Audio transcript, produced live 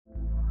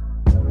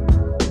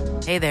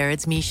Hey there,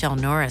 it's Michelle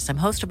Norris. I'm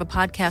host of a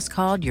podcast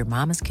called Your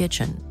Mama's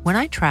Kitchen. When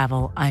I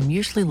travel, I'm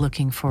usually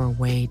looking for a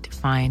way to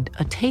find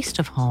a taste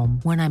of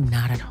home when I'm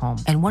not at home.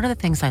 And one of the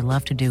things I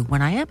love to do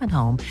when I am at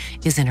home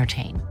is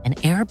entertain. And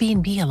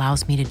Airbnb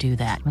allows me to do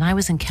that. When I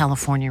was in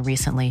California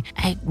recently,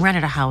 I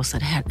rented a house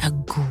that had a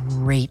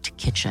great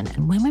kitchen.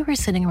 And when we were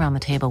sitting around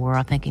the table, we were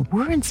all thinking,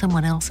 we're in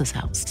someone else's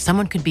house.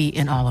 Someone could be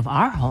in all of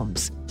our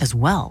homes as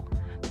well.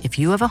 If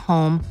you have a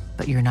home,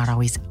 but you're not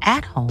always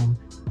at home,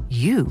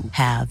 you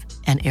have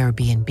an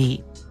Airbnb.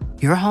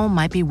 Your home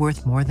might be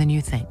worth more than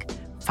you think.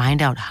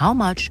 Find out how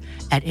much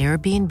at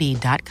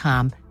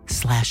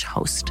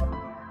airbnb.com/host.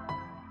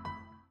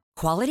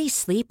 Quality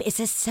sleep is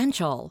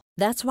essential.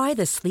 That's why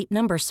the Sleep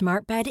Number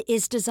Smart Bed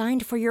is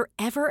designed for your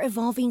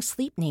ever-evolving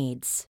sleep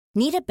needs.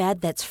 Need a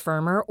bed that's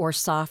firmer or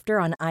softer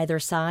on either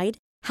side?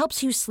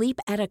 Helps you sleep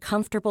at a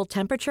comfortable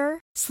temperature?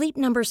 Sleep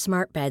Number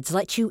Smart Beds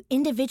let you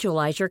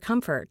individualize your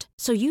comfort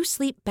so you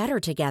sleep better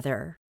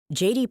together.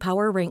 J.D.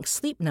 Power ranks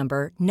Sleep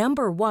Number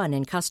 #1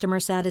 in customer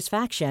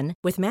satisfaction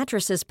with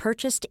mattresses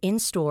purchased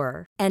in-store.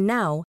 And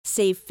now,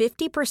 save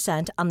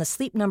 50% on the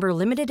Sleep Number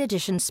Limited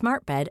Edition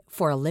Smart Bed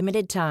for a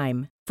limited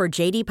time. For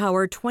J.D.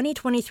 Power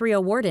 2023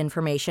 award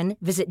information,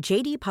 visit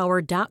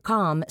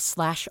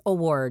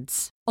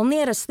jdpower.com/awards.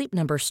 Only at a Sleep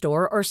Number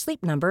store or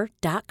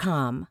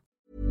sleepnumber.com.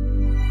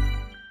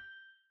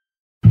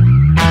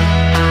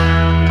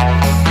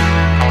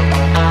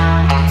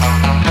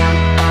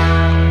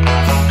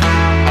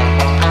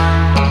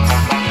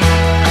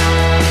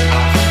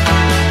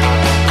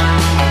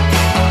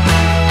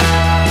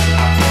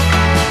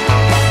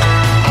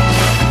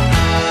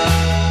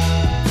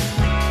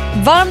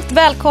 Varmt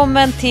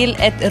välkommen till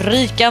ett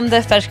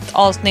rykande färskt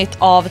avsnitt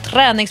av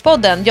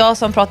Träningspodden. Jag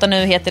som pratar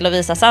nu heter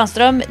Lovisa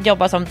Sandström,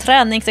 jobbar som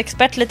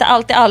träningsexpert, lite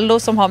allt i allo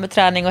som har med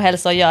träning och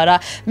hälsa att göra.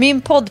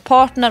 Min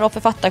poddpartner och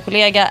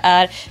författarkollega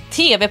är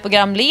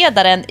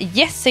tv-programledaren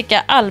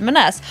Jessica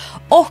Almenäs.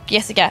 Och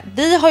Jessica,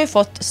 vi har ju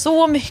fått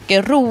så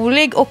mycket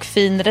rolig och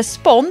fin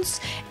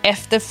respons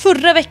efter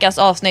förra veckans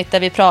avsnitt där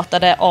vi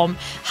pratade om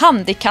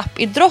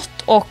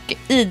handikappidrott och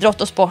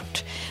idrott och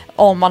sport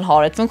om man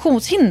har ett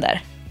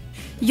funktionshinder.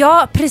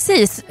 Ja,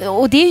 precis.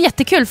 Och det är ju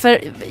jättekul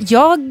för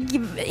jag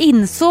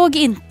insåg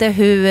inte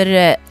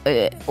hur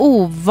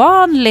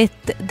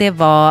ovanligt det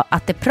var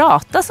att det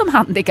pratas om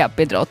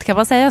handikappidrott, kan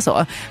man säga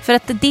så? För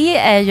att det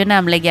är ju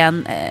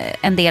nämligen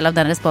en del av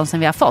den responsen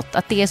vi har fått.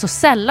 Att det är så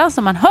sällan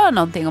som man hör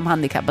någonting om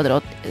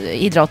handikappidrott,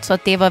 så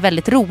att det var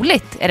väldigt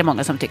roligt, är det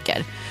många som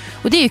tycker.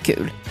 Och det är ju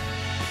kul.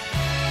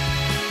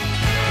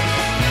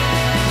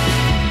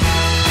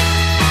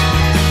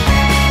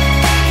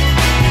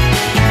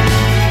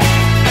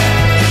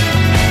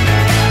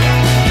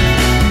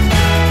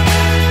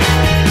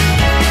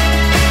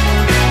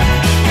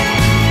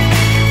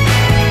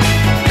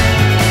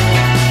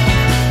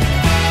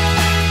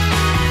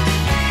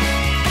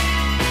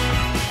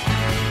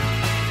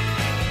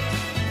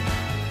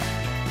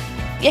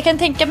 Jag kan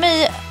tänka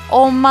mig,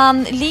 om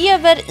man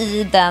lever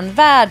i den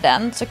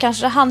världen så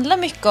kanske det handlar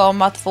mycket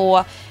om att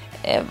få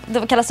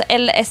det kallas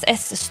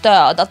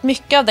LSS-stöd. Att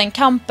mycket av den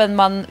kampen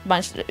man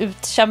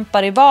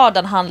utkämpar i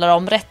vardagen handlar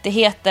om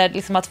rättigheter,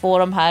 liksom att få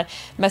de här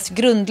mest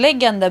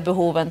grundläggande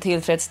behoven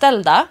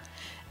tillfredsställda.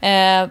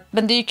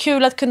 Men det är ju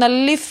kul att kunna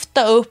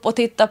lyfta upp och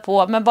titta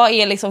på, men vad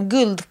är liksom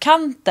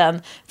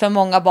guldkanten för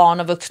många barn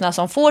och vuxna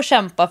som får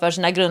kämpa för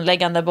sina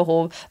grundläggande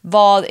behov?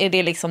 Vad är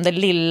det liksom det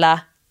lilla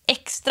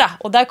extra?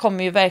 Och där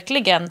kommer ju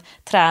verkligen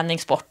träning,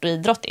 sport och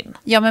idrott in.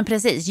 Ja, men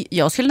precis.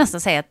 Jag skulle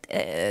nästan säga att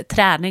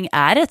träning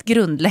är ett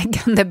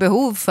grundläggande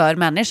behov för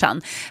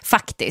människan.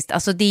 Faktiskt.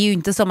 Alltså det är ju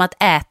inte som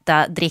att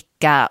äta,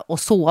 dricka och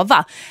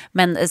sova.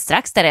 Men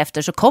strax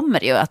därefter så kommer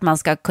det ju att man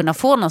ska kunna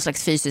få någon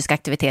slags fysisk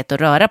aktivitet och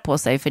röra på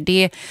sig. För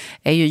det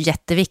är ju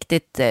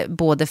jätteviktigt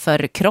både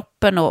för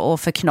kroppen och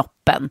för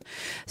knoppen.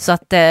 Så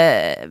att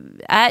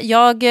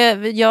jag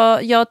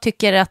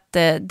tycker att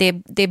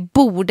det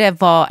borde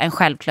vara en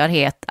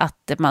självklarhet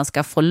att man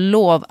ska få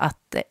lov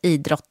att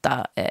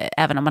idrotta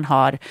även om man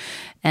har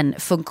en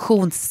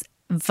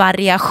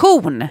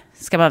funktionsvariation,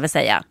 ska man väl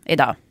säga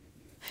idag.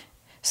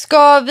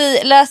 Ska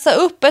vi läsa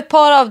upp ett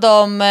par av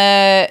de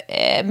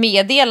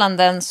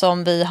meddelanden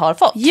som vi har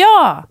fått?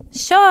 Ja,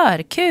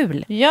 kör,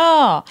 kul!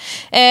 Ja,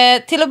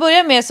 till att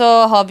börja med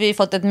så har vi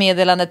fått ett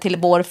meddelande till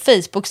vår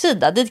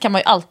Facebook-sida. Dit kan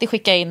man ju alltid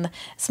skicka in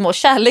små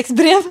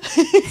kärleksbrev.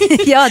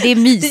 Ja, det är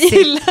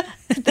mysigt.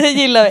 Det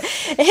gillar vi.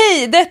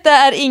 Hej, detta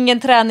är ingen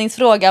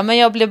träningsfråga, men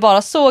jag blev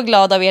bara så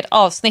glad av ert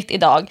avsnitt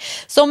idag.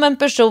 Som en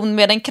person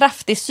med en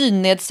kraftig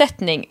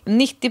synnedsättning,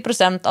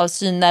 90% av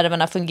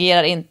synnerverna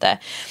fungerar inte.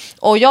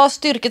 Och jag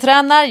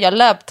styrketränar, jag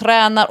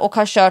löptränar och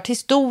har kört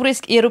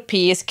historisk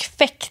europeisk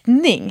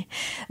fäktning.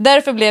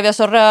 Därför blev jag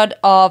så rörd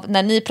av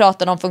när ni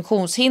pratade om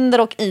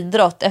funktionshinder och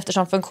idrott,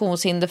 eftersom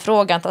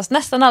funktionshinderfrågan tas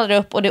nästan aldrig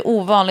upp och det är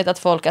ovanligt att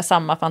folk har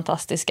samma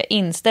fantastiska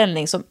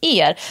inställning som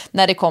er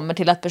när det kommer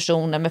till att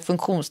personer med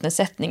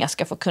funktionsnedsättningar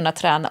ska få kunna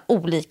träna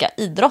olika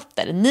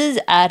idrotter. Ni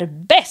är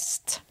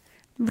bäst!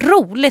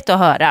 Roligt att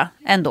höra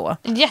ändå.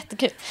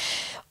 Jättekul.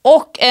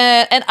 Och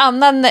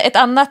ett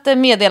annat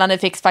meddelande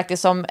fick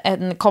faktiskt som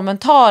en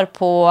kommentar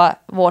på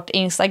vårt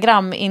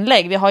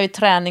Instagram-inlägg. Vi har ju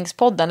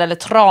träningspodden eller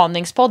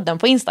traningspodden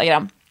på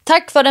Instagram.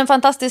 Tack för den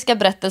fantastiska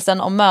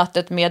berättelsen om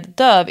mötet med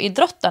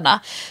dövidrottarna.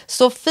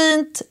 Så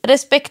fint,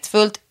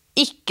 respektfullt,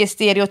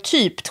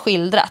 icke-stereotypt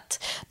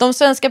skildrat. De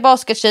svenska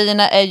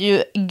baskettjejerna är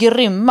ju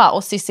grymma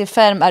och Cissi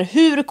Färm är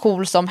hur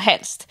cool som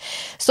helst.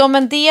 Som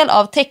en del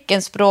av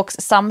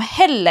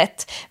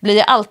teckenspråkssamhället blir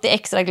jag alltid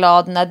extra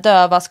glad när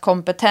dövas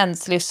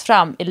kompetens lyfts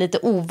fram i lite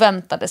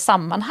oväntade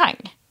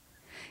sammanhang.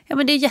 Ja,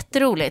 men det är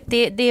jätteroligt.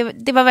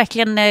 Det var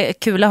verkligen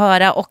kul att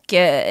höra och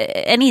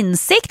en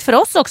insikt för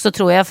oss också,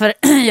 tror jag. För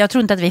jag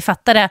tror inte att vi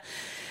fattade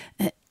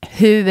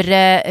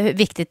hur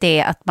viktigt det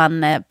är att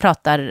man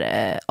pratar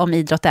om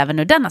idrott även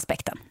ur den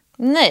aspekten.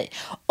 Nej,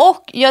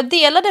 och jag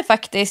delade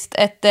faktiskt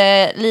ett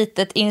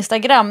litet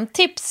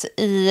Instagram-tips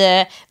i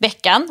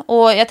veckan.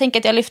 Och jag tänker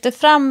att jag lyfter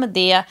fram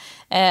det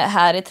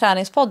här i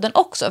träningspodden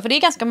också. För det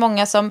är ganska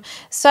många som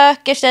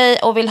söker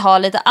sig och vill ha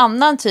lite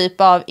annan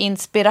typ av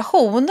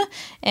inspiration.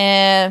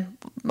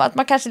 Att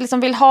man kanske liksom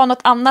vill ha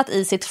något annat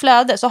i sitt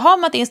flöde. Så har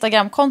man ett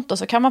Instagram-konto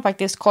så kan man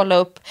faktiskt kolla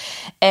upp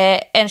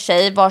en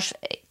tjej vars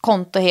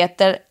konto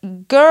heter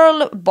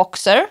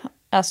Girlboxer.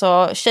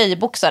 Alltså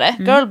tjejboxare,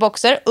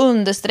 girlboxer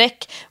 _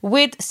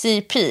 with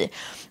CP.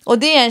 Och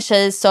det är en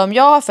tjej som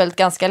jag har följt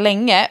ganska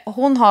länge.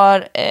 Hon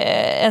har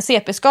en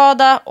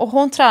CP-skada och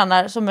hon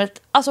tränar som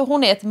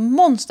hon är ett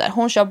monster.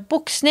 Hon kör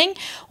boxning,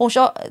 hon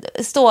kör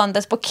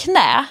ståendes på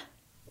knä.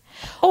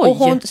 Oj. Och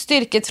hon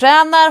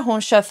styrketränar,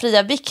 hon kör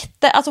fria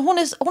vikter. Alltså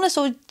hon är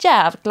så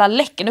jävla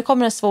läcker. Nu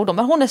kommer en svordom,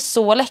 men hon är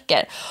så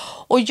läcker.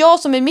 Och jag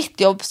som i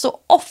mitt jobb så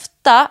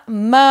ofta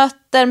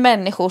möter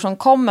människor som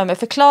kommer med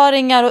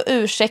förklaringar och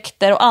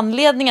ursäkter och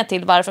anledningar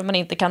till varför man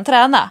inte kan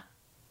träna.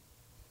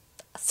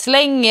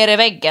 Slänger i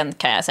väggen,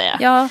 kan jag säga.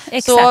 Ja,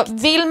 exakt. Så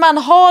vill man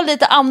ha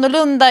lite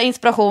annorlunda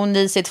inspiration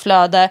i sitt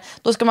flöde,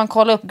 då ska man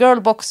kolla upp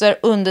girlboxer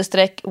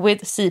 _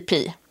 with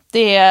CP.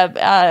 Det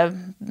är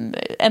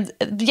en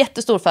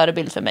jättestor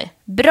förebild för mig.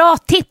 Bra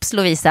tips,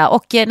 Lovisa.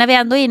 Och när vi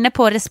ändå är inne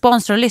på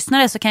respons och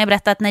lyssnare så kan jag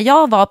berätta att när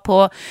jag var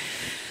på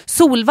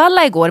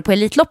Solvalla igår på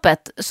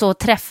Elitloppet så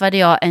träffade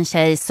jag en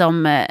tjej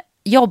som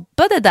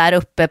jobbade där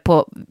uppe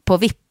på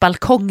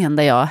VIP-balkongen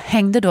där jag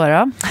hängde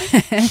då.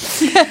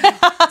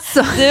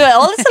 Så. Du är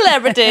all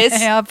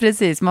celebrities. Ja,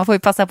 precis. Man får ju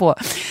passa på.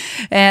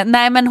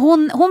 Nej, men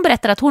hon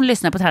berättar att hon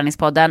lyssnar på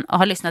träningspodden och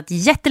har lyssnat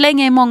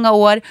jättelänge i många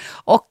år.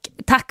 Och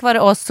tack vare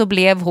oss så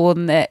blev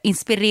hon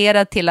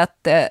inspirerad till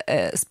att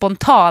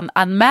spontan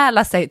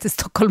anmäla sig till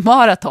Stockholm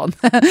Marathon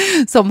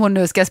som hon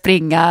nu ska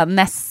springa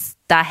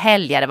nästa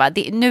helg. Va?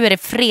 Nu är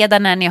det fredag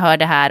när ni hör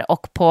det här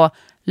och på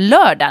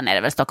lördagen är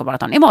det väl Stockholm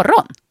Marathon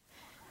imorgon.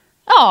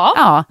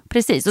 Ja,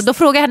 precis. Och då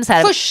frågar jag henne så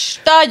här...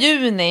 1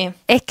 juni.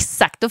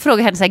 Exakt, då frågar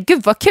jag henne så här,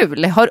 gud vad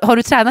kul, har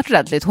du tränat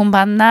ordentligt? Hon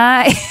bara,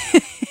 nej,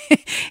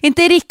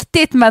 inte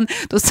riktigt, men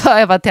då sa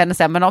jag bara till henne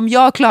så här, men om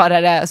jag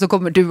klarar det så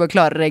kommer du att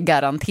klara det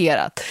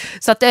garanterat.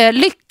 Så att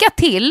lycka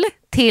till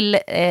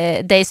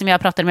dig som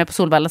jag pratade med på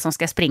Solvalla som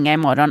ska springa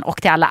imorgon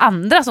och till alla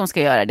andra som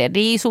ska göra det. Det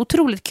är så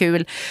otroligt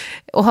kul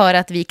att höra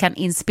att vi kan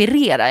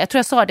inspirera. Jag tror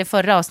jag sa det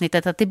förra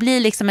avsnittet att det blir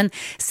liksom en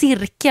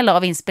cirkel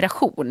av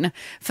inspiration.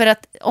 För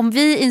att om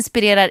vi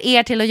inspirerar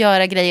er till att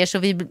göra grejer så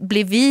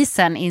blir vi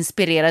sen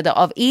inspirerade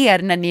av er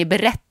när ni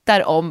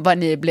berättar om vad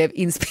ni blev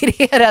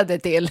inspirerade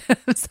till.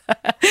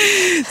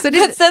 Så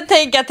det... Sen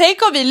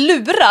tänk om vi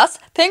luras.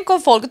 Tänk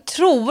om folk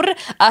tror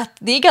att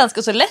det är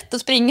ganska så lätt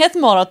att springa ett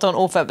maraton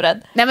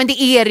oförberedd. Nej, men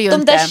det är det ju de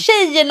inte. De där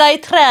tjejerna i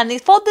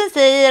träningspodden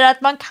säger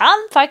att man kan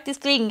faktiskt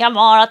springa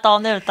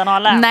maraton utan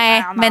att lära.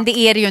 Nej, men det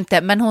är det ju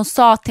inte. Men hon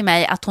sa till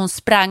mig att hon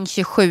sprang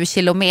 27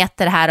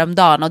 kilometer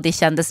häromdagen och det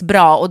kändes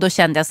bra. Och då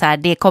kände jag så här,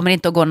 det kommer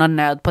inte att gå någon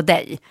nöd på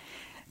dig.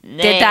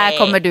 Det där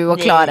kommer du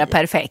att klara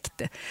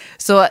perfekt.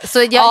 Så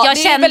jag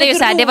kände ju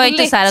så här, det var ju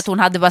inte så här att hon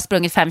hade bara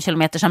sprungit 5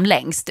 kilometer som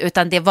längst,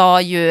 utan det var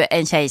ju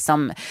en tjej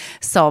som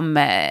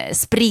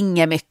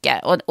springer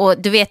mycket. Och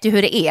du vet ju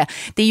hur det är.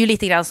 Det är ju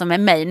lite grann som med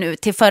mig nu.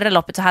 Till förra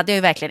loppet så hade jag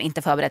ju verkligen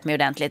inte förberett mig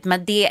ordentligt.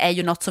 Men det är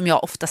ju något som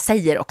jag ofta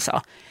säger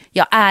också.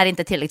 Jag är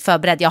inte tillräckligt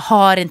förberedd. Jag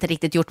har inte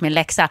riktigt gjort min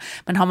läxa.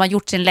 Men har man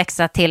gjort sin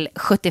läxa till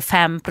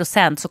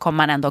 75% så kommer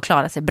man ändå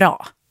klara sig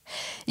bra.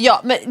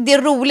 Ja, men det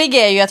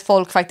roliga är ju att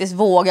folk faktiskt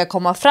vågar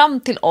komma fram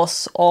till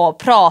oss och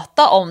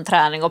prata om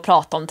träning och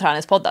prata om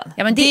träningspodden.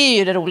 Ja, men det är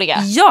ju det roliga.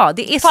 Ja,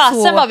 det är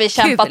fasen vad vi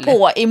kämpat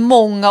på i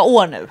många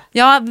år nu.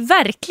 Ja,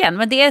 verkligen.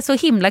 Men det är så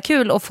himla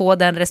kul att få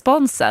den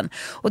responsen.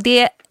 Och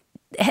det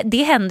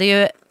händer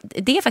ju,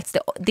 det är faktiskt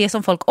det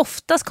som folk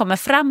oftast kommer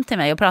fram till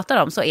mig och pratar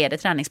om, så är det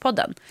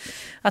träningspodden.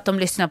 Att de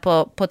lyssnar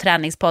på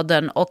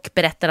träningspodden och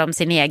berättar om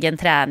sin egen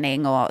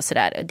träning och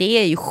sådär. Det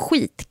är ju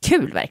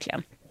skitkul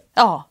verkligen.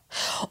 Ja,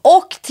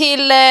 och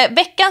till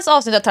veckans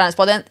avsnitt av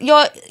träningspodden.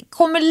 Jag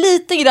kommer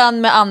lite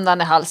grann med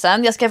andan i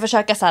halsen. Jag ska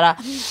försöka så här.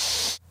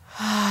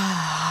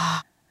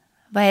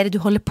 Vad är det du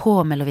håller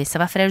på med, Lovisa?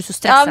 Varför är du så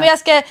stressad? Ja, men jag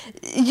ska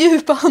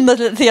djupandas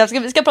lite.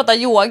 Vi ska prata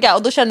yoga.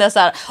 Och då kände jag så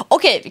här: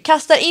 okej, vi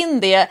kastar in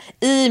det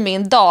i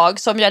min dag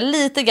som jag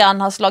lite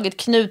grann har slagit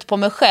knut på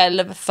mig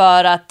själv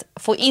för att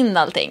få in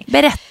allting.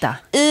 Berätta.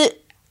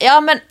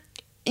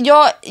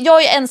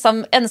 Jag är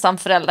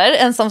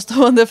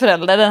ensamstående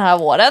förälder den här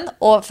våren.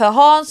 Och för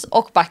Hans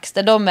och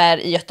Baxter, de är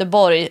i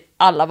Göteborg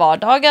alla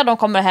vardagar. De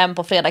kommer hem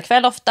på fredag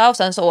kväll ofta och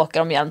sen så åker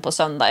de igen på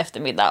söndag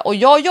eftermiddag. Och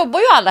jag jobbar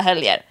ju alla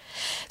helger.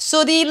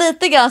 Så det är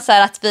lite grann så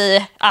här att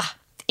vi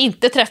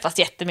inte träffas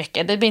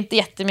jättemycket. Det blir inte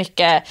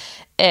jättemycket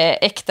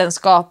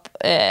äktenskap,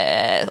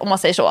 om man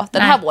säger så,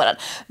 den här våren.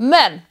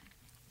 Men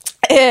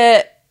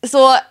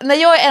så när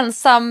jag är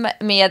ensam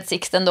med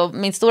Sixten, då,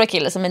 min stora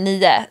kille som är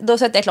 9, då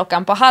sätter jag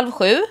klockan på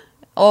 6:30.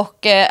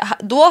 Och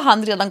då har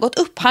han redan gått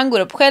upp. Han går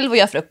upp själv och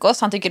gör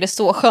frukost. Han tycker det är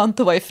så skönt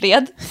att vara i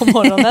fred på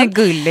morgonen.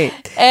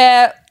 Gulligt.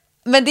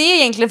 Men det är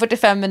egentligen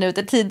 45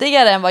 minuter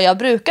tidigare än vad jag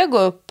brukar gå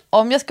upp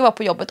om jag ska vara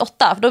på jobbet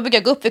 8. För då brukar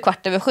jag gå upp vid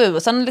 6:15.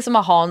 Och sen liksom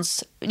har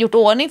Hans gjort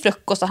ordning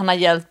frukost och han har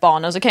hjälpt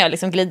barnen. Så kan jag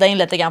liksom glida in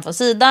lite grann från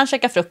sidan,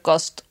 käka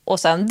frukost och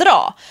sen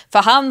dra. För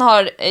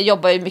han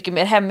jobbar ju mycket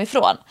mer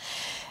hemifrån.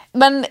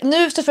 Men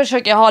nu så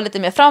försöker jag ha lite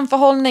mer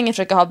framförhållning, jag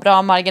försöker ha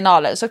bra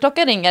marginaler. Så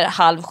klockan ringer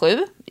 6:30.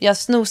 Jag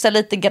snosar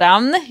lite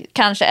grann,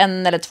 kanske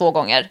 1 eller 2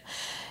 gånger.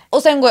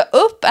 Och sen går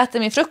jag upp, äter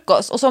min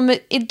frukost. Och som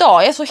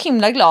idag, jag är så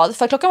himla glad.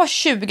 För klockan var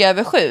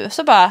 7:20.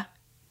 Så bara,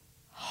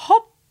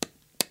 hopp.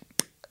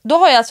 Då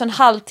har jag alltså en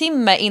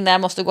halvtimme innan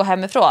jag måste gå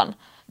hemifrån.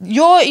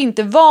 Jag är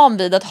inte van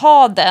vid att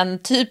ha den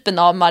typen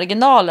av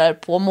marginaler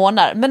på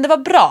månader. Men det var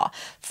bra.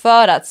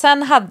 För att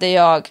sen hade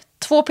jag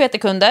 2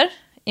 PT-kunder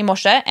i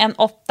morse, en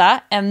 8,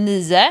 en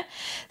 9.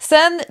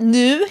 Sen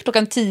nu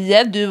klockan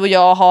 10, du och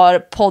jag har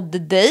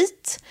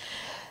podd-date.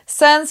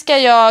 Sen ska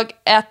jag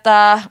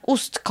äta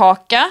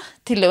ostkaka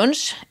till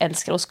lunch.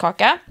 Älskar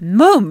ostkaka.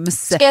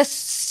 Mums!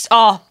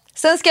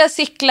 Sen ska jag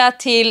cykla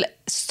till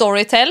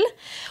Storytel.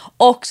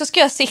 Och så ska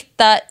jag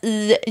sitta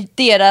i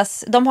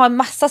deras... De har en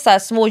massa så här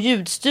små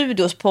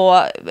ljudstudios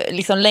på,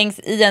 liksom längs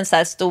i en så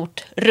här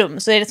stort rum.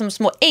 Så är det som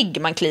små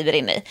ägg man kliver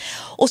in i.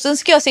 Och sen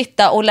ska jag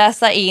sitta och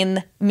läsa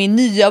in min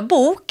nya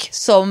bok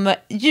som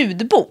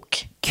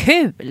ljudbok.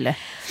 Kul!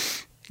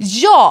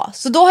 Ja,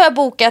 så då har jag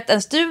bokat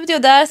en studio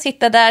där,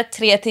 sitta där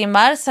 3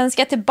 timmar. Sen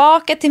ska jag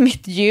tillbaka till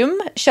mitt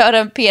gym, köra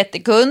en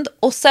PT-kund.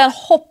 Och sen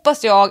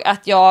hoppas jag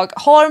att jag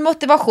har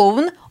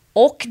motivation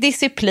och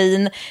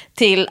disciplin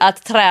till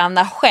att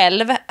träna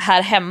själv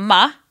här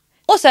hemma.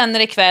 Och sen är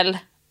det kväll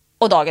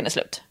och dagen är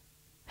slut.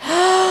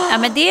 Ja,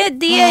 men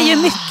det är ju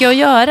mycket att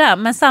göra.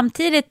 Men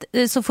samtidigt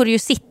så får du ju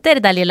sitta i det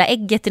där lilla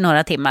ägget i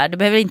några timmar. Du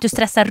behöver inte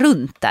stressa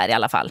runt där i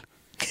alla fall.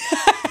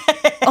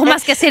 Om man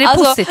ska se det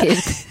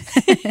positivt.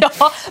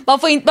 Ja,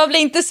 man blir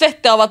inte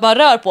svettig av att man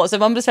rör på sig.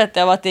 Man blir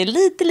svettig av att det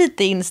är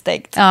lite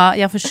instängt. Ja,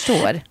 jag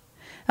förstår.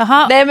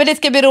 Jaha. Nej, men det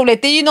ska bli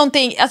roligt. Det är ju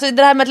någonting, alltså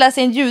det här med att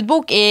läsa en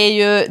ljudbok är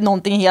ju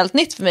någonting helt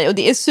nytt för mig. Och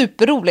det är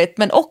superroligt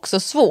men också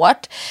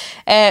svårt.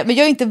 Men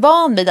jag är inte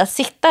van vid att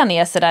sitta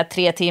ner sådär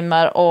 3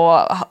 timmar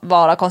och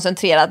vara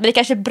koncentrerad. Men det är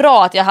kanske är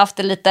bra att jag haft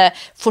det lite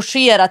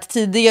forcerat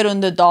tidigare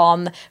under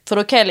dagen. För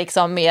då kan jag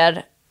liksom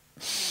mer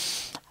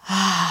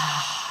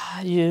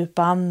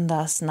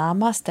djupandas,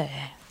 namaste.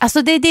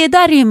 Alltså det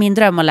där är ju min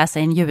dröm att läsa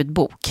en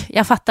ljudbok.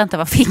 Jag fattar inte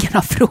varför ingen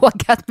har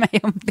frågat mig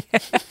om det.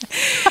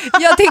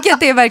 Jag tycker att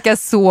det verkar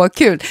så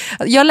kul.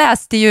 Jag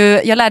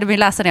lärde mig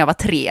läsa när jag var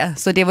 3,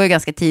 så det var ju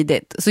ganska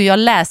tidigt. Så jag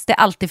läste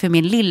alltid för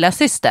min lilla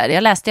syster.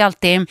 Jag läste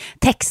alltid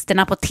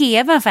texterna på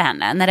tv för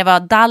henne. När det var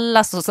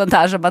Dallas och sånt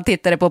där som man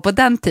tittade på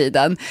den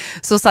tiden,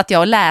 så satt jag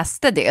och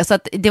läste det. Så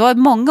att det var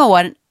många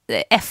år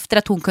efter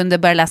att hon kunde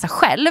börja läsa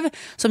själv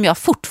som jag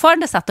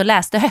fortfarande satt och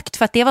läste högt,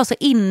 för att det var så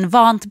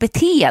invant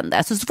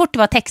beteende. Så fort det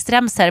var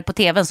textremsor på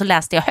tvn så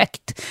läste jag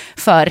högt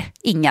för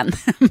ingen.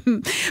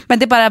 Men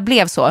det bara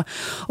blev så.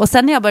 Och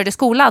sen när jag började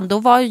skolan, då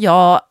var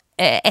jag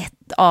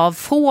ett av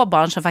få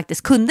barn som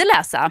faktiskt kunde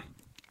läsa.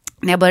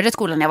 När jag började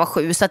skolan när jag var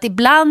 7, så att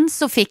ibland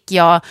så fick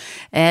jag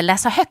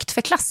läsa högt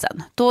för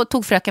klassen. Då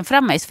tog fröken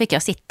fram mig, så fick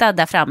jag sitta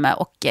där framme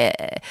och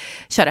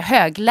köra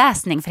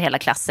högläsning för hela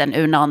klassen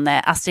ur någon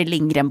Astrid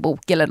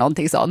Lindgren-bok eller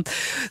någonting sånt.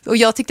 Och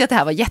jag tyckte att det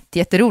här var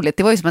jätteroligt.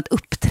 Det var ju som att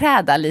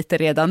uppträda lite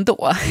redan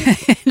då.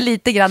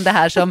 Lite grann det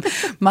här som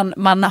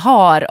man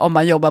har om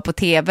man jobbar på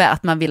tv,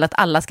 att man vill att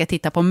alla ska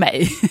titta på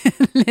mig.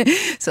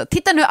 Så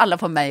titta nu alla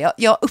på mig,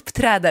 jag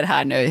uppträder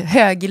här nu.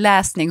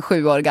 Högläsning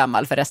 7 år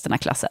gammal för resten av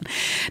klassen.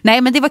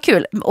 Nej, men det var kul.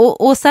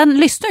 Och sen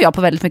lyssnar jag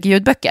på väldigt mycket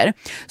ljudböcker.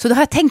 Så då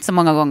har jag tänkt så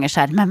många gånger så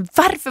här, men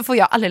varför får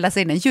jag aldrig läsa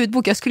in en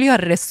ljudbok? Jag skulle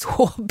göra det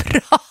så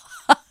bra.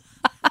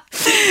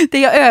 Det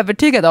är jag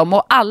övertygad om.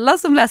 Och alla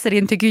som läser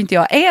in tycker inte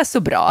jag är så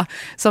bra.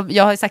 Som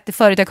jag har sagt det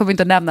förut, jag kommer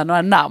inte att nämna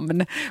några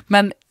namn.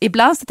 Men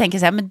ibland så tänker jag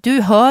så här, men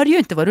du hör ju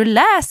inte vad du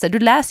läser. Du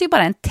läser ju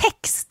bara en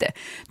text.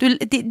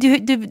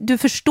 Du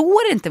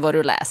förstår inte vad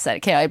du läser,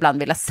 kan jag ibland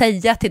vilja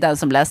säga till den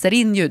som läser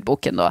in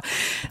ljudboken då.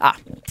 Ja,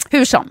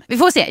 hur som. Vi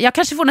får se. Jag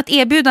kanske får något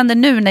erbjudande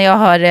nu när jag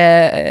har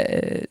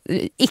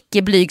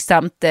icke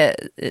blygsamt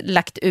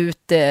lagt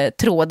ut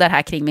trådar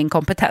här kring min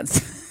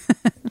kompetens.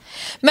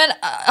 Men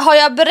har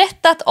jag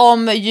berättat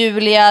om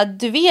Julia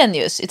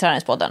Duvenius i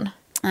Träningspodden?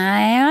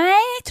 Nej,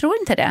 jag tror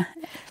inte det.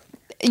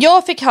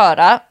 Jag fick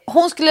höra,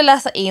 hon skulle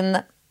läsa in,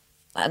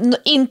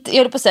 inte, jag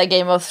höll på att säga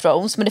Game of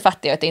Thrones, men det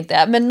fattar jag att det inte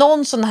är. Men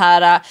någon sån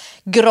här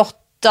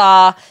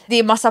grotta, det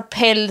är massa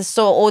päls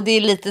och det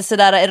är lite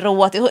sådär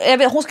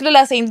erotiskt. Hon skulle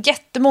läsa in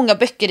jättemånga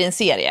böcker i en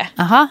serie.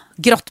 Aha,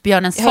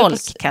 Grottbjörnens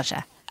folk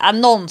kanske. Ja,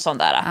 någon sån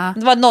där. Ja.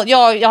 Det var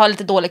jag har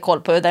lite dålig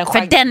koll på den.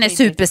 För den är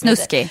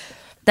supersnuskig.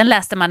 Den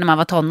läste man när man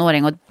var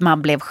tonåring och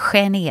man blev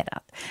generad.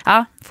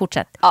 Ja,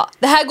 fortsätt. Ja,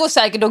 det här går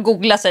säkert att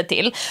googla sig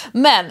till.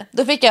 Men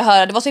då fick jag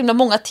höra, det var så himla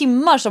många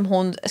timmar som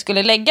hon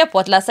skulle lägga på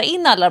att läsa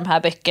in alla de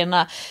här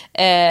böckerna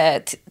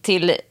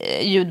till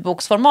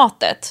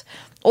ljudboksformatet.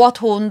 Och att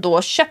hon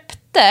då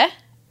köpte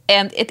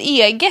ett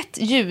eget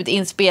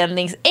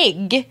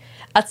ljudinspelningsägg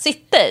att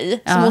sitta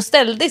i, som hon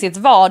ställde i sitt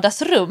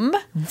vardagsrum.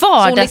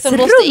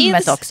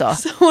 Vardagsrummet också.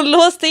 Så hon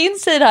låste in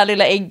sig i det här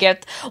lilla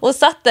ägget och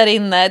satt där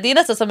inne. Det är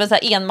nästan som en så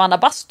här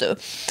enmannabastu.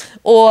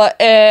 Och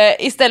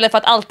istället för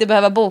att alltid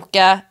behöva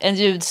boka en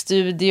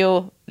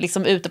ljudstudio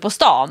liksom ute på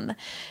stan.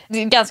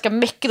 Det är ganska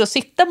mäckigt att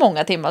sitta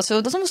många timmar.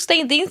 Så de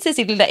stängde in sig i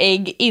sitt lilla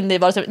ägg inne i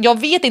vardagsrummet. Jag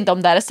vet inte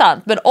om det här är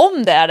sant, men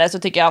om det är det så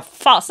tycker jag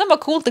fasen var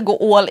coolt att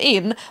gå all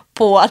in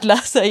på att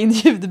läsa in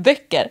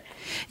ljudböcker.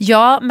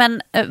 Ja,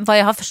 men vad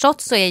jag har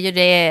förstått så är ju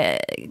det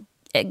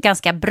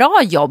ganska bra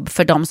jobb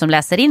för de som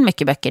läser in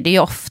mycket böcker. Det är ju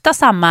ofta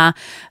samma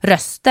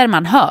röster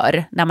man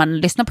hör när man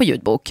lyssnar på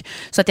ljudbok.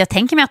 Så att jag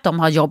tänker mig att de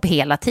har jobb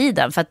hela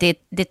tiden. För att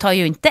det tar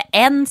ju inte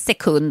en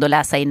sekund att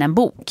läsa in en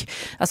bok.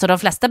 Alltså de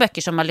flesta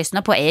böcker som man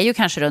lyssnar på är ju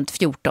kanske runt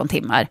 14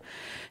 timmar.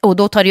 Och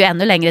då tar det ju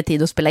ännu längre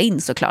tid att spela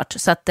in såklart.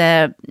 Så att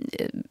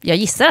jag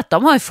gissar att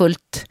de har ju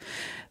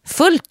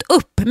fullt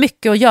upp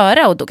mycket att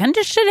göra, och då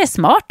kanske det är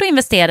smart att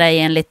investera i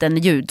en liten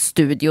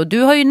ljudstudio. Du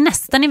har ju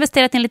nästan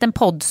investerat i en liten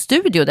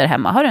poddstudio där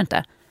hemma, har du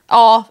inte?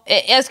 Ja,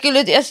 jag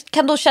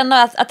kan då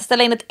känna att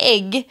ställa in ett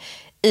ägg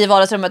i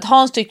vardagsrummet.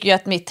 Hans tycker ju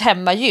att mitt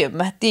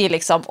hemmagym, det är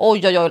liksom,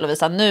 oj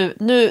Lovisa,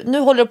 nu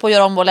håller du på att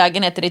göra om vår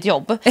lägenhet till ditt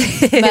jobb.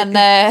 Men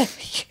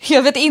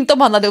jag vet inte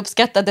om han hade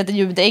uppskattat ett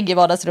ljudägg i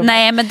vardagsrummet.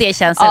 Nej, men det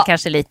känns väl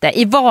kanske lite.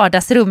 I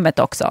vardagsrummet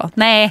också.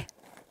 Nej,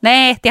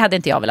 det hade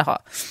inte jag velat ha.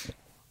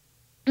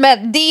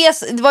 Men det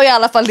var i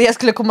alla fall det jag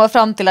skulle komma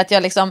fram till, att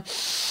jag liksom...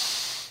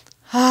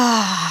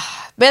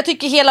 Men jag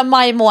tycker hela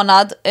maj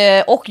månad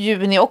och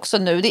juni också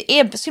nu, det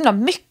är så himla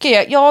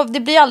mycket. Det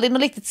blir aldrig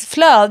något riktigt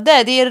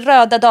flöde. Det är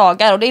röda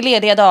dagar och det är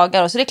lediga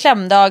dagar och så är det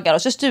klämdagar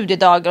och så är det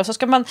studiedagar och så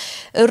ska man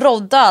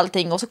rodda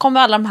allting och så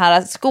kommer alla de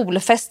här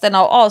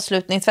skolfesterna och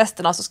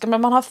avslutningsfesterna och så ska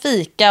man ha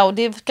fika och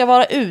det ska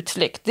vara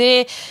utflykt.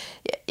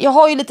 Jag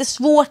har ju lite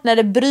svårt när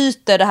det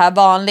bryter det här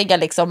vanliga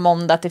liksom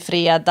måndag till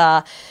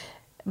fredag.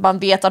 Man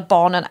vet att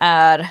barnen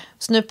är...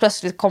 Så nu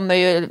plötsligt kommer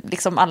ju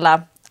liksom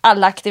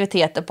alla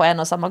aktiviteter på en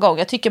och samma gång.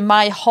 Jag tycker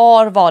maj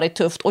har varit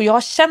tufft. Och jag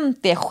har känt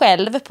det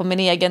själv på min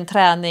egen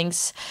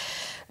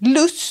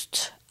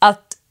träningslust.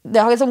 Att det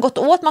har liksom gått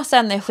åt massa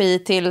energi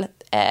till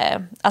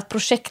att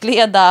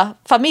projektleda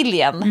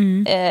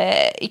familjen.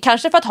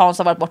 Kanske för att Hans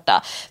har varit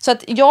borta. Så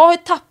att jag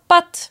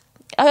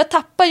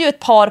tappar ju ett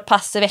par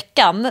pass i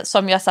veckan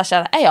som jag så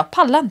känner, jag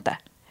pallar inte.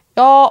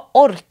 Jag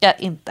orkar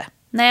inte.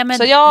 Nej, men...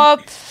 Så jag...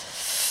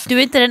 Du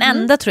är inte den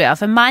enda tror jag,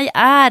 för maj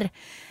är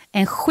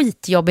en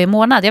skitjobbig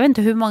månad. Jag vet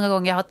inte hur många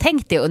gånger jag har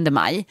tänkt det under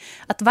maj.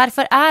 Att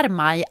varför är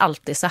maj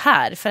alltid så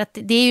här? För att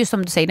det är ju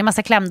som du säger, det är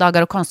massa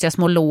klämdagar och konstiga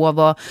små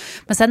lov.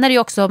 Men sen är det ju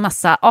också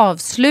massa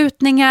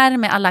avslutningar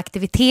med alla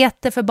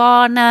aktiviteter för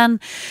barnen.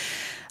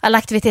 Alla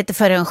aktiviteter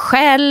för en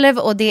själv,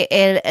 och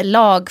det är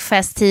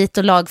lagfest hit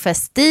och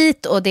lagfest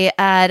dit, och det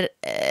är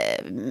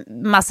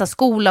massa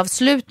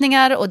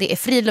skolavslutningar och det är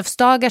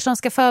friluftsdagar som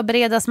ska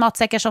förberedas,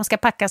 matsäckar som ska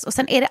packas, och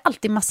sen är det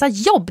alltid massa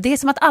jobb. Det är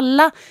som att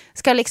alla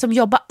ska liksom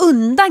jobba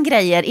undan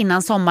grejer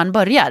innan sommaren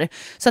börjar.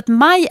 Så att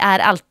maj är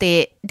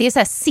alltid, det är så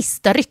här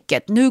sista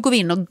rycket. Nu går vi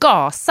in och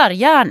gasar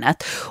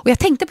järnet. Och jag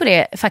tänkte på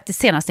det faktiskt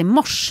senast i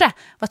morse.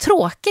 Vad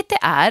tråkigt det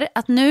är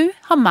att nu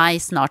har maj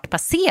snart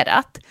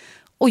passerat.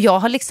 Och jag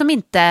har liksom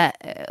inte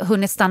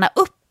hunnit stanna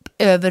upp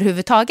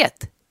överhuvudtaget.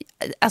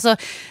 Alltså,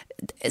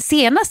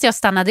 senast jag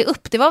stannade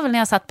upp, det var väl när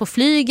jag satt på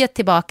flyget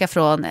tillbaka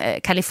från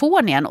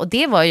Kalifornien. Och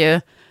det var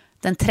ju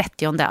den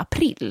 30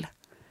 april.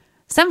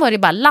 Sen var det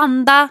bara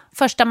landa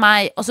 1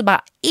 maj och så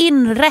bara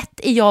inrätt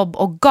i jobb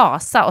och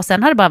gasa. Och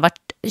sen har det bara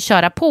varit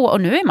köra på,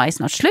 och nu är maj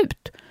snart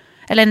slut.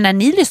 Eller när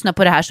ni lyssnar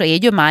på det här så är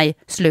ju maj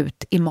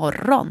slut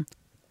imorgon.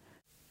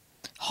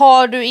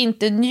 Har du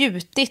inte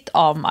njutit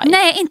av maj?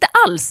 Nej, inte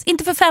alls.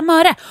 Inte för 5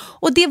 öre.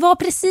 Och det var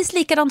precis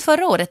likadant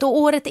förra året och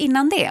året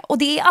innan det. Och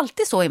det är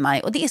alltid så i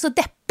maj. Och det är så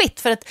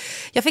deppigt för att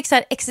jag fick så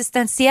här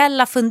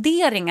existentiella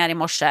funderingar i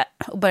morse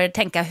och började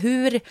tänka,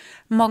 hur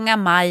många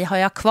maj har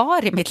jag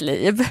kvar i mitt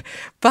liv?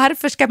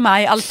 Varför ska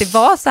maj alltid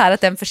vara så här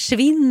att den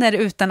försvinner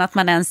utan att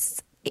man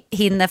ens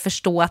hinner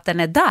förstå att den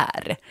är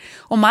där?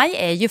 Och maj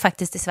är ju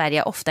faktiskt i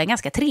Sverige ofta en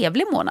ganska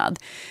trevlig månad.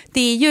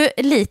 Det är ju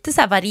lite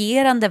så här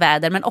varierande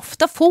väder, men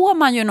ofta får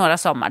man ju några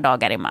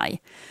sommardagar i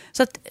maj.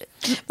 Så att,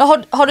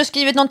 har du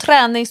skrivit någon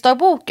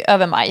träningsdagbok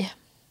över maj?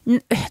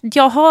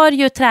 Jag har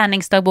ju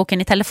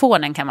träningsdagboken i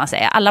telefonen kan man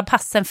säga. Alla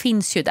passen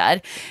finns ju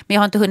där. Men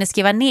jag har inte hunnit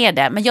skriva ner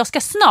det. Men jag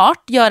ska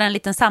snart göra en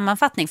liten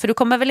sammanfattning. För du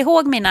kommer väl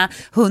ihåg mina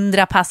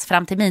 100 pass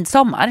fram till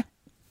midsommar?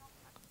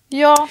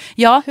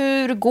 Ja,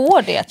 hur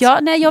går det? Ja,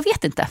 nej, jag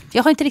vet inte.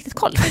 Jag har inte riktigt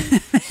koll.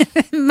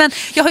 Men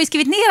jag har ju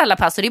skrivit ner alla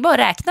pass och det är bara att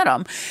räkna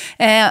dem.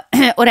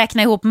 Och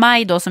räkna ihop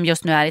maj då som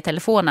just nu är i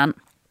telefonen.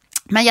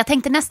 Men jag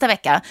tänkte nästa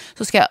vecka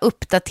så ska jag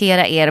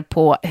uppdatera er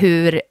på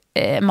hur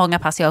många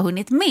pass jag har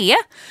hunnit med.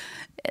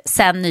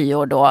 Sen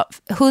nyår då,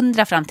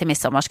 100 fram till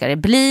midsommar ska det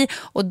bli.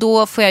 Och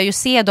då får jag ju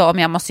se då om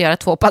jag måste göra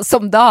 2 pass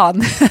om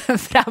dagen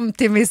fram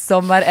till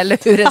midsommar eller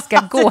hur det ska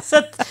gå.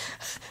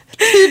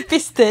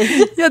 Typiskt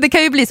dig. Ja, det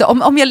kan ju bli så.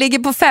 Om jag ligger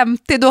på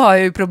 50 då har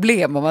jag ju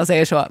problem om man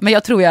säger så. Men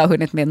jag tror jag har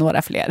hunnit med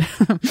några fler.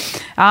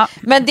 Ja.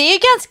 Men det är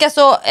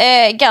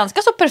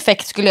ganska så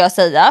perfekt skulle jag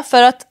säga.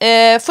 För att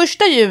 1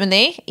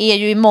 juni är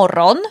ju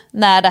imorgon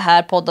när det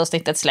här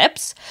poddavsnittet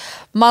släpps.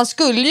 Man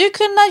skulle ju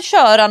kunna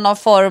köra någon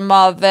form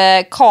av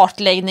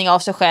kartläggning av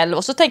sig själv.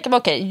 Och så tänker man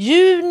okej,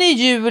 juni,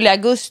 juli,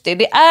 augusti.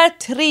 Det är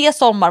 3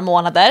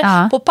 sommarmånader.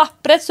 Ja. På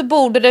pappret så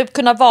borde det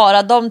kunna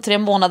vara de 3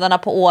 månaderna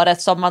på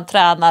året som man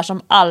tränar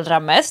som allra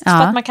mest. Ja.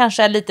 För att man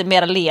kanske är lite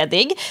mer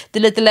ledig. Det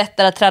är lite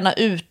lättare att träna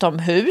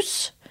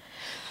utomhus.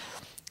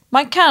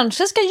 Man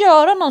kanske ska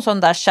göra någon sån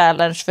där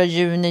challenge för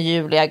juni,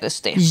 juli,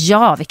 augusti.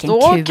 Ja, vilken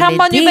då kul idé. Då kan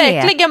man ju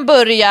verkligen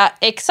börja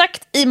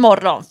exakt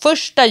imorgon,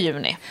 1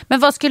 juni. Men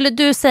vad skulle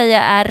du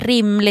säga är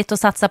rimligt att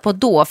satsa på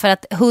då? För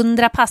att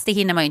 100 pass, det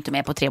hinner man ju inte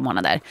med på 3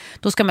 månader.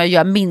 Då ska man ju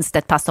göra minst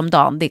ett pass om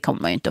dagen, det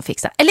kommer man ju inte att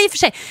fixa. Eller i och för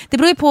sig, det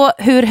beror ju på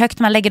hur högt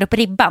man lägger upp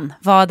ribban.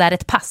 Vad är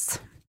ett pass?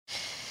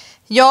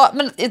 Ja,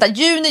 men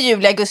juni,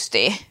 juli,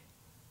 augusti.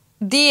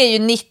 Det är ju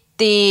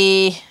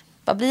 90...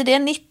 Vad blir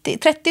det?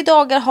 30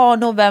 dagar har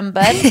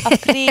november,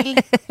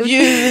 april,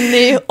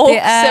 juni och det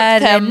är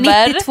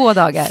september. 92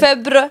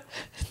 dagar.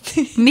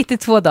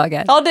 92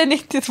 dagar. Ja, det är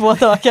 92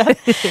 dagar.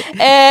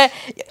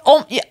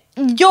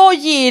 Jag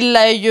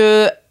gillar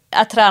ju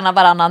att träna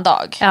varannan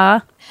dag. Ja.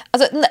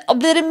 Alltså,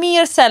 blir det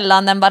mer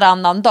sällan än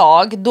varannan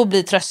dag, då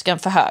blir tröskeln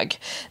för hög.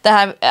 Det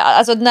här,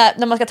 alltså,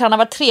 när man ska träna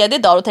var 3:e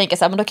dag, då tänker jag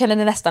så här, men då kan det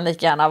nästan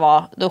lika gärna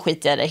vara, då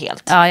skiter jag det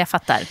helt. Ja, jag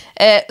fattar.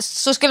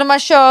 Så skulle man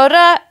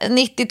köra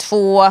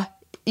 92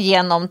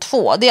 genom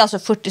 2, det är alltså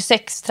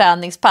 46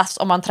 träningspass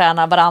om man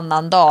tränar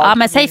varannan dag. Ja,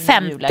 men säg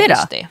 50 då.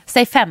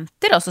 Säg 50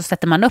 då, så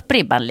sätter man upp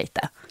ribban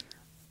lite.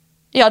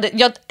 Ja,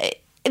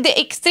 det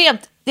är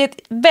extremt, det är ett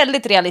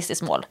väldigt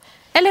realistiskt mål.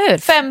 Eller hur?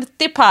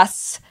 50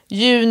 pass,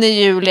 juni,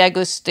 juli,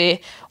 augusti.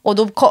 Och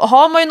då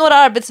har man ju några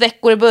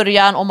arbetsveckor i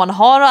början och man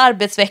har några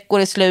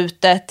arbetsveckor i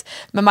slutet.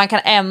 Men man kan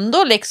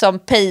ändå liksom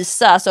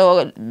pacea,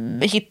 alltså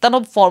hitta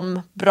någon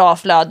form bra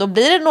flöde. Då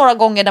blir det några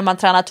gånger där man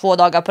tränar 2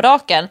 dagar på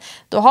raken.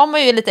 Då har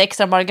man ju lite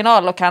extra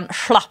marginal och kan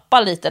slappa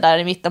lite där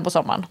i mitten på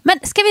sommaren. Men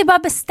ska vi bara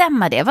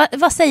bestämma det?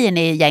 Vad säger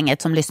ni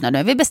gänget som lyssnar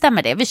nu? Vi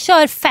bestämmer det. Vi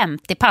kör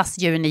 50 pass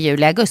juni,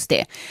 juli,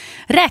 augusti.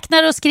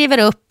 Räknar och skriver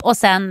upp och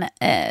sen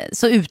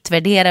så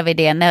utvärderar vi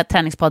det när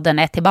träningspodden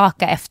är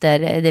tillbaka efter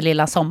det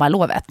lilla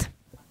sommarlovet.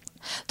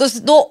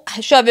 Då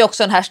kör vi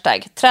också en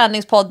hashtag.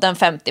 Träningspodden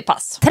 50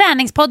 pass.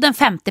 Träningspodden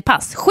 50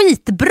 pass.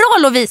 Skitbra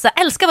Lovisa,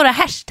 älskar våra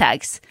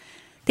hashtags.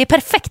 Det är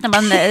perfekt när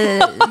man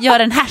gör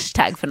en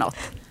hashtag för något.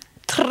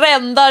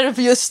 Trendar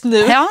just nu.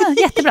 Ja,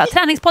 jättebra.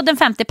 Träningspodden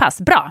 50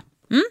 pass, bra.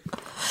 Mm.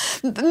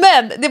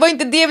 Men det var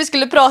inte det vi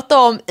skulle prata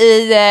om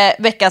i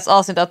veckans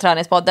avsnitt av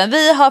Träningspodden.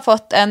 Vi har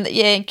fått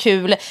en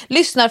kul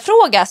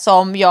lyssnarfråga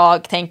som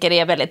jag tänker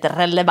är väldigt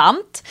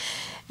relevant.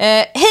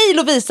 Hej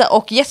Lovisa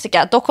och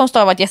Jessica. Dock hon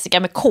stavat Jessica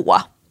med K.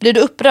 Blir du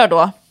upprörd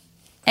då?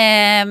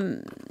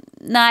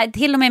 Nej,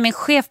 till och med min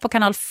chef på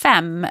kanal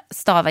 5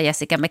 stavar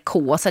Jessica med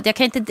K. Så att jag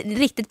kan inte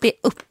riktigt bli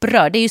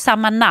upprörd. Det är ju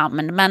samma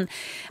namn. Men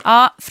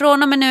ja,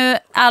 från och med nu,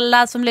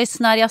 alla som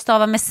lyssnar, jag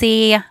stavar med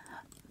C.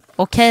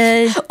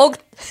 Okej.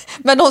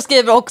 Men hon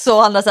skriver också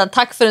andra sen,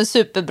 tack för en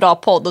superbra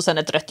podd och sen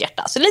ett rött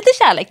hjärta. Så lite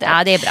kärlek där.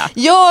 Ja, det är bra.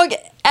 Jag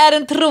är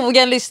en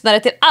trogen lyssnare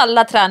till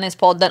alla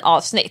Träningspodden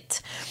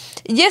avsnitt.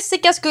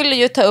 Jessica skulle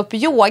ju ta upp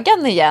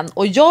yogan igen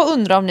och jag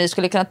undrar om ni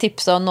skulle kunna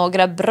tipsa om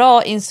några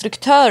bra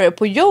instruktörer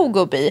på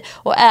Yogobi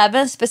och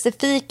även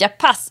specifika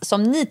pass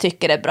som ni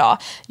tycker är bra.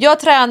 Jag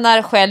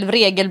tränar själv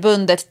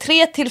regelbundet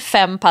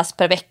 3-5 pass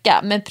per vecka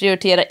men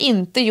prioriterar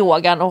inte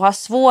yogan och har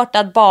svårt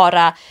att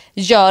bara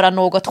göra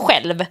något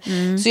själv.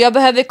 Så jag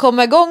behöver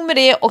komma igång med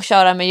det och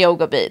köra med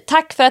Yogobi.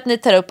 Tack för att ni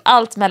tar upp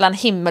allt mellan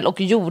himmel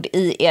och jord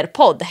i er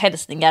podd.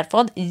 Hälsningar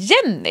från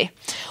Jenny.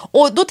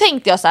 Och då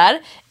tänkte jag så här,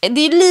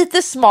 det är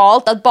lite smalt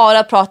att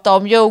bara prata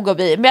om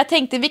Yogobi, men jag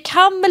tänkte vi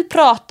kan väl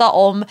prata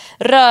om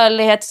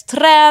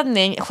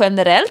rörlighetsträning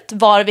generellt,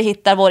 var vi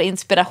hittar vår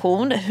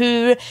inspiration,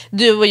 hur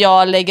du och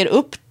jag lägger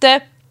upp det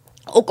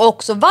och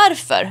också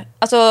varför.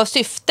 Alltså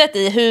syftet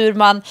i hur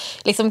man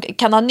liksom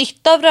kan ha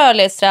nytta av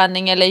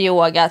rörlighetsträning eller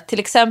yoga till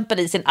exempel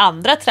i sin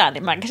andra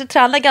träning. Man kanske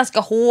tränar ganska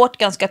hårt,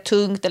 ganska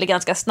tungt eller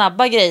ganska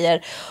snabba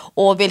grejer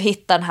och vill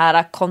hitta den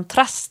här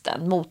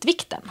kontrasten,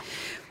 motvikten.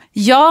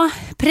 Ja,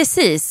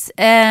 precis.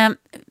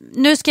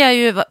 Nu ska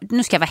jag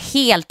vara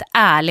helt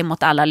ärlig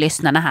mot alla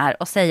lyssnarna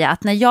här och säga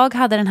att när jag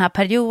hade den här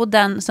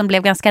perioden som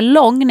blev ganska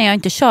lång när jag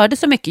inte körde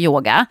så mycket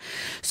yoga,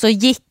 så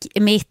gick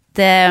mitt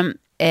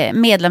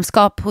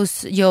medlemskap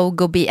hos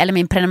Yogobi, eller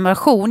min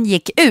prenumeration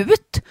gick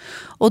ut,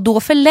 och då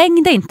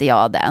förlängde inte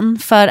jag den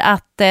för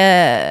att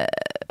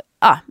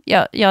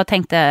jag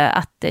tänkte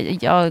att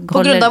jag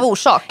på grund av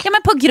orsak. Ja,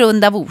 men på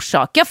grund av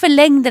orsak. Jag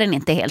förlängde den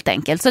inte helt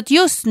enkelt. Så att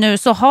just nu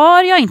så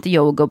har jag inte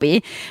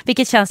Yogobi,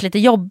 vilket känns lite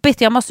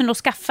jobbigt. Jag måste nog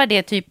skaffa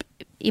det typ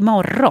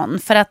imorgon,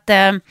 för att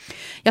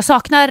jag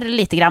saknar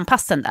lite grann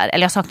passen där,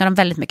 eller jag saknar dem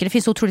väldigt mycket. Det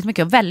finns otroligt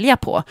mycket att välja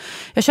på.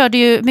 Jag körde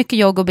ju mycket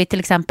Yogobi till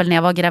exempel när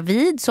jag var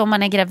gravid, så om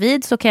man är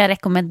gravid så kan jag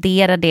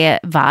rekommendera det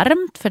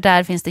varmt, för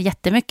där finns det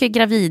jättemycket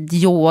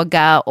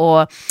gravidyoga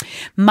och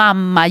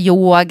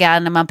mamma-yoga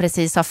när man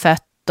precis har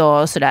fött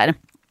och sådär.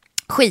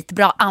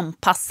 Skitbra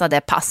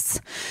anpassade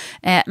pass.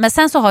 Men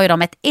sen så har ju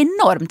de ett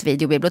enormt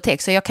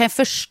videobibliotek, så jag kan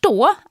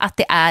förstå att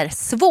det är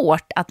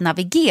svårt att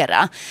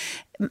navigera.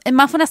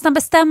 Man får nästan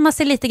bestämma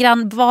sig lite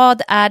grann,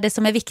 vad är det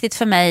som är viktigt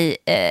för mig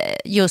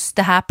just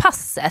det här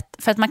passet.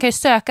 För att man kan ju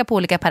söka på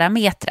olika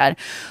parametrar.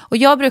 Och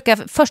jag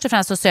brukar, först och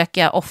främst så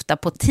söker jag ofta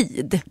på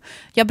tid.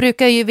 Jag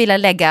brukar ju vilja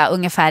lägga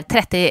ungefär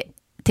 30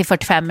 till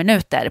 45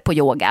 minuter på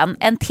yogan.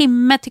 En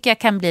timme tycker jag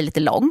kan bli lite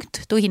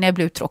långt. Då hinner jag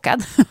bli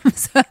uttråkad.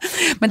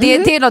 Men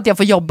det är något jag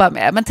får jobba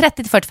med. Men 30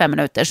 till 45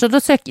 minuter. Så då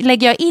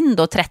lägger jag in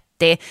då 30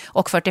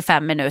 och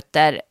 45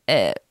 minuter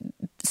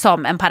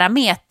som en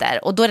parameter.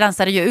 Och då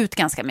rensar det ju ut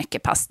ganska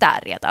mycket pass där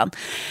redan.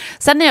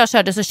 Sen när jag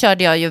körde så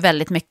körde jag ju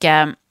väldigt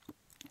mycket,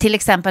 till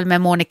exempel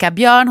med Monica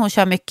Björn. Hon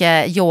kör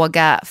mycket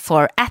yoga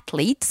for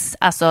athletes.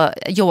 Alltså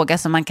yoga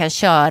som man kan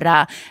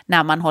köra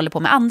när man håller på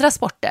med andra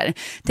sporter.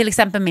 Till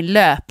exempel min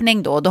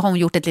löpning då. Då har hon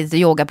gjort ett litet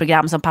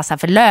yogaprogram som passar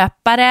för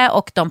löpare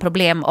och de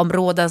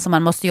problemområden som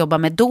man måste jobba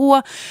med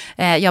då.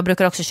 Jag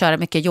brukar också köra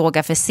mycket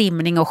yoga för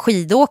simning och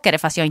skidåkare,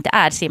 fast jag inte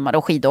är simmare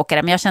och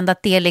skidåkare. Men jag kände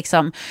att det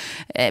liksom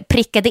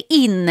prickade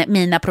in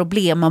mina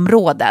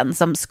problemområden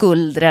som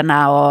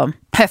skuldrorna och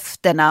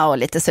höfterna och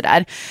lite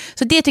sådär.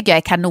 Så det tycker jag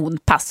är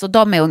kanonpass, och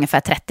de är ungefär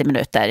 30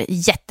 minuter.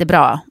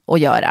 Jättebra att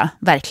göra,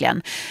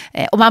 verkligen.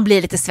 Och man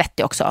blir lite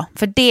svettig också,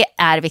 för det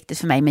är viktigt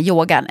för mig med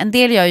yogan. En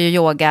del gör ju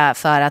yoga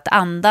för att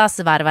andas,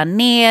 varva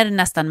ner,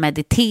 nästan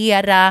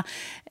meditera.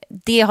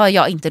 Det har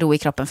jag inte ro i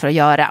kroppen för att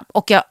göra.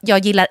 Och jag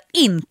gillar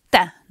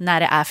inte när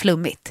det är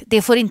flummigt.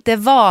 Det får inte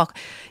vara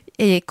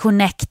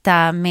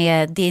connecta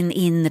med din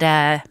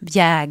inre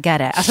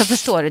jägare. Alltså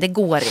förstår du, det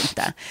går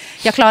inte.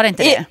 Jag klarar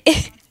inte det.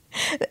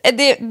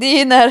 Det är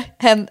ju när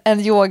en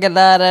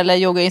yogalärare eller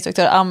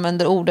yogainstruktör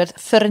använder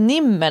ordet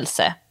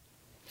förnimmelse.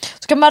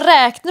 Så kan man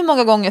räkna hur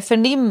många gånger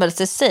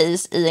förnimmelse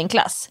sägs i en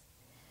klass.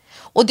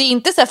 Och det är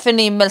inte så här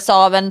förnimmelse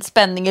av en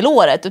spänning i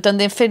låret, utan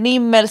det är en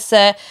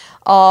förnimmelse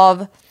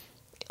av,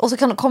 och så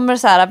kommer det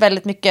så här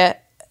väldigt mycket,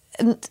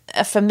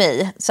 för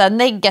mig, så här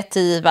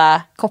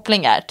negativa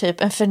kopplingar,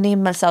 typ en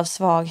förnimmelse av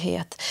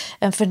svaghet,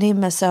 en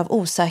förnimmelse av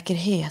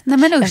osäkerhet. Nej,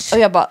 men usch. Och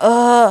jag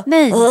bara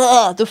nej.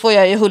 Då får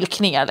jag ju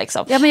hulkningar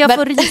liksom. Ja, men jag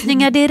får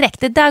rysningar direkt.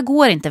 Det där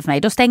går inte för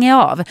mig. Då stänger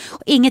jag av.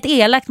 Inget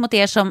elakt mot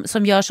er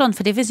som gör sånt,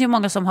 för det finns ju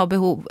många som har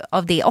behov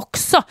av det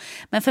också.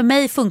 Men för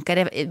mig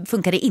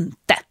funkar det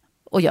inte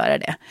att göra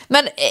det.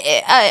 Men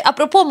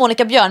apropå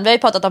Monica Björn, vi har ju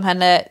pratat om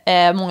henne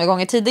många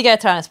gånger tidigare i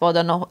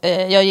Träningspodden, och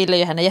jag gillar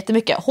ju henne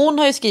jättemycket. Hon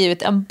har ju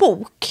skrivit en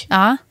bok.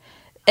 Ja.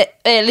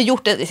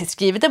 Eller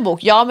skrivit en bok.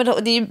 Ja, men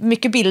det är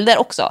mycket bilder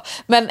också.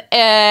 Men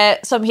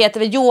som heter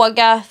väl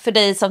Yoga för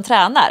dig som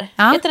tränar.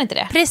 Ja, heter det inte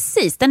det?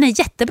 Precis, den är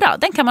jättebra.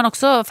 Den kan man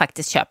också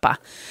faktiskt köpa.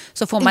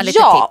 Så får man lite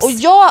tips. Och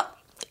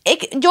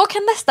jag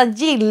kan nästan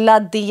gilla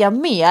det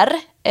mer,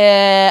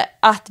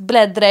 att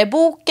bläddra i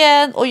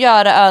boken och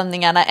göra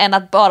övningarna, än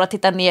att bara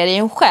titta ner i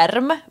en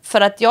skärm.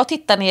 För att jag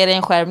tittar ner i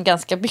en skärm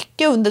ganska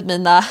mycket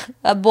under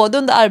både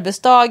under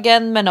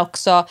arbetsdagen, men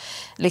också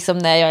liksom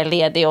när jag är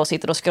ledig och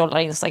sitter och scrollar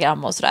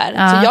Instagram och sådär.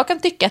 Ja. Så jag kan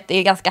tycka att det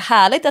är ganska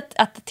härligt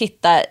att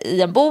titta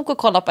i en bok och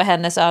kolla på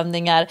hennes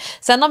övningar.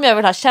 Sen om jag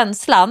vill ha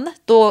känslan,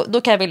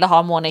 då kan jag vilja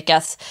ha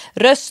Monicas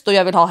röst, och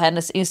jag vill ha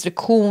hennes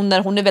instruktioner.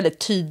 Hon är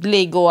väldigt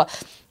tydlig och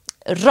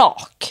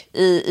rak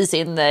i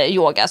sin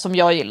yoga, som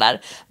jag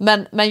gillar.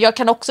 Men jag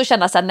kan också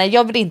känna så här, nej,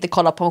 jag vill inte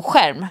kolla på en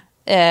skärm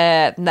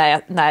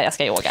när jag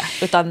ska yoga,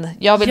 utan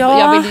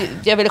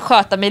jag vill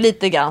sköta mig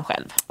lite grann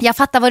själv. Jag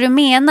fattar vad du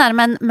menar,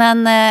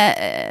 men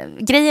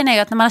grejen är ju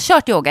att när man har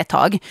kört yoga ett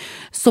tag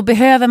så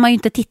behöver man ju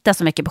inte titta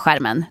så mycket på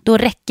skärmen. Då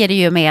räcker det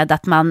ju med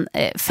att man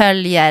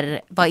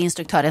följer vad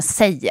instruktören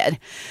säger.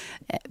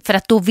 För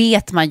att då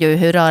vet man ju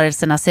hur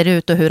rörelserna ser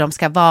ut och hur de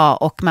ska vara,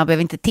 och man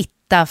behöver inte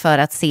titta titta för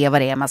att se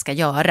vad det är man ska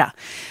göra.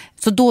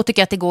 Så då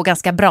tycker jag att det går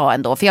ganska bra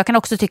ändå. För jag kan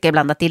också tycka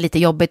ibland att det är lite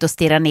jobbigt att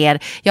stirra ner.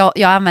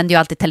 Jag använder ju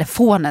alltid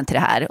telefonen till det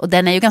här. Och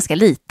den är ju ganska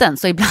liten.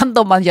 Så ibland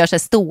om man gör sig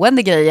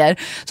stående grejer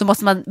så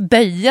måste man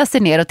böja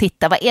sig ner och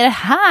titta. Vad är det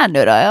här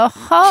nu då?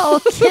 Jaha,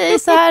 okej,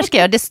 så här ska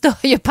jag. Det stör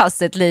ju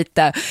passet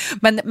lite.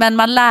 Men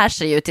man lär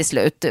sig ju till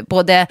slut.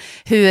 Både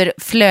hur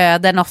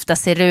flöden ofta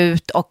ser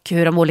ut och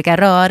hur de olika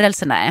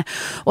rörelserna är.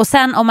 Och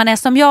sen om man är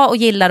som jag och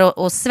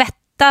gillar att svettas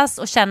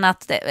och känna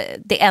att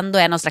det ändå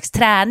är någon slags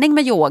träning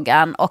med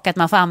yogan och att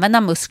man får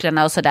använda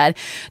musklerna och sådär,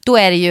 då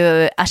är det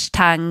ju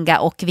ashtanga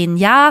och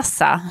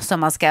vinyasa som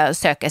man ska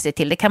söka sig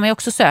till. Det kan man ju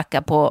också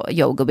söka på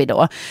Yogobi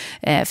då,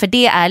 för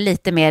det är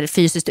lite mer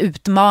fysiskt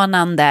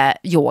utmanande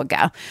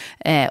yoga.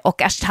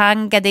 Och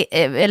ashtanga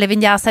eller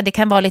vinyasa, det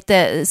kan vara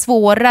lite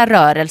svåra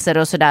rörelser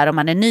och sådär om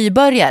man är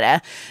nybörjare,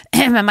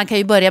 men man kan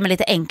ju börja med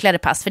lite enklare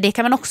pass, för det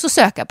kan man också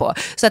söka på.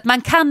 Så att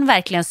man kan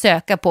verkligen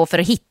söka på för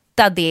att hitta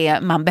det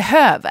man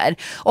behöver.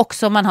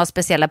 Också om man har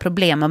speciella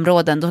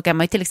problemområden, då kan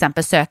man ju till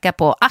exempel söka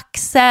på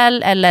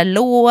axel eller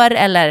lår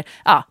eller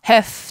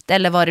höft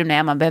eller vad det nu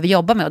är man behöver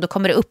jobba med, och då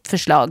kommer det upp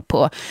förslag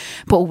på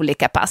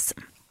olika pass.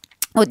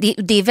 Och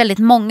det är väldigt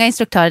många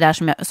instruktörer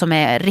där som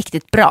är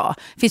riktigt bra.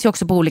 Det finns ju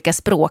också på olika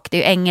språk. Det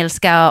är ju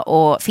engelska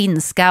och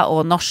finska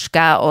och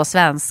norska och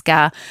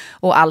svenska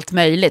och allt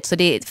möjligt. Så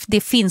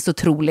det finns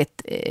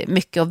otroligt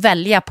mycket att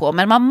välja på.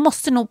 Men man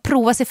måste nog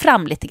prova sig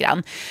fram lite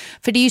grann.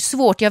 För det är ju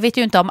svårt. Jag vet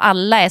ju inte om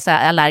alla är så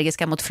här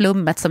allergiska mot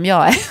flummet som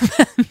jag är.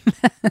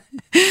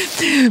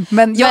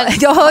 Men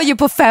jag hör ju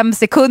på 5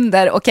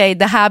 sekunder. Okej,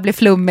 det här blir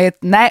flummigt.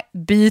 Nej,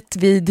 byt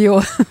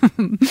video.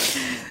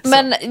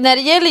 Men när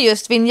det gäller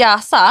just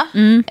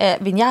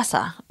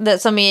vinyasa,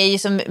 det som är ju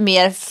som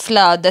mer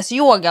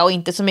flödesyoga och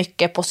inte så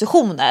mycket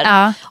positioner.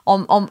 Ja.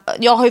 Om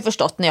jag har ju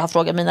förstått när jag har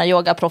frågat mina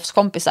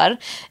yogaproffskompisar,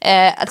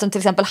 alltså till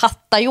exempel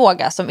hatta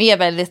yoga som är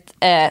väldigt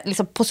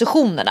liksom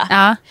positionerna.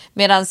 Ja.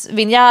 Medan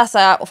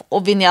vinyasa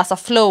och vinyasa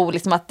flow,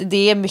 liksom att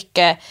det är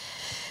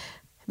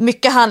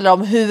mycket handlar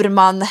om hur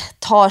man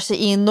tar sig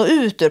in och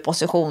ut ur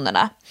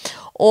positionerna.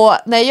 Och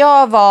när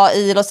jag var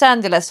i Los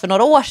Angeles för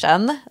några år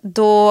sedan,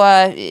 då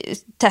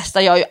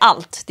testar jag ju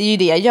allt. Det är ju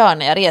det jag gör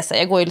när jag reser.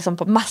 Jag går ju liksom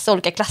på massa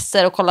olika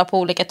klasser och kollar på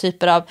olika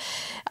typer av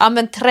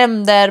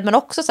trender, men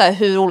också så här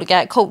hur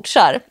olika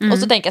coachar. Och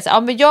så tänker jag så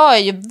här, men jag är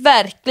ju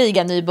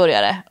verkligen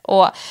nybörjare.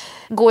 Och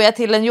går jag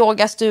till en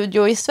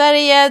yogastudio i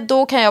Sverige,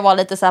 då kan jag vara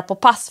lite så här på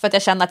pass för att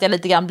jag känner att jag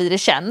lite grann blir i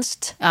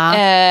tjänst.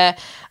 Ja.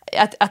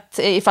 Att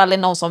ifall det är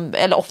någon som,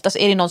 eller oftast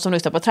är det någon som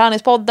lyssnar på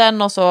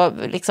träningspodden, och så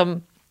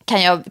liksom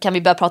kan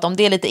vi börja prata om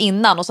det lite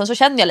innan, och sen så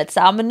känner jag lite så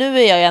här, men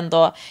nu är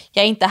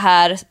jag är inte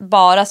här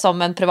bara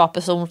som en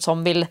privatperson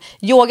som vill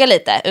yoga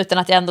lite, utan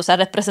att jag ändå så här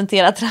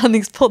representerar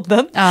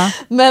träningspodden. Ja.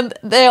 Men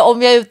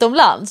om jag är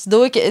utomlands,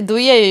 då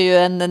är jag ju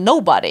en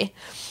nobody.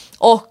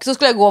 Och så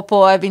skulle jag gå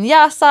på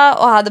vinyasa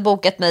och hade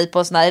bokat mig på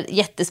en sån här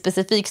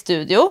jättespecifik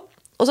studio.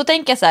 Och så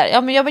tänker jag så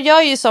här, men jag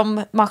gör ju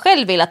som man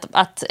själv vill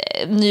att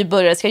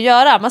nybörjare ska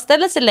göra. Man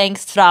ställer sig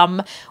längst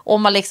fram och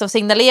man liksom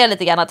signalerar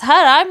lite grann att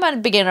här är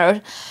man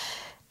beginner.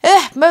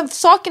 Men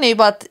saken är ju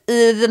bara att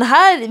i den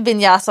här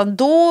vinyasan,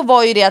 då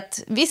var ju det att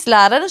viss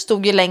läraren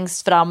stod ju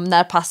längst fram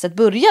när passet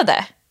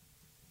började.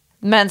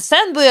 Men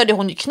sen började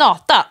hon ju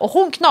knata, och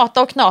hon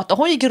knatade och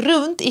knatade. Hon gick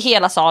runt i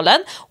hela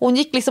salen. Hon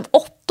gick liksom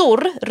 8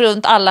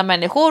 runt alla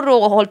människor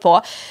och höll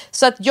på.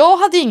 Så att jag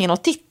hade ingen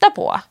att titta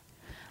på.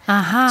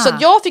 Aha. Så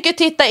att jag fick ju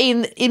titta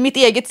in i mitt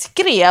eget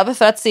skrev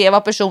för att se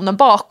vad personen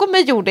bakom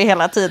mig gjorde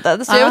hela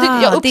tiden. Så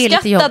jag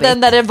uppskattade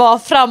när det var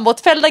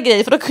framåtfällda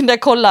grejer, för då kunde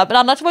jag kolla. Men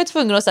annars var jag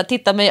tvungen att så här,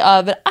 titta mig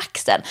över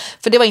axeln.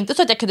 För det var inte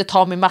så att jag kunde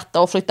ta min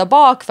matta och flytta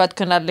bak för att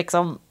kunna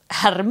liksom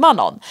härma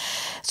någon.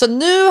 Så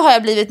nu har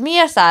jag blivit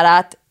mer så här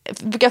att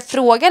brukar jag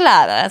fråga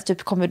läraren,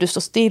 typ, kommer du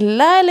stå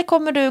stilla eller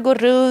kommer du gå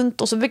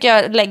runt? Och så brukar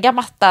jag lägga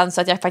mattan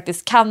så att jag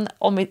faktiskt kan,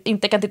 om jag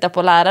inte kan titta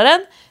på läraren,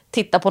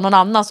 titta på någon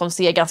annan som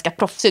ser ganska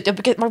proffsigt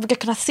ut. Man brukar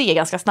kunna se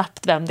ganska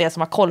snabbt vem det är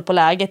som har koll på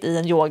läget i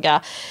en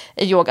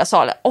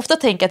yogasal. Ofta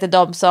tänker jag till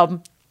de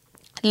som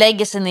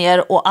lägger sig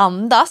ner och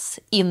andas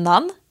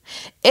innan,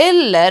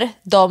 eller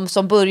de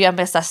som börjar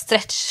med så här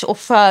stretch och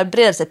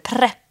förbereder sig,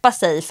 preppa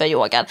sig för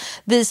yogan.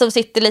 Vi som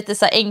sitter lite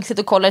så här ängsligt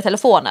och kollar i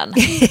telefonen.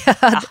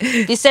 Ja,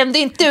 vi sänder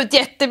inte ut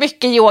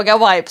jättemycket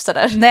yoga-vibes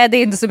där. Nej, det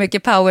är inte så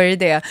mycket power i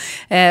det.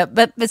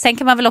 Men sen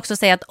kan man väl också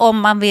säga att om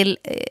man vill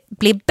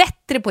bli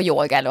bättre på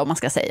yoga, eller vad man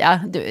ska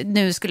säga.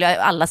 Nu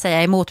skulle alla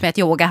säga emot mig att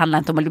yoga handlar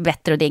inte om att bli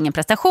bättre och det är ingen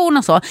prestation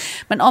och så.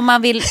 Men om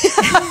man vill...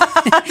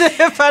 Det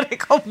är för det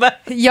kommer.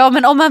 Ja,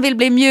 men om man vill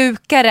bli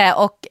mjukare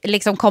och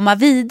liksom komma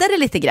vidare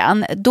lite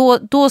grann,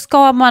 då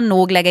ska man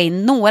nog lägga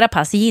in några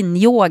pass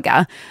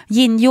yin-yoga.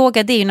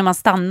 Yin-yoga, det är ju när man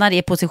stannar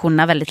i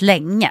positionerna väldigt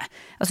länge.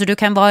 Alltså du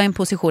kan vara i en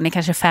position i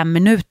kanske 5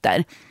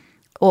 minuter.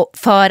 Och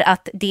för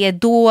att det är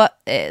då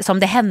som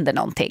det händer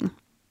någonting.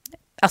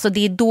 Alltså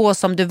det är då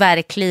som du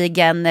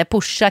verkligen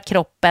pushar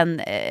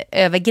kroppen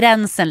över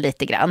gränsen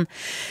lite grann.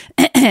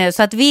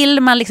 Så att vill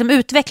man liksom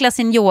utveckla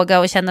sin yoga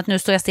och känna att nu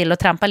står jag still och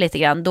trampar lite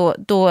grann,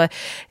 då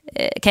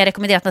kan jag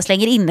rekommendera att man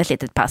slänger in ett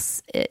litet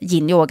pass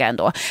yin-yoga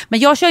ändå. Men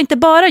jag kör inte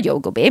bara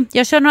Yogobi.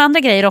 Jag kör några andra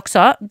grejer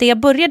också. Det jag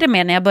började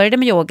med när jag började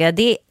med yoga,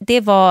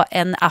 det var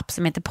en app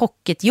som heter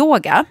Pocket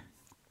Yoga.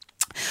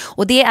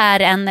 Och det är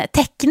en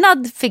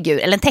tecknad figur,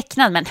 eller en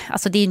tecknad, men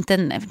alltså det är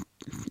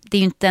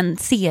ju inte en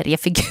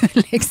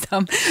seriefigur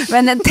liksom,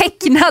 men en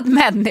tecknad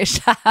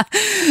människa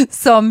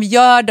som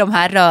gör de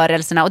här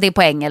rörelserna, och det är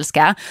på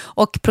engelska.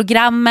 Och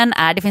programmen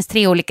det finns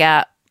 3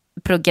 olika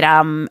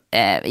program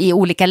i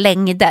olika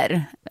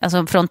längder,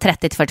 alltså från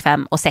 30 till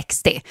 45 och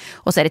 60,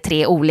 och så är det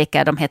 3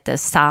 olika, de heter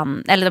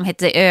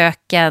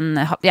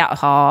öken,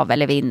 hav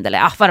eller vind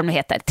eller vad de nu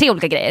heter, 3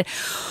 olika grejer.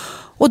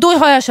 Och då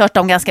har jag kört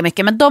dem ganska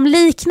mycket, men de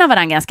liknar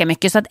varandra ganska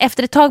mycket, så att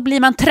efter ett tag blir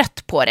man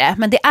trött på det.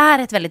 Men det är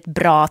ett väldigt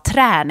bra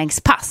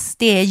träningspass.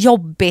 Det är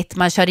jobbigt,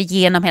 man kör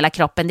igenom hela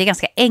kroppen. Det är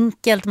ganska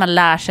enkelt, man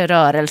lär sig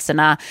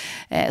rörelserna.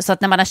 Så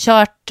att när man har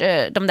kört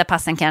de där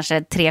passen kanske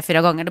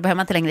 3-4 gånger, då behöver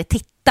man inte längre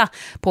titta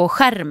på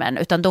skärmen,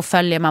 utan då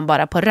följer man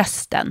bara på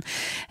rösten.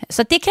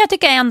 Så att det kan jag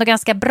tycka är ändå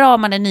ganska bra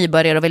om man är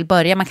nybörjare och vill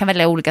börja. Man kan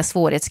välja olika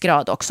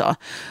svårighetsgrad också.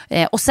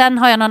 Och sen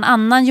har jag någon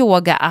annan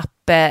yoga-app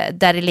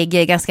där det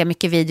ligger ganska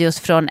mycket videos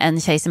från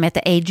en tjej som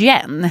heter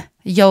Adrienne.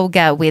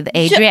 Yoga with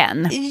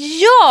Adrienne.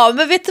 Ja,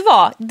 men vet du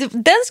vad?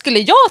 Den skulle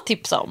jag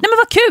tipsa om. Nej, men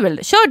vad kul.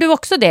 Kör du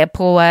också det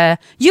på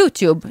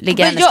YouTube?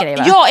 Ligger hennes grejer,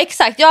 va? Ja,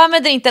 exakt. Jag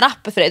använder inte en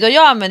app för det.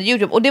 Jag använder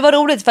YouTube. Och det var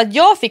roligt för att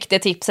jag fick det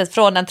tipset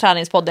från en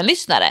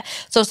träningspodden-lyssnare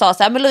som sa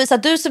så här: men Lovisa,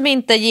 du som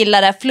inte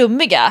gillar det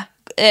flummiga,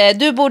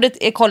 du borde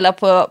kolla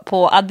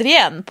på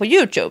Adrienne på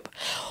YouTube.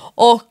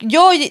 Och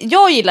jag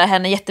gillar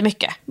henne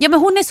jättemycket. Ja, men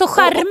hon är så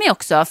charmig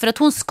också, för att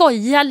hon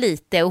skojar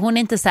lite och hon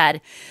är inte så här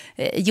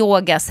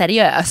yoga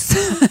seriös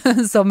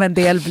som en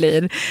del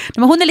blir.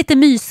 Men hon är lite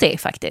mysig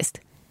faktiskt.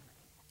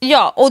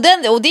 Ja, och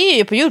det är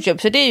ju på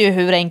YouTube, så det är ju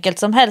hur enkelt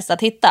som helst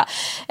att hitta.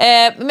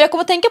 Men jag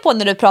kommer att tänka på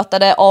när du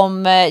pratade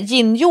om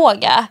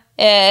yin-yoga.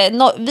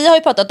 Vi har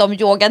ju pratat om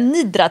yoga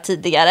nidra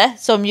tidigare,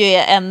 som ju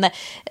är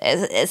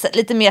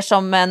lite mer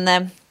som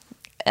en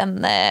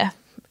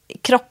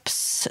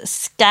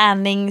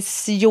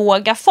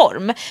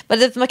kroppsscanningsyogaform.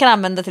 Man kan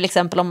använda till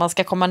exempel om man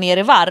ska komma ner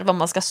i varv, om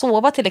man ska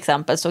sova till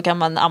exempel, så kan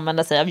man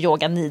använda sig av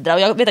yoga nidra. Och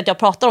jag vet att jag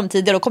pratade om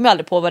tidigare och kom jag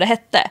aldrig på vad det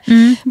hette.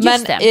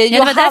 Just det. Det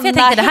var därför jag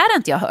tänkte, det här har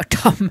inte jag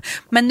hört om.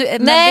 Men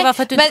det var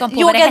för att du inte kom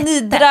på vad det hette.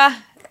 Nidra,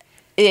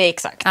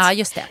 exakt. Ja,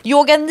 just det.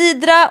 Yoga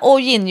nidra och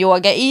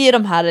yin-yoga är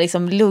de här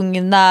liksom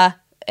lugna,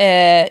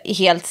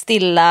 helt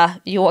stilla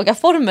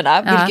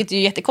yogaformerna, vilket är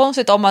ju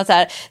jättekonstigt om man så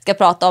här ska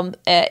prata om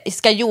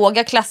ska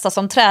yoga klassas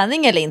som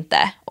träning eller inte,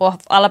 och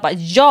alla bara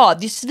ja,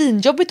 det är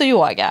svinjobbigt att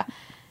yoga.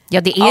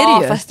 Ja, det är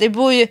det ju. Fast det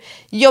beror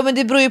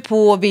ju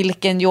på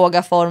vilken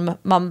yogaform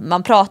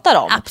man pratar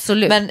om.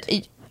 Absolut. Men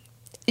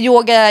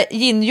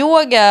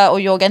yin-yoga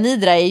och yoga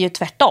nidra är ju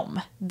tvärtom.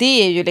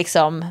 Det är ju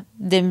liksom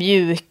det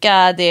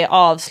mjuka, det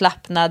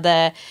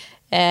avslappnade,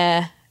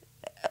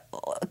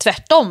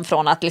 tvärtom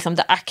från att liksom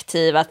det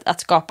aktiva,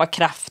 att skapa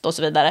kraft och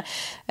så vidare.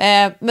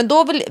 Men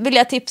då vill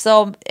jag tipsa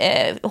om,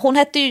 hon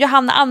hette ju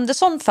Johanna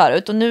Andersson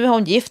förut och nu är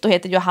hon gift och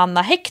heter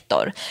Johanna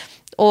Hector.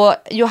 Och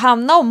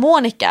Johanna och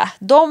Monica,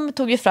 de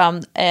tog ju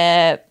fram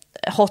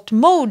Hot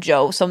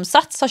Mojo som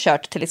Sats har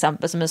kört till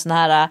exempel, som en sån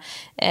här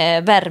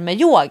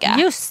värmeyoga.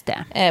 Just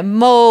det.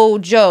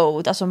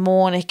 Mojo, alltså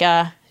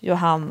Monica,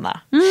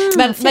 Johanna.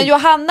 Men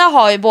Johanna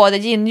har ju både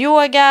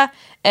yin-yoga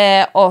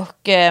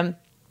och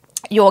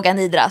yoga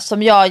nidra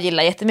som jag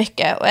gillar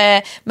jättemycket.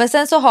 Men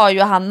sen så har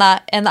Johanna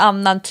en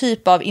annan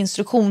typ av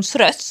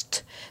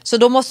instruktionsröst. Så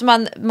då måste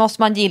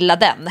man gilla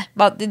den.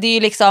 Det är ju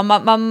liksom,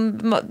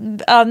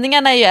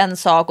 övningarna är ju en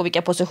sak och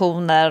vilka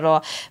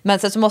positioner. Men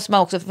sen så måste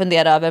man också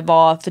fundera över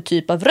vad för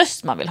typ av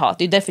röst man vill ha.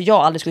 Det är därför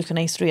jag aldrig skulle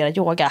kunna instruera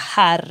yoga.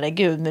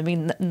 Herregud, med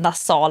min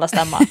nasala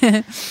stämma.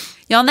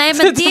 Ja, nej,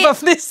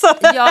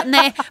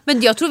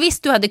 men jag tror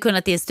visst du hade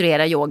kunnat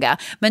instruera yoga.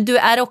 Men du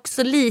är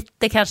också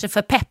lite kanske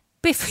för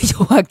peppig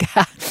för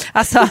yoga.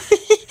 Alltså,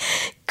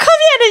 kom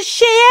igen nu,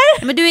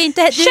 tjejer! Men du är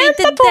inte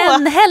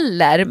den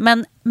heller.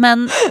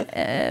 Men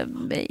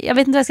jag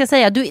vet inte vad jag ska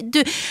säga.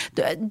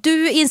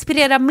 Du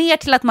inspirerar mer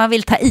till att man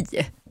vill ta i.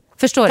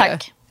 Förstår du?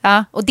 Tack.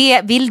 Ja, och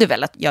det vill du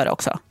väl att göra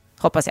också,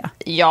 hoppas jag.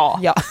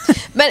 Ja.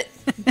 Men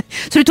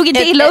så du tog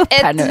inte illa upp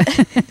här nu?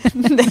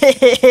 Nej.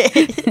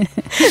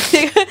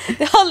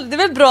 Det är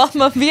väl bra att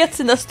man vet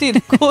sina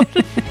styrkor.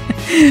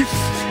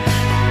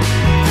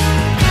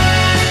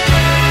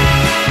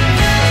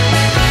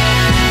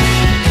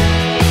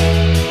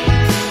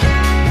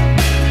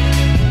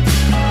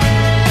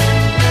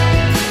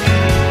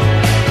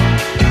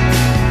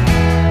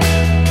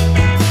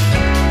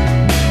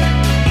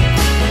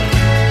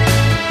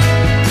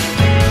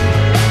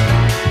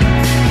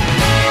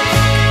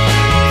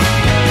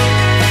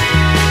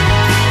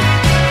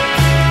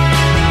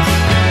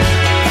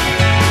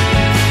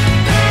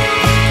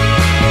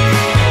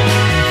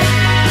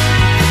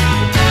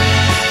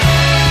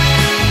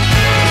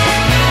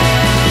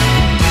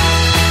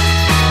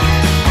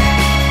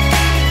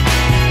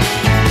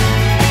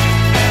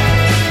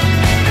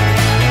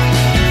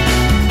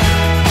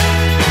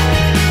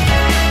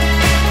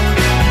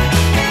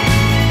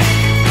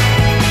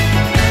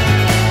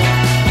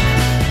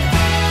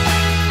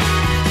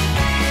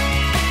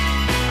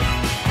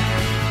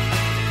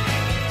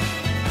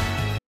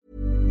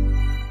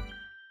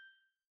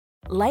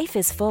 Life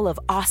is full of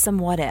awesome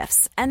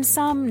what-ifs, and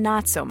some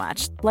not so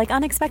much, like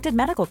unexpected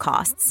medical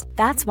costs.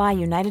 That's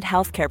why United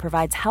Healthcare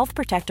provides Health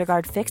Protector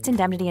Guard fixed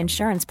indemnity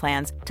insurance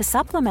plans to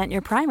supplement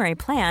your primary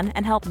plan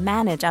and help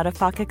manage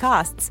out-of-pocket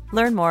costs.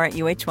 Learn more at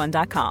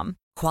uh1.com.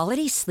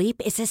 Quality sleep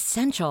is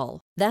essential.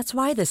 That's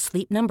why the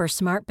Sleep Number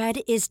Smart Bed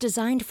is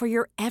designed for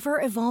your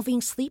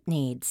ever-evolving sleep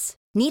needs.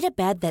 Need a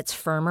bed that's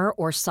firmer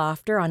or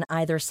softer on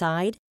either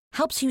side?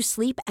 Helps you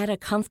sleep at a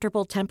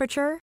comfortable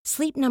temperature?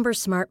 Sleep Number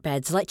Smart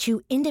Beds let you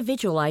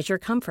individualize your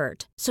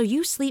comfort so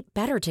you sleep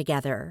better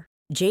together.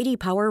 JD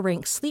Power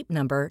ranks Sleep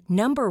Number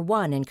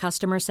 #1 in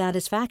customer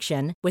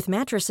satisfaction with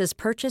mattresses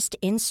purchased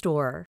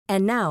in-store.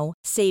 And now,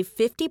 save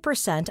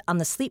 50% on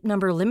the Sleep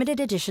Number Limited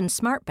Edition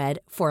Smart Bed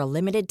for a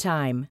limited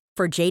time.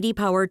 For JD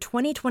Power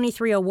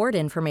 2023 award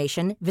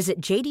information,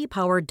 visit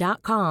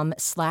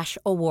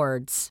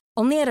jdpower.com/awards.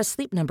 Only at a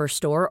Sleep Number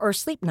store or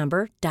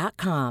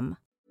sleepnumber.com.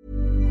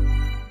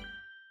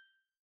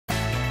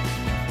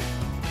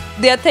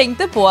 Det jag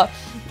tänkte på,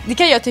 det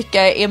kan jag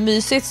tycka är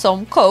mysigt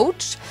som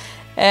coach.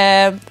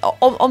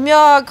 Om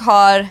jag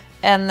har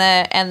en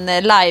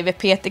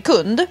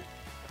live-PT-kund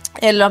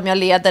eller om jag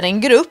leder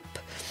en grupp,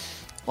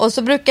 och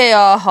så brukar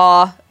jag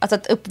ha alltså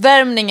att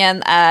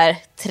uppvärmningen är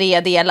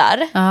 3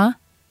 delar.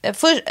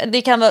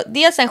 Det kan vara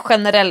dels en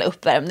generell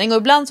uppvärmning, och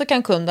ibland så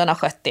kan kunden ha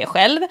skött det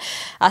själv,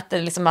 att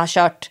den liksom har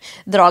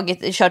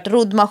kört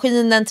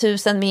roddmaskinen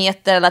 1000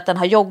 meter eller att den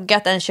har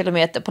joggat 1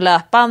 kilometer på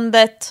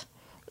löpbandet.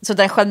 Så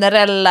den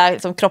generella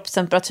liksom,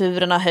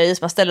 kroppstemperaturen har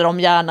höjs. Man ställer om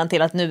hjärnan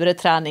till att nu är det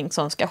träning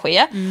som ska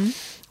ske.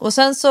 Och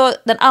sen så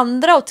den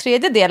andra och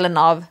tredje delen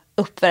av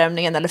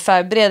uppvärmningen eller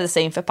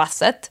förberedelse inför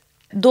passet,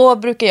 då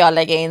brukar jag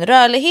lägga in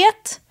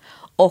rörlighet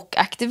och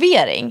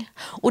aktivering.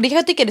 Och det kan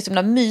jag tycka är så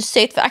himla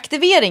mysigt, för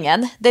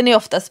aktiveringen, den är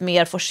oftast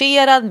mer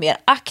forcerad, mer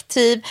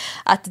aktiv,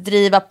 att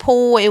driva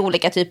på i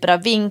olika typer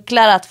av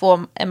vinklar, att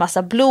få en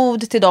massa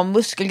blod till de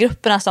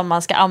muskelgrupperna som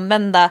man ska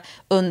använda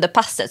under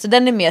passet. Så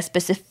den är mer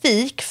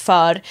specifik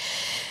för,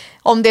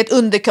 om det är ett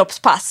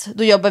underkroppspass,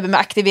 då jobbar vi med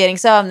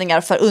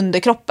aktiveringsövningar för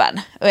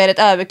underkroppen. Och är det ett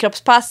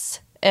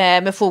överkroppspass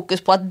med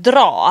fokus på att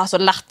dra, alltså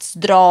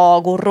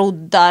latsdrag och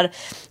roddar,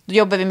 då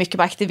jobbar vi mycket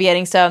med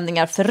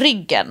aktiveringsövningar för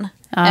ryggen.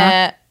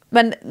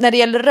 Men när det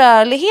gäller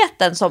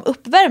rörligheten som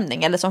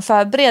uppvärmning eller som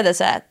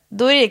förberedelse,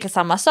 då är det egentligen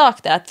samma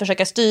sak där, att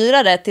försöka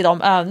styra det till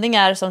de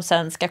övningar som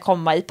sen ska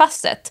komma i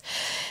passet.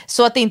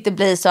 Så att det inte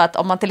blir så att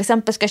om man till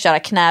exempel ska köra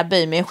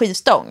knäböj med en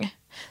skivstång,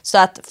 så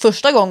att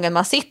första gången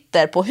man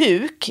sitter på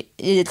huk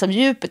i liksom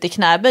djupet i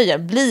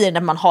knäböjen blir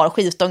när man har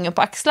skivstången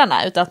på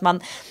axlarna, utan att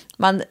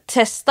man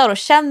testar och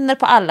känner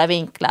på alla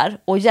vinklar,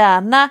 och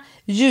gärna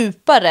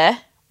djupare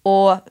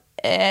och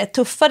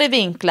tuffare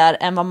vinklar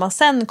än vad man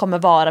sen kommer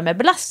vara med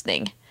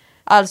belastning.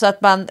 Alltså att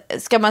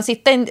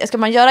ska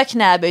man göra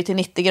knäböj till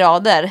 90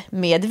 grader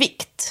med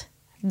vikt,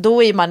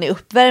 då är man i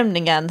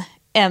uppvärmningen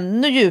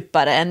ännu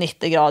djupare än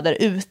 90 grader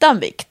utan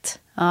vikt.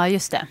 Ja,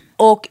 just det.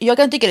 Och jag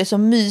kan tycka det är så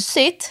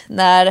mysigt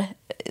när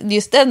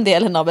just den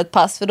delen av ett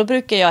pass, för då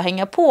brukar jag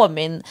hänga på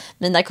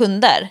mina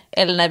kunder,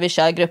 eller när vi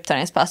kör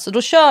gruppträningspass, och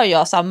då kör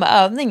jag samma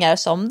övningar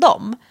som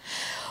dem.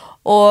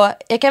 Och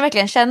jag kan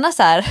verkligen känna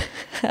så här,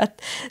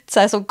 att så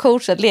här som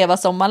coach, att leva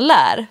som man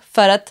lär,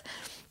 för att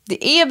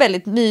det är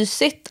väldigt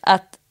mysigt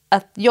att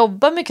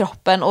jobba med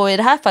kroppen, och i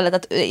det här fallet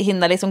att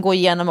hinna liksom gå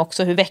igenom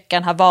också hur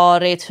veckan har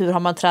varit, hur har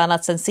man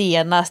tränat sen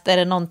senast, är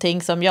det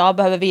någonting som jag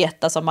behöver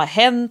veta som har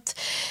hänt,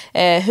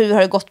 hur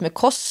har det gått med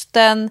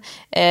kosten,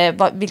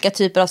 vilka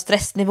typer av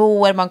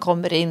stressnivåer man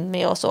kommer in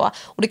med och så.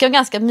 Och det kan vara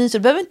ganska mysigt, det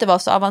behöver inte vara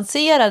så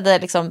avancerade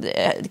liksom,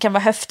 det kan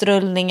vara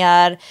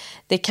höftrullningar,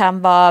 det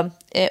kan vara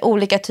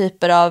olika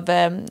typer av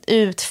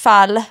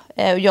utfall,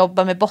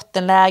 jobba med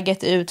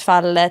bottenläget i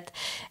utfallet,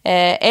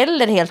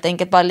 eller helt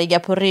enkelt bara ligga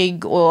på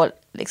rygg och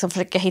liksom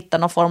försöka hitta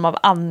någon form av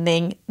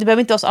andning. Det behöver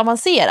inte vara så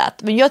avancerat,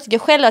 men jag tycker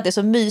själv att det är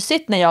så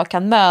mysigt när jag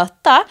kan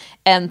möta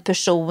en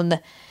person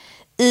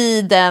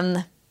i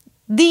den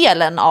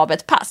delen av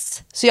ett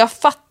pass. Så jag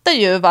fattar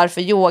ju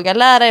varför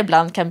yogalärare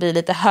ibland kan bli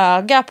lite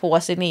höga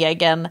på sin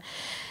egen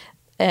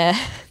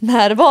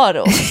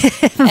närvaro.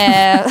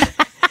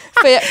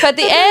 För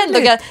det är ändå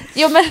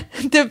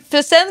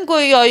för sen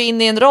går jag ju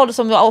in i en roll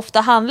som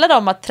ofta handlar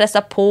om att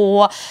pressa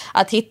på,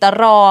 att hitta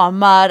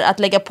ramar, att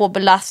lägga på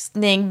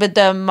belastning,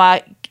 bedöma,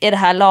 är det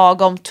här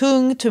lagom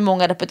tungt, hur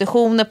många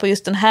repetitioner på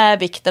just den här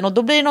vikten, och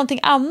då blir det någonting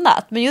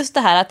annat. Men just det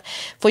här att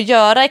få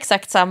göra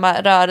exakt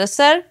samma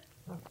rörelser,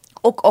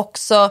 och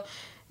också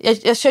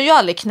jag kör ju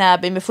aldrig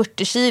knäböj med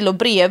 40 kilo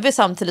bredvid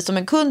samtidigt som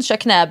en kund kör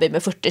knäböj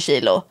med 40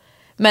 kilo.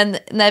 Men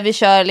när vi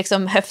kör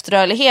liksom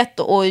höftrörlighet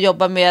och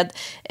jobbar med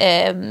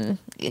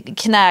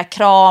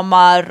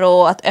knäkramar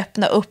och att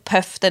öppna upp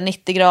höften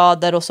 90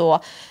 grader och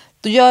så,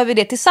 då gör vi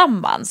det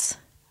tillsammans.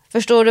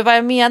 Förstår du vad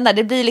jag menar?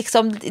 Det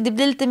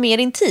blir lite mer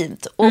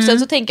intimt. Och sen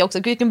så tänker jag också,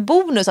 vilken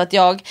bonus att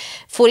jag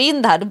får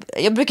in det här.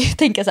 Jag brukar ju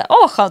tänka så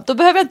här, skönt, då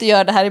behöver jag inte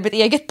göra det här i mitt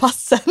eget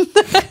passen.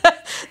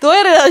 Då har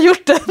jag redan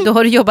gjort det. Då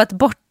har du jobbat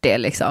bort det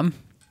liksom.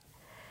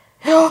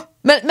 Ja,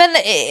 men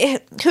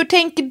hur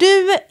tänker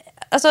du,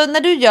 alltså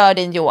när du gör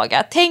din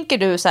yoga, tänker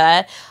du så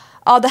här,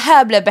 ja, det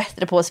här blir jag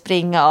bättre på att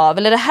springa av,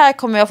 eller det här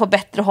kommer jag få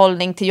bättre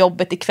hållning till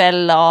jobbet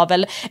ikväll av,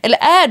 eller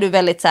är du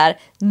väldigt så här,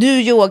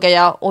 nu yogar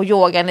jag och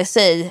yogan i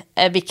sig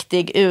är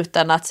viktig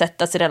utan att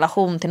sättas i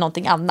relation till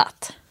någonting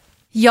annat?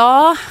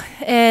 Ja,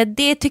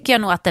 det tycker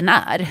jag nog att den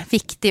är.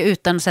 Viktig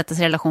utan att sätta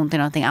sig i relation till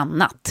någonting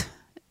annat.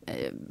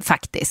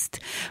 Faktiskt.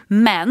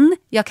 Men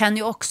jag kan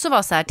ju också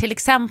vara så här, till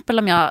exempel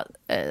om jag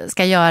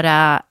ska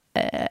göra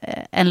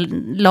en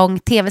lång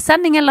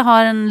tv-sändning eller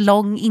har en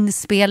lång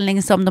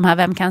inspelning som de här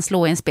Vem kan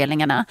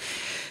slå-inspelningarna,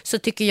 så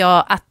tycker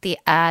jag att det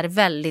är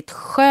väldigt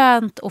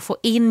skönt att få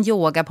in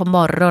yoga på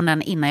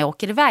morgonen innan jag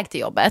åker iväg till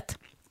jobbet.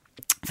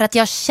 För att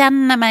jag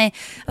känner mig,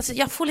 alltså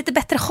jag får lite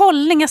bättre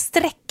hållning, jag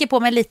sträcker på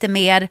mig lite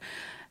mer.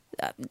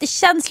 Det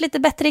känns lite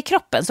bättre i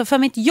kroppen. Så för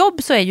mitt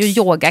jobb så är ju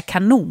yoga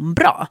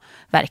kanonbra,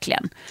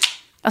 verkligen.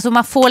 Alltså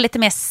man får lite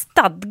mer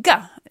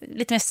stadga,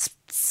 lite mer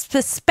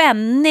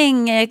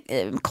spänning,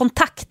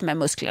 kontakt med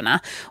musklerna.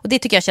 Och det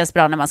tycker jag känns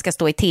bra när man ska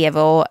stå i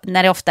tv och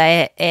när det ofta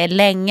är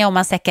länge och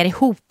man säckar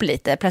ihop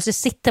lite. Plötsligt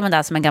sitter man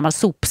där som en gammal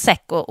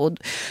sopsäck och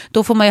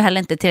då får man ju heller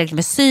inte tillräckligt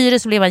med syre,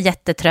 så blir man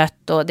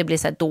jättetrött och det blir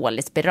så här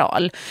dålig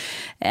spiral.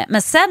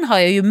 Men sen har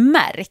jag ju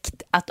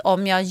märkt att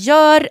om jag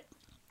gör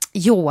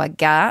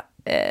yoga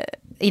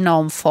i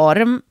någon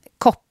form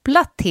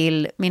kopplat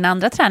till min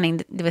andra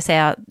träning, det vill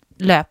säga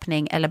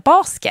löpning eller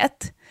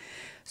basket,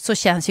 så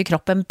känns ju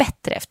kroppen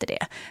bättre efter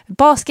det.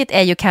 Basket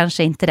är ju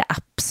kanske inte det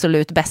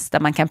absolut bästa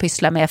man kan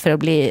pyssla med för att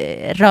bli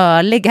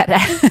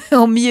rörligare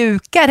och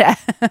mjukare.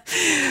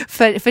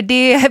 För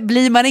det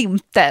blir man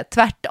inte,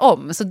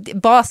 tvärtom. Så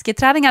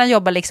basketträningarna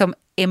jobbar liksom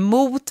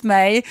emot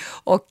mig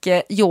och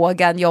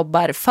yogan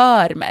jobbar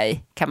för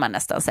mig, kan man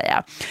nästan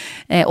säga.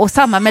 Och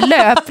samma med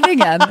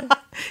löpningen.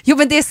 Jo,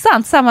 men det är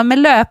sant, samma med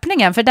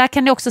löpningen, för där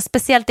kan det också,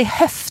 speciellt i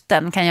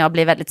höften kan jag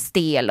bli väldigt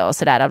stel och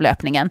sådär av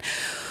löpningen.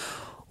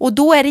 Och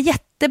då är det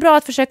jättebra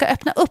att försöka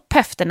öppna upp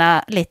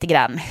höfterna lite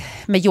grann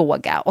med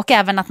yoga. Och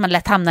även att man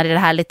lätt hamnar i det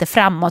här lite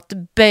framåt,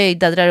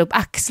 böjda, drar upp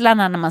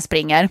axlarna när man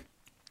springer.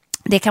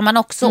 Det kan man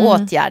också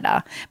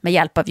åtgärda med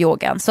hjälp av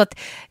yogan. Så att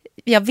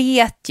jag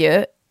vet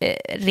ju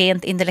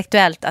rent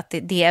intellektuellt att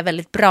det är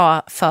väldigt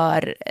bra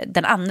för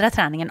den andra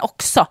träningen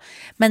också.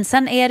 Men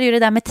sen är det ju det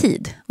där med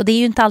tid. Och det är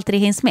ju inte alltid det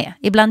hinns med.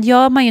 Ibland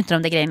gör man ju inte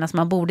de där grejerna som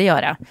man borde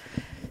göra.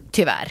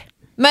 Tyvärr.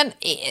 Men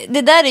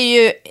det där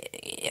är ju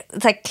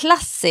så här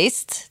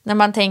klassiskt när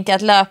man tänker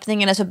att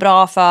löpningen är så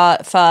bra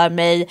för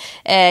mig,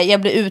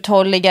 jag blir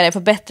uthålligare, jag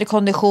får bättre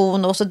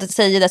kondition, och så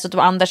säger dessutom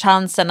Anders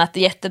Hansen att det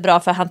är jättebra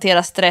för att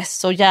hantera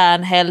stress och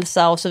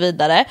hjärnhälsa och så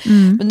vidare.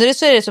 Men nu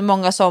så är det så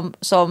många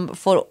som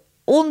får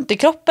ont i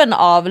kroppen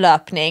av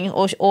löpning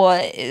och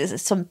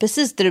som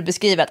precis det du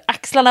beskriver, att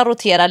axlarna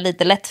roterar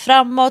lite lätt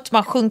framåt,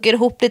 man sjunker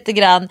ihop lite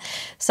grann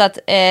så att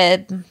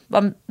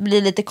man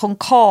blir lite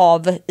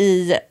konkav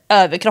i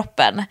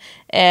överkroppen,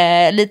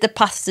 lite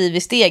passiv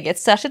i steget,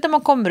 särskilt när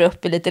man kommer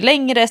upp i lite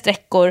längre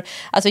sträckor.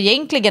 Alltså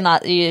egentligen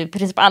i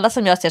princip alla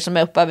som jag ser som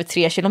är upp över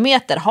 3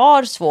 kilometer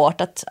har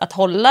svårt att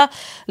hålla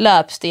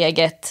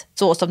löpsteget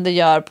så som det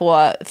gör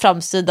på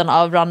framsidan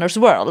av Runner's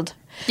World.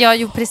 Ja,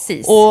 jo,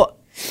 precis.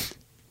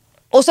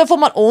 Och så får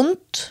man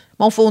ont.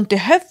 Man får ont i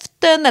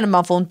höften, eller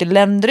man får ont i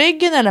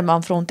ländryggen, eller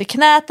man får ont i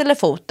knät eller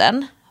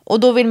foten. Och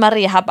då vill man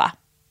rehabba.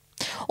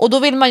 Och då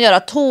vill man göra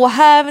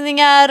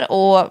tåhävningar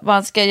och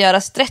man ska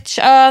göra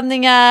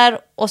stretchövningar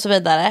och så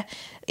vidare.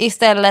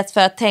 Istället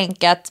för att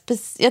tänka att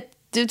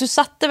du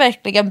satte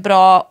verkligen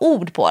bra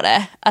ord på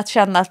det. Att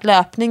känna att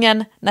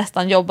löpningen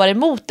nästan jobbar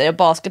emot dig och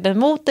basketen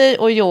emot dig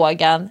och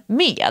yogan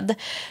med.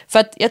 För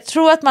att jag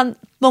tror att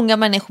många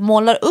människor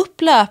målar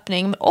upp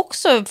löpning, men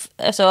också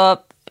alltså,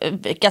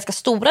 ganska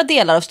stora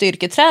delar av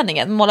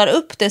styrketräningen målar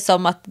upp det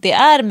som att det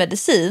är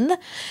medicin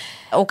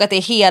och att det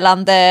är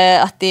helande,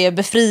 att det är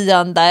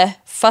befriande,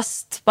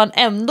 fast man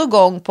ändå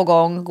gång på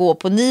gång går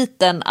på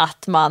niten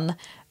att man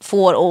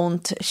får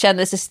ont,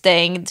 känner sig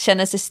stängd,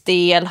 känner sig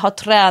stel, har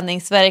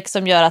träningsvärk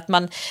som gör att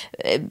man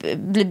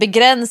blir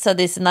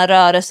begränsad i sina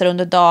rörelser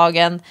under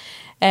dagen,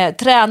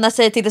 tränar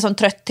sig till det som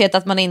trötthet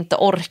att man inte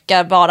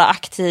orkar vara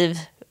aktiv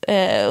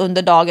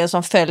under dagen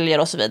som följer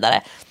och så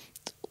vidare.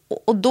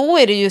 Och då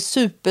är det ju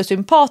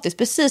supersympatiskt,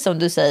 precis som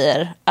du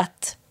säger,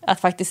 att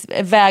faktiskt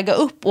väga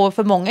upp. Och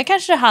för många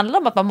kanske det handlar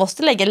om att man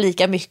måste lägga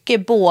lika mycket i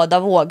båda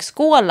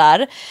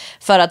vågskålar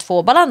för att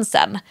få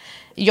balansen.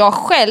 Jag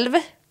själv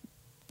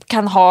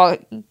kan ha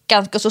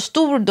ganska så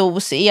stor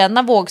dos i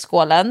ena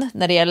vågskålen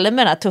när det gäller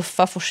med den här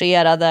tuffa,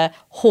 forcerade,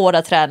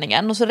 hårda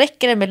träningen. Och så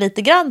räcker det med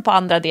lite grann på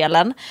andra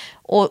delen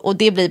och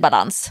det blir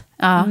balans.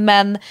 Ja.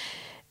 Men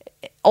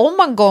om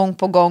man gång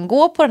på gång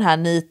går på den här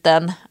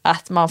niten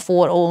att man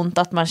får ont,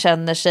 att man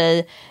känner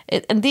sig...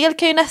 En del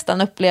kan ju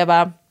nästan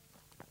uppleva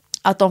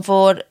att de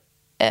får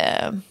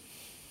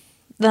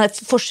den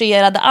här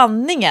forcerade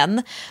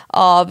andningen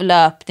av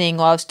löpning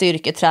och av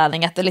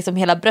styrketräning, att det liksom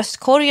hela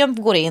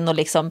bröstkorgen går in och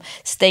liksom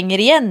stänger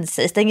igen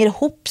sig, stänger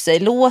ihop sig,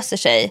 låser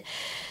sig.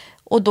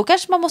 Och då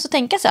kanske man måste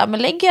tänka så här,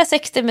 men lägger jag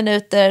 60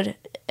 minuter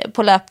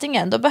på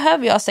löpningen, då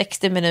behöver jag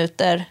 60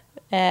 minuter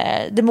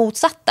det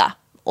motsatta.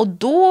 Och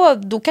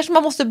då kanske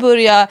man måste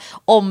börja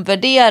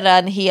omvärdera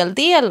en hel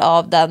del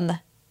av den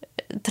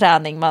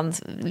träning man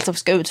liksom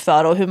ska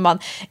utföra och hur man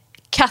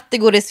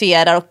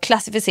kategoriserar och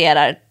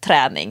klassificerar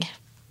träning.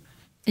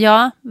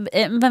 Ja,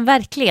 men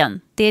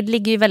verkligen. Det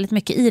ligger ju väldigt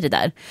mycket i det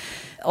där.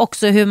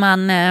 Också hur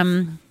man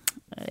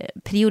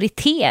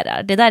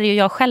prioriterar. Det där är ju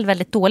jag själv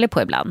väldigt dålig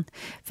på ibland.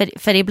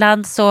 För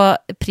ibland så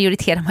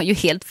prioriterar man ju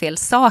helt fel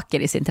saker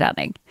i sin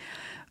träning.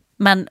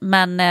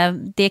 Men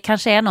det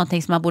kanske är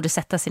någonting som man borde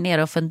sätta sig ner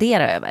och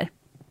fundera över.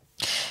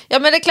 Ja,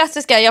 men det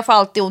klassiska är jag får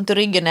alltid ont i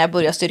ryggen när jag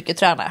börjar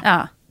styrketräna.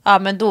 Ja. Ja,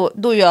 men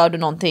då gör du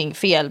någonting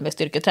fel med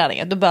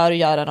styrketräningen. Då bör du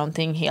göra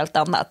någonting helt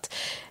annat.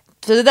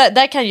 Så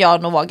där kan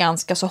jag nog vara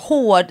ganska så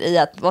hård i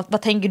att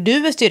vad tänker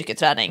du är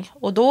styrketräning?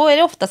 Och då är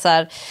det ofta så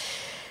här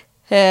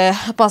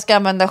att man ska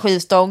använda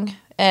skivstång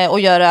och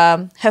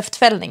göra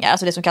höftfällningar,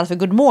 alltså det som kallas för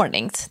good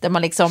mornings, där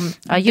man liksom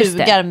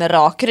bugar med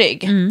rak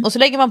rygg. Och så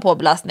lägger man på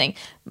belastning.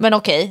 Men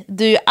okej,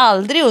 du är ju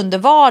aldrig under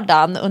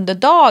vardagen, under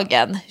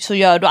dagen, så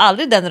gör du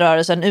aldrig den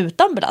rörelsen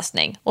utan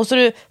belastning. Och så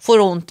du får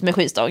ont med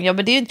skivstång. Ja,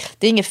 men det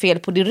är inget fel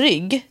på din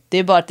rygg. Det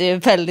är bara att det är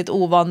väldigt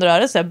ovan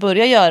rörelse.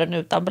 Börja göra den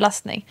utan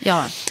belastning.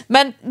 Ja.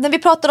 Men när vi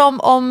pratar om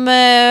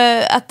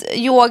att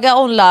yoga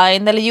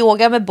online eller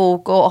yoga med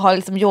bok och ha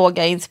liksom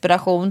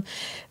yoga-inspiration,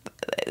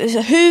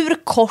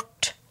 hur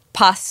kort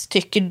pass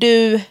tycker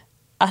du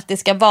att det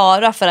ska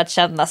vara för att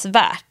kännas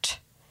värt?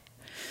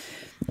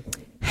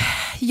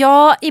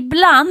 Ja,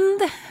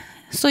 ibland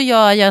så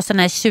gör jag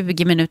sådana här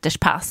 20 minuters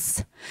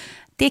pass.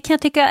 Det kan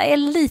jag tycka är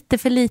lite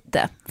för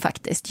lite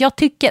faktiskt. Jag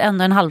tycker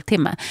ändå en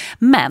halvtimme.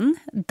 Men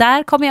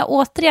där kommer jag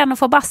återigen att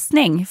få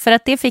bastning. För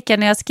att det fick jag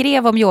när jag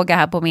skrev om yoga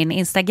här på min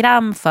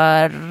Instagram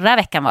förra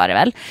veckan var det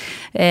väl.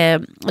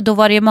 Då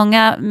var det ju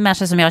många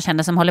människor som jag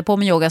kände som håller på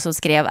med yoga som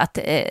skrev att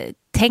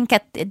tänk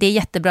att det är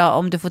jättebra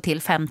om du får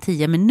till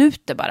 5-10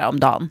 minuter bara om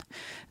dagen.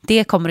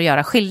 Det kommer att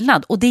göra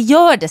skillnad. Och det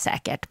gör det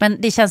säkert. Men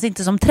det känns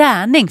inte som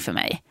träning för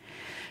mig.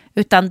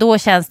 Utan då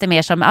känns det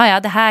mer som,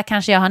 det här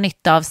kanske jag har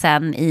nytta av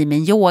sen i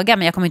min yoga,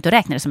 men jag kommer inte att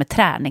räkna det som ett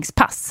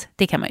träningspass.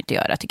 Det kan man ju inte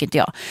göra, tycker inte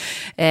jag.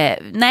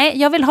 Nej,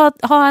 jag vill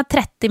ha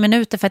 30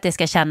 minuter för att det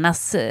ska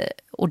kännas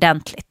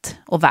ordentligt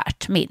och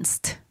värt,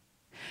 minst.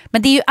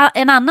 Men det är ju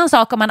en annan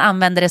sak om man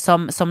använder det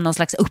som någon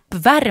slags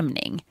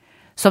uppvärmning.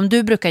 Som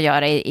du brukar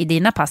göra i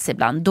dina pass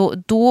ibland.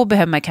 Då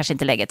behöver man kanske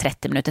inte lägga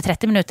 30 minuter.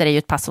 30 minuter är ju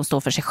ett pass som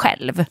står för sig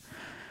själv.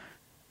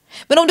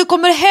 Men om du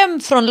kommer hem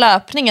från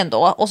löpningen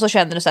då och så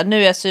känner du så här,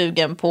 nu är jag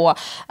sugen på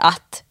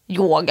att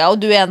yoga och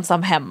du är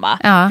ensam hemma.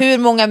 Ja. Hur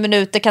många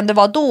minuter kan det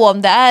vara då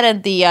om det är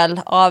en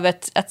del av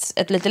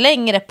ett lite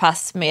längre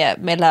pass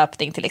med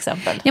löpning till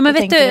exempel? Ja, men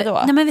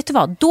vet du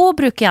vad? Då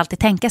brukar jag alltid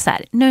tänka så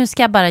här, nu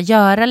ska jag bara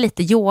göra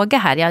lite yoga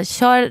här. Jag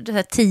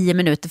kör 10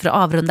 minuter för att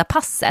avrunda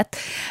passet.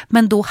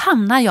 Men då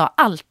hamnar jag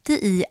alltid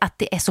i att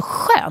det är så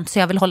skönt så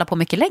jag vill hålla på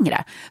mycket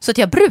längre. Så att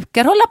jag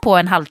brukar hålla på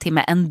en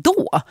halvtimme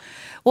ändå.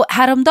 Och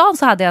häromdagen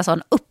så hade jag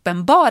sån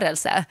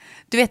uppenbarelse.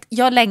 Du vet,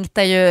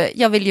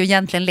 jag vill ju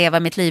egentligen leva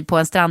mitt liv på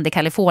en strand i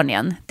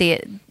Kalifornien.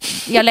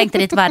 Jag längtar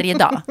dit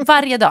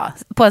varje dag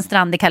på en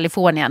strand i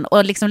Kalifornien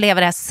och liksom leva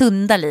det här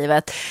sunda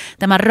livet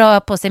där man rör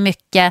på sig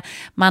mycket.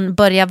 Man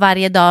börjar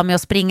varje dag med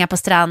att springa på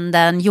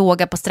stranden,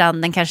 yoga på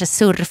stranden, kanske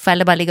surfa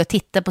eller bara ligga och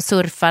titta på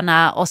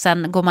surfarna och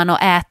sen går man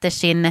och äter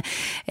sin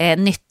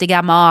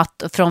nyttiga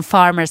mat från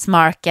farmers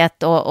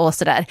market och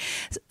sådär.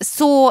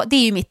 Så det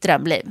är ju mitt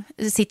drömliv.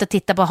 Sitta och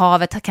titta på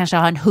havet, kanske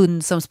ha en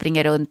hund som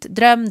springer runt.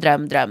 Dröm.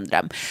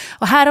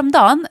 Och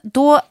häromdagen,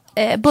 då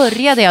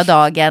började jag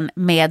dagen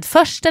med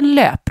först en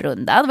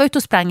löprunda. Jag var ute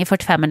och sprang i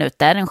 45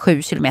 minuter, en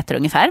 7 kilometer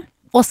ungefär.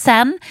 Och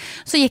sen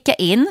så gick jag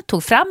in,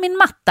 tog fram min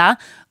matta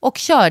och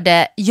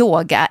körde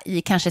yoga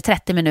i kanske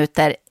 30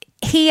 minuter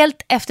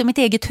helt efter mitt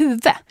eget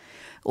huvud.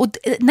 Och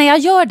när jag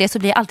gör det så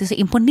blir jag alltid så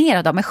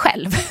imponerad av mig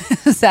själv.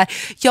 Så här,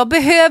 jag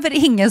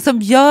behöver ingen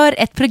som gör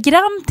ett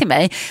program till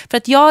mig. För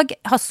att jag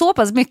har så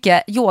pass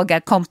mycket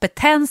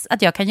yogakompetens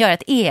att jag kan göra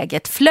ett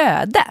eget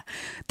flöde.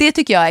 Det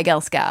tycker jag är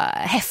ganska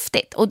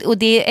häftigt. Och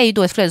det är ju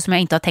då ett flöde som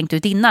jag inte har tänkt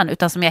ut innan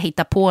utan som jag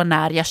hittar på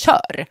när jag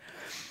kör.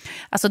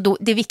 Alltså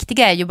det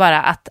viktiga är ju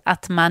bara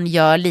att man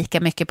gör lika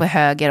mycket på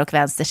höger och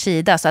vänster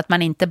sida så att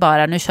man inte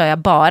bara, nu kör jag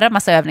bara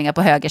massa övningar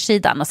på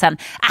högersidan och sen,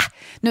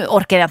 nu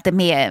orkar jag inte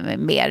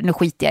mer, nu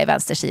skiter jag i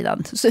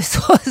vänstersidan.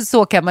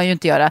 Så kan man ju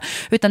inte göra,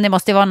 utan det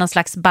måste vara någon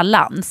slags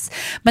balans.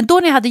 Men då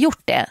när jag hade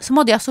gjort det så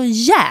mådde jag så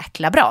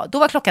jäkla bra. Då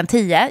var klockan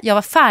 10, jag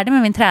var färdig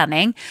med min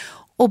träning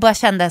och bara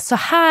kände, så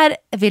här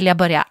vill jag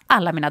börja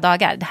alla mina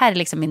dagar. Det här är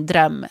liksom min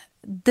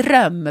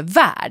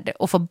drömvärld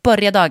att få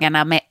börja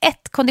dagarna med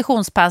ett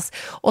konditionspass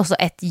och så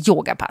ett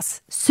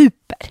yogapass.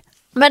 Super.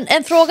 Men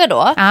en fråga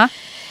då. Ja.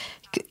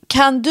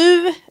 Kan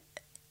du,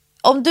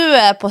 om du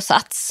är på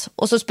Sats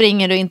och så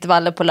springer du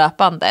intervaller på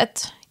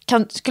löpandet,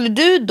 skulle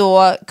du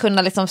då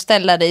kunna liksom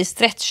ställa dig i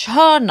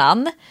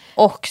stretchhörnan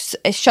och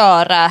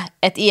köra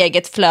ett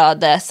eget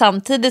flöde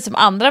samtidigt som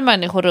andra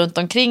människor runt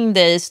omkring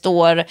dig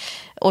står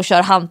och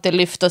kör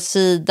hantellyft åt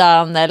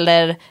sidan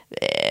eller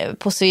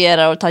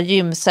poserar och tar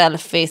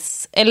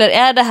gymselfies? Eller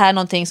är det här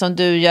någonting som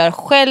du gör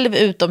själv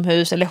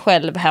utomhus eller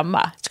själv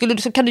hemma?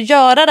 Kan du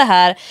göra det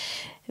här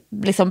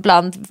liksom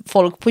bland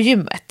folk på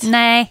gymmet?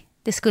 Nej,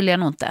 det skulle jag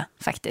nog inte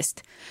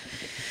faktiskt.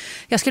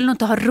 Jag skulle nog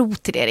inte ha ro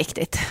till det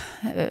riktigt.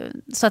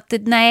 Så att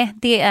nej,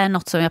 det är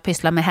något som jag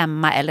pysslar med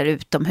hemma eller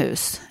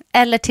utomhus.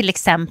 Eller till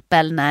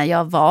exempel när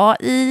jag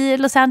var i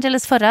Los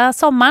Angeles förra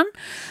sommaren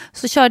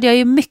så körde jag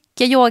ju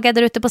mycket yoga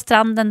där ute på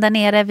stranden där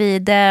nere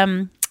vid,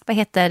 vad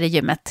heter det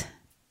gymmet?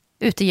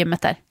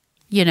 Utegymmet där.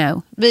 You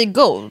know. Vid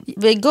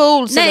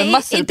Goals eller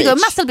Muscle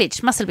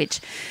Beach? Muscle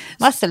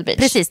Beach.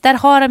 Precis, där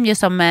har de ju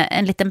som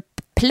en liten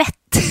plätt.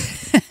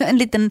 En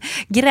liten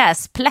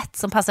gräsplätt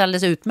som passar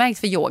alldeles utmärkt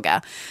för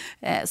yoga.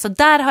 Så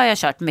där har jag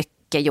kört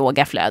mycket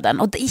yogaflöden.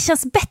 Och det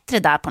känns bättre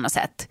där på något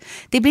sätt.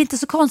 Det blir inte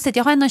så konstigt.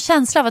 Jag har ändå en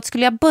känsla av att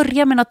skulle jag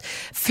börja med något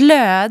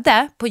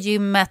flöde på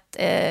gymmet,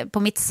 på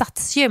mitt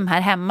satsgym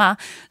här hemma,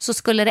 så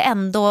skulle det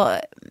ändå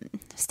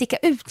sticka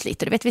ut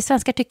lite. Du vet, vi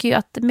svenskar tycker ju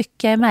att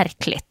mycket är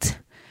märkligt.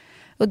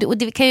 Och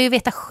det kan jag ju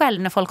veta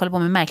själv när folk håller på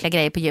med märkliga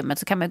grejer på gymmet,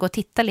 så kan man gå och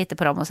titta lite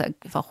på dem och säga,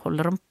 vad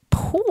håller de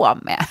på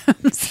med?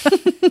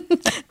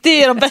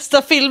 Det är de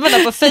bästa filmerna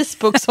på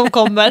Facebook som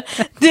kommer.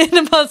 Det är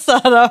när man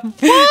säger,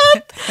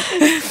 what?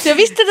 Jag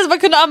visste inte att man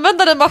kunde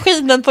använda den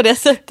maskinen på det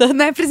sättet.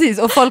 Nej, precis.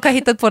 Och folk har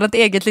hittat på något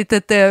eget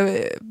litet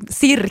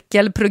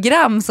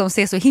cirkelprogram som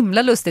ser så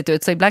himla lustigt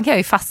ut. Så ibland kan jag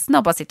ju fastna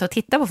och bara sitta och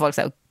titta på folk och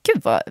säga,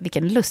 gud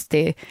vilken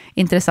lustig,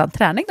 intressant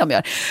träning de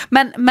gör.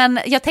 Men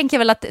jag tänker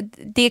väl att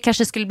det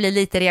kanske skulle bli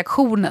lite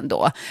reaktionen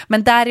då.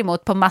 Men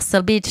däremot på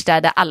Muscle Beach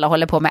där alla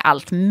håller på med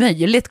allt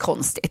möjligt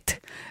konstigt.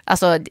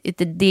 Alltså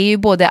det är ju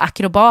både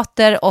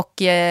akrobater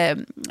och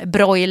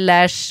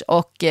broilers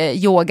och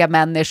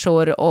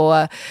yogamänniskor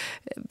och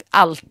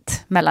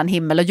allt mellan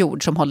himmel och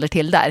jord som håller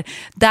till där.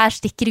 Där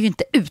sticker det ju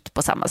inte ut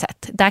på samma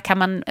sätt. Där kan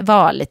man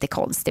vara lite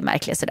konstig,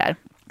 märklig sådär.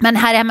 Men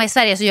här hemma i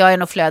Sverige så gör jag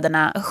nog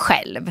flödena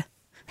själv.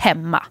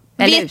 Hemma.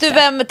 Vet du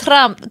vem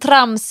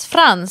Trams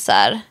Frans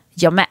är?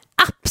 Ja, men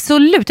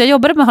absolut. Jag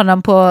jobbade med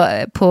honom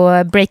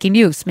på Breaking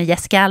News med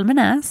Jessica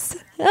Almenäs.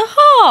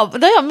 Jaha,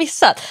 det har jag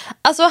missat.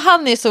 Alltså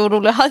han är så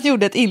rolig. Han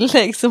gjorde ett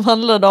inlägg som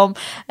handlade om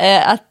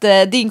att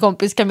din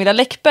kompis Camilla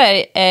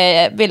Läckberg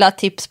vill ha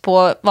tips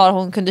på var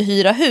hon kunde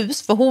hyra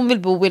hus, för hon vill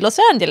bo i Los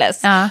Angeles.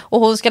 Ja. Och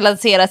hon ska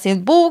lansera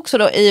sin bok så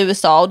då, i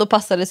USA, och då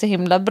passade det så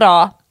himla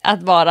bra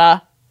att vara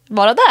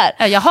där.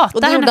 Ja, jag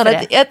hatar henne för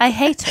det. I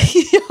hate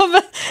her. Ja,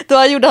 men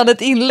då gjorde han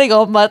ett inlägg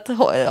om att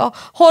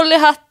håll i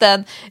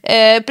hatten.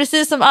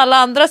 Precis som alla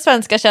andra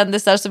svenska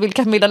kändisar så vill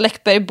Camilla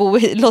Läckberg bo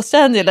i Los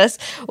Angeles.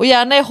 Och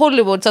gärna i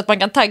Hollywood så att man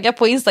kan tagga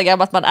på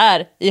Instagram att man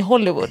är i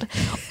Hollywood.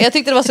 Jag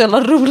tyckte det var så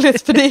jävla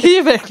roligt, för det är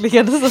ju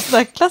verkligen en sån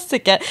här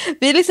klassiker.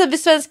 Vi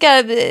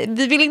svenskar,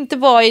 vi vill inte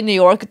vara i New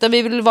York utan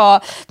vi vill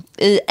vara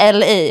i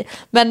LA.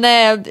 Men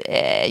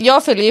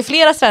jag följer ju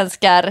flera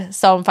svenskar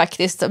som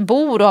faktiskt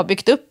bor och har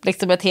byggt upp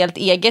liksom ett helt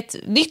eget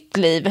nytt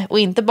liv och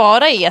inte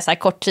bara är så här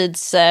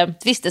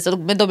korttidsvistelse,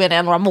 men då menar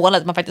jag några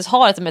månader, man faktiskt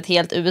har ett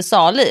helt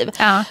USA-liv.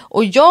 Ja.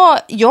 Och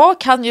jag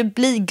kan ju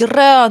bli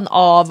grön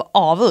av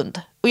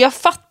avund. Och jag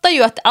fattar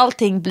ju att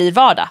allting blir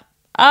vardag.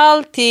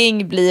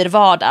 Allting blir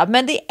vardag,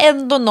 men det är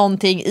ändå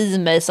någonting i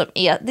mig som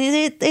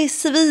det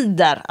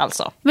svider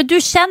alltså. Men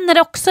du känner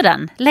också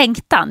den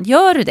längtan,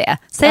 gör du det?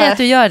 Säg att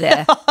du gör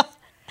det.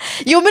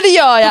 Jo, men det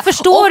gör jag. Då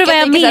förstår du vad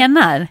jag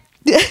menar?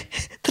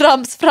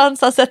 Trams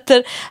Frans,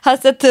 han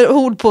sätter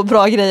ord på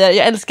bra grejer.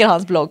 Jag älskar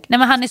hans blogg. Nej,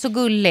 men han är så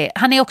gullig.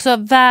 Han är också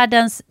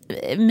världens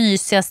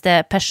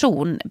mysigaste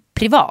person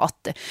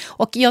privat.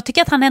 Och jag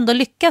tycker att han ändå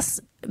lyckas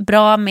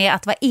bra med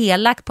att vara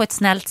elak på ett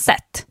snällt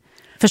sätt.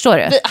 Förstår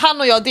du?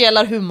 Han och jag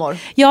delar humor.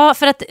 Ja,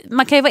 för att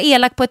man kan ju vara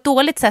elak på ett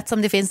dåligt sätt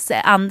som det finns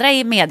andra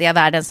i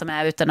medievärlden som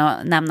är, utan att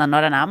nämna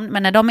några namn.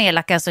 Men när de är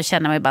elaka så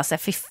känner man ju bara så här,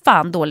 fy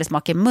fan, dålig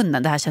smak i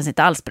munnen, det här känns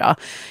inte alls bra.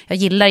 Jag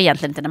gillar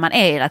egentligen inte när man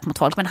är elak mot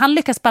folk, men han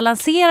lyckas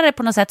balansera det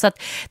på något sätt så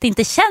att det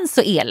inte känns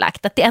så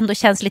elakt, att det ändå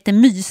känns lite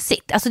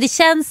mysigt. Alltså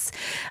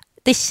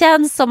det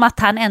känns som att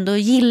han ändå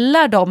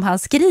gillar dem han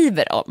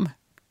skriver om.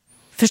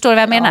 Förstår du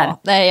vad jag menar?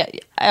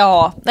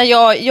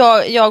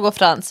 Jag och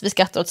Frans, vi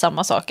skrattar åt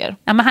samma saker.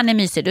 Ja, men han är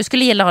mysig. Du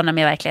skulle gilla honom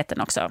i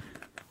verkligheten också.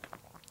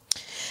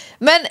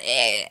 Men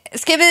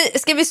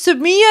ska vi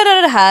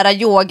summera det här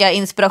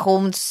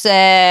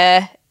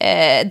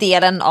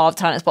yoga-inspirationsdelen av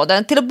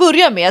Träningspodden? Till att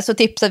börja med så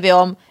tipsar vi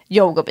om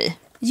Yogobi.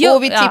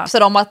 Och vi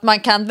tipsar om att man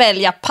kan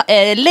välja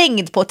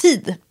längd på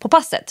tid på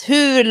passet.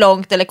 Hur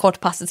långt eller kort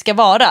passet ska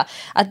vara.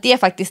 Att det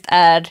faktiskt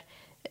är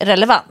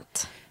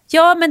relevant.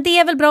 Ja, men det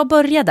är väl bra att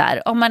börja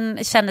där. Om man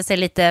känner sig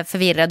lite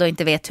förvirrad och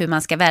inte vet hur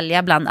man ska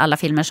välja bland alla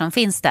filmer som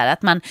finns där.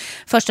 Att man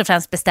först och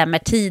främst bestämmer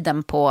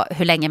tiden på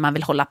hur länge man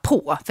vill hålla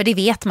på. För det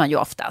vet man ju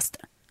oftast.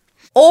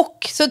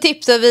 Och så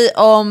tipsar vi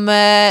om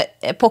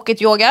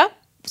Pocket Yoga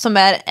som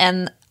är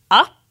en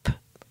app.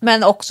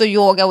 Men också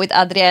Yoga with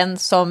Adrienne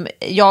som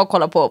jag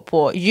kollar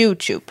på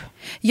YouTube.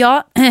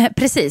 Ja,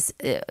 precis.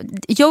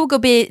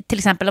 Yogobi till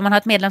exempel, om man har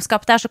ett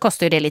medlemskap där så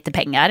kostar ju det lite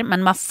pengar.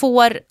 Men man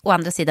får å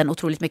andra sidan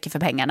otroligt mycket för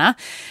pengarna.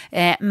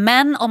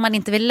 Men om man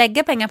inte vill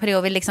lägga pengar på det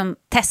och vill liksom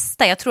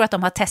testa, jag tror att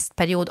de har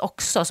testperiod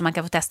också så man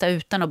kan få testa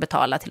utan att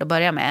betala till att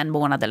börja med en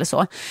månad eller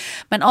så.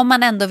 Men om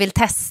man ändå vill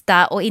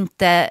testa och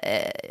inte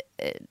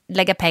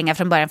lägga pengar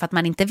från början för att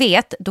man inte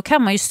vet, då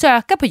kan man ju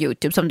söka på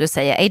YouTube som du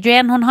säger.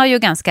 Adrienne, hon har ju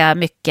ganska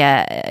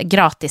mycket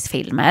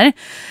gratisfilmer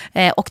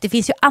och det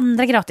finns ju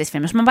andra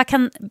gratisfilmer som man bara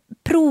kan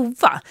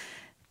prova.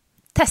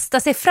 Testa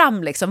sig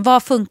fram liksom,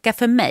 vad funkar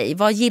för mig?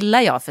 Vad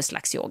gillar jag för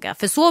slags yoga?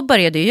 För så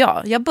började ju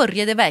jag. Jag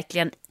började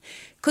verkligen,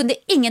 kunde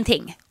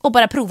ingenting och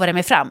bara provade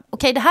mig fram.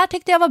 Okej, det här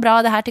tyckte jag var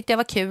bra, det här tyckte jag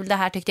var kul, det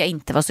här tyckte jag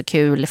inte var så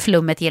kul,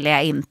 flummet gillar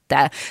jag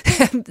inte.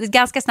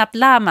 Ganska snabbt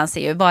lär man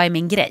sig ju, vad är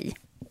min grej?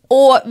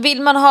 Och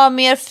vill man ha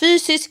mer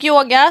fysisk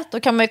yoga, då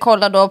kan man ju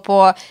kolla då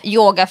på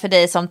yoga för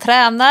dig som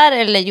tränar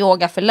eller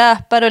yoga för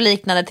löpare och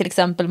liknande, till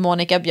exempel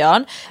Monica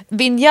Björn.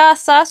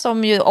 Vinyasa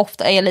som ju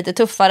ofta är lite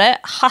tuffare,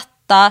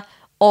 hatta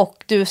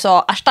och du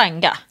sa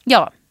ashtanga.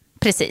 Ja,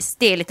 precis.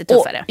 Det är lite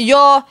tuffare. Och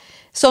jag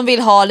som vill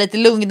ha lite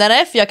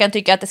lugnare, för jag kan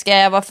tycka att det ska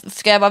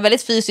jag vara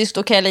väldigt fysiskt,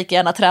 då kan jag lika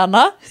gärna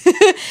träna.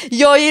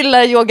 Jag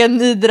gillar yoga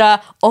nidra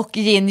och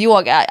yin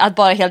yoga, att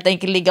bara helt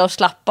enkelt ligga och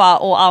slappa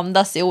och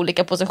andas i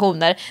olika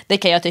positioner. Det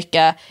kan jag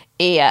tycka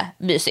är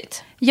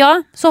mysigt.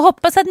 Ja, så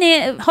hoppas att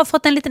ni har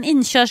fått en liten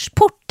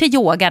inkörsport till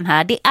yogan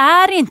här. Det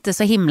är inte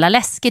så himla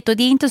läskigt och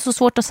det är inte så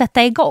svårt att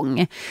sätta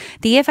igång.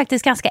 Det är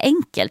faktiskt ganska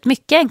enkelt,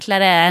 mycket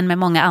enklare än med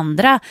många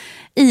andra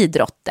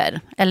idrotter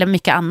eller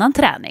mycket annan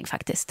träning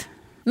faktiskt.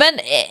 Men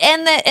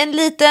en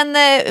liten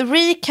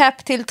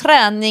recap till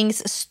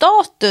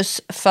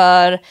träningsstatus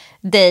för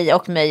dig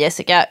och mig,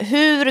 Jessica.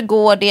 Hur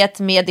går det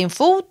med din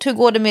fot? Hur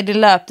går det med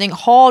din löpning?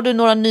 Har du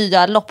några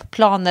nya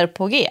loppplaner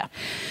på G?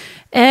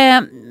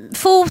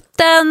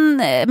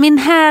 Foten, min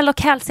häl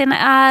och hälsena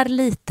är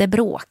lite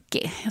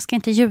bråkig. Jag ska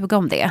inte ljuga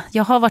om det.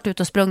 Jag har varit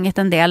ute och sprungit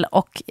en del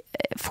och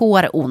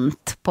får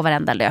ont på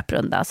varenda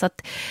löprunda. Så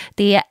att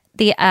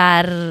det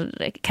är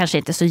kanske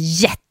inte så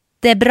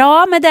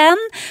jättebra med den.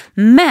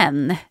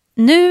 Men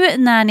nu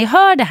när ni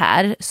hör det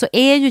här så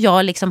är ju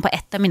jag liksom på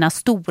ett av mina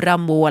stora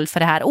mål för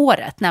det här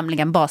året,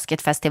 nämligen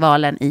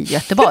basketfestivalen i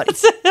Göteborg.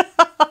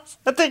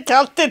 Jag tycker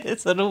alltid det är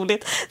så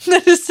roligt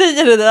när du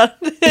säger det där.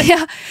 Ja,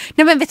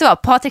 nej men vet du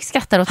vad, Patrik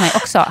skrattar åt mig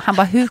också. Han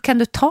bara, hur kan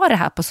du ta det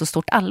här på så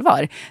stort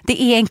allvar?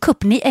 Det är en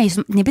kupp,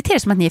 ni beter er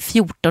som att ni är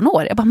 14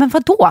 år. Jag bara, men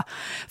vadå?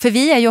 För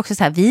vi är ju också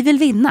så här, vi vill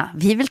vinna.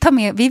 Vi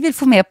vill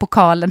få med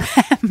pokalen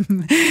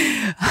hem.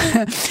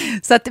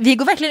 Så att vi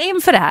går verkligen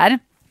in för det här.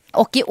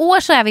 Och i år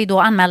så är vi då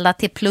anmälda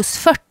till plus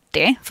 40.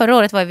 Förra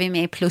året var vi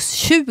med i plus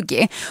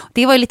 20.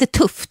 Det var ju lite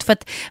tufft för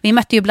att vi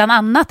mötte ju bland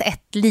annat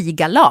ett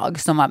ligalag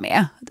som var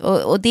med.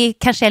 Och det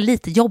kanske är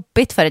lite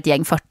jobbigt för ett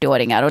gäng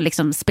 40-åringar att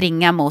liksom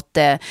springa mot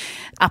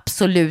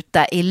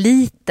absoluta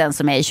eliten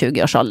som är i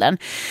 20-årsåldern.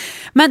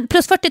 Men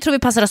plus 40 tror vi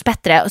passar oss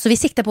bättre. Så vi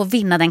siktar på att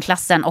vinna den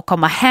klassen och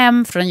komma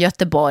hem från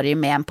Göteborg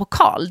med en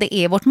pokal. Det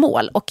är vårt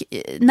mål. Och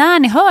när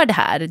ni hör det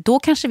här, då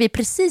kanske vi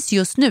precis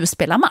just nu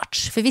spelar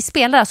match. För vi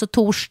spelar alltså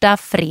torsdag,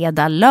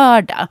 fredag,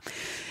 lördag.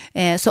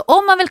 Så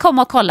om man vill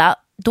komma och kolla,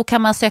 då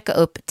kan man söka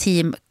upp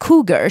Team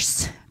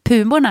Cougars.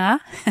 Pumorna.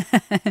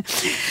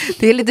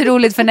 Det är lite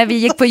roligt för när vi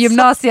gick på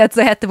gymnasiet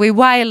så hette vi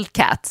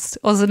Wildcats.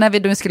 Och så när vi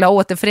då skulle ha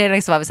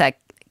återförening så var vi så här,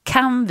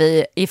 kan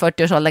vi i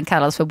 40-årsåldern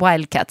kalla oss för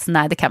Wildcats?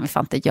 Nej, det kan vi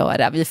fan inte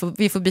göra.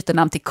 Vi får byta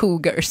namn till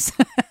Cougars.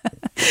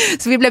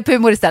 Så vi blev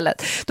Pumor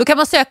istället. Då kan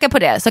man söka på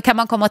det, så kan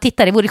man komma och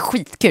titta. Det vore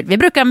skitkul. Vi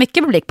brukar ha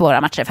mycket publik på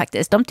våra matcher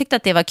faktiskt. De tyckte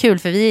att det var kul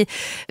för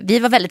vi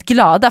var väldigt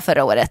glada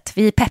förra året.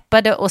 Vi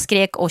peppade och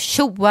skrek och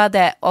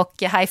tjoade och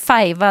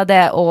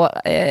high-fivade och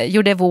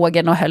gjorde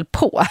vågen och höll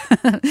på.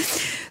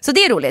 Så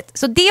det är roligt.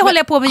 Så det håller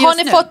jag på med just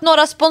nu. Har ni fått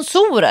några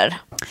sponsorer?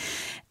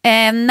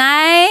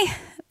 Nej.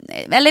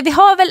 Eller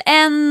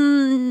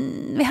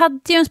vi hade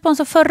ju en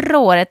sponsor förra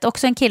året,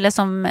 också en kille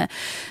som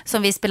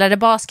vi spelade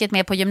basket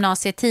med på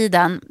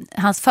gymnasietiden.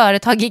 Hans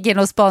företag gick in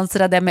och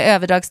sponsrade med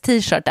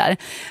överdrags-t-shirtar.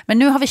 Men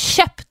nu har vi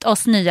köpt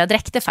oss nya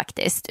dräkter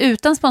faktiskt,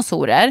 utan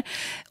sponsorer.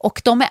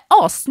 Och de är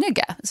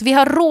assnygga. Så vi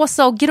har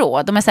rosa och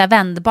grå, de är så här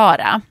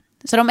vändbara.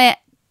 Så de är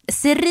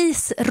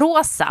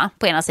cerisrosa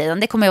på ena sidan,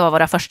 det kommer ju vara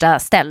våra första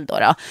ställ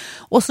då.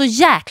 Och så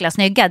jäkla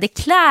snygga, det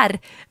klär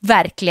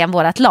verkligen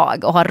vårat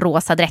lag och har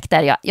rosa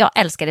dräkter. Jag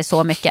älskar det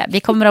så mycket. Vi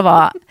kommer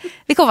att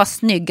vara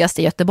snyggast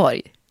i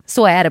Göteborg.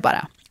 Så är det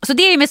bara. Så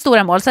det är mitt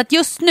stora mål. Så att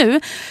just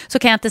nu så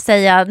kan jag inte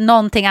säga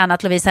någonting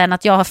annat, Lovisa, än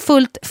att jag har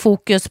fullt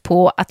fokus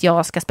på att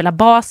jag ska spela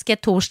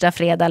basket torsdag,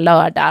 fredag,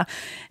 lördag.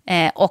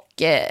 Och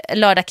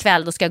lördag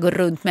kväll då ska jag gå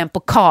runt med en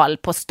pokal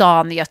på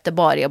stan i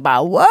Göteborg och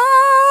bara wow!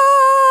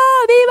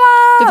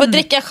 Du får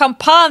dricka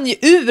champagne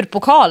ur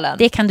pokalen.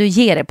 Det kan du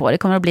ge dig på, det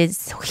kommer att bli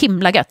så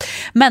himla gött.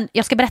 Men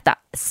jag ska berätta,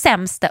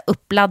 sämsta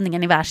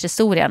uppladdningen i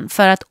världshistorien.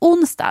 För att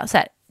onsdag, så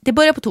här, det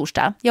börjar på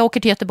torsdag. Jag åker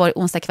till Göteborg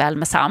onsdag kväll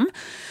med Sam.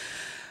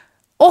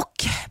 Och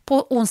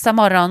på onsdag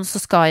morgon så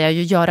ska jag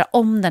ju göra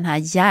om den här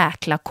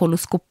jäkla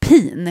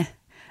koloskopin.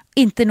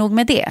 inte nog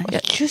med det.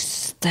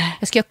 Just det.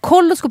 Jag ska göra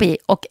koloskopi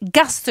och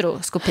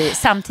gastroskopi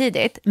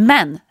samtidigt,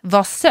 men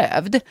var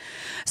sövd.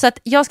 Så att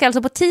jag ska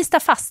alltså på tisdag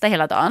fasta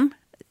hela dagen.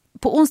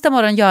 På onsdag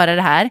morgon göra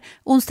det här.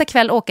 Onsdag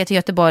kväll åka till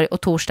Göteborg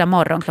och torsdag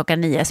morgon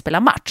 9:00 spela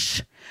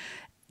match.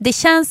 Det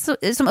känns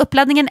som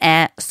uppladdningen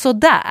är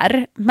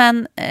sådär,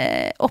 men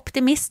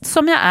optimist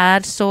som jag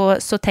är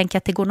så tänker jag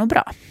att det går nog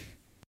bra.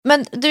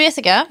 Men du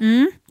Jessica,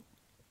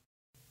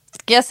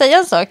 ska jag säga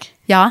en sak?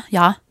 Ja.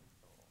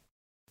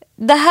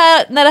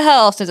 När det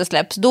här avsnittet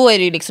släpps, då är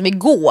det ju liksom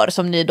igår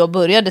som ni då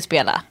började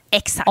spela.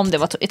 Exakt. Om det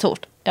var i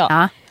torsdag.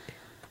 Ja.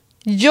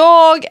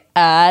 Jag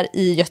är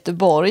i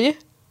Göteborg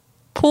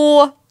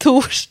på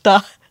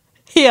torsdag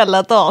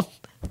hela dagen.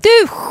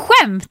 Du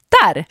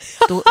skämtar!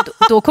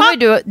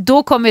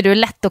 Då kommer du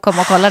lätt att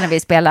komma och kolla när vi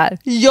spelar.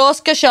 Jag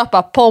ska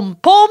köpa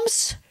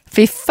pompoms.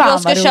 Fy fan,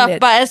 jag ska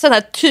köpa en sån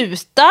här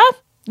tuta.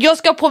 Jag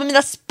ska ha på mig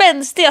mina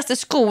spänstigaste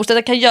skor så att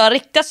jag kan göra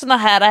riktiga såna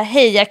här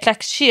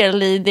hejaklack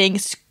cheerleading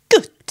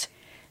skutt.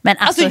 Men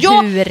alltså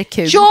hur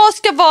kul? Jag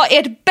ska vara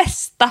ert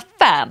bästa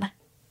fan.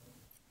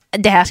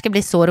 Det här ska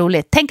bli så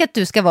roligt. Tänk att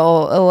du ska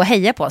vara och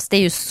heja på oss. Det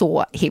är ju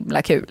så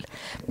himla kul.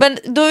 Men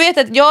då vet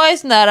jag att jag är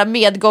sån här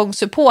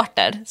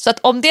medgångssupporter. Så att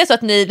om det är så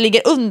att ni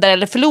ligger under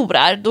eller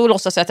förlorar, då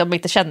låtsas jag att jag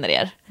inte känner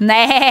er.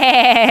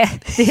 Nej,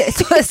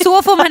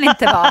 så får man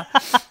inte vara.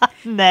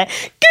 Nej.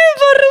 Gud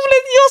vad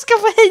roligt, jag ska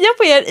få heja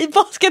på er i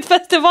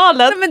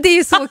basketfestivalen. Men det är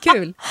ju så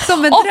kul.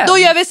 Som en och dröm. då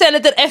gör vi sen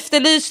lite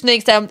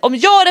efterlysning. Om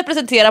jag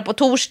representerar på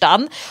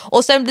torsdagen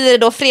och sen blir det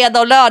då fredag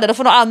och lördag, då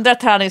får nog andra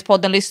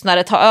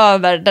Träningspodden-lyssnare ta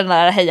över den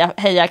där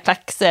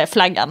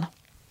hejaklacksflaggan.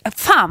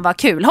 Fan vad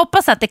kul.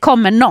 Hoppas att det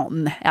kommer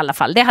någon i alla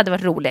fall. Det hade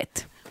varit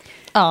roligt.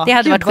 Ja, det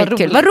hade varit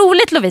skitkul. Vad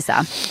roligt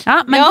Lovisa.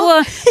 Ja, men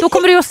då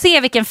kommer du att se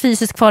vilken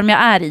fysisk form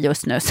jag är i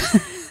just nu.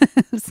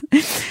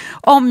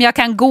 Om jag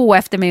kan gå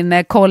efter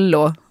min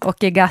kollo och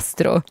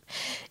gastro.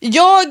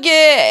 Jag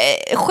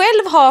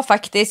själv har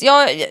faktiskt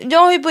jag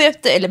har ju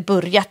börjat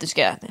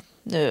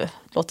nu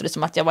låter det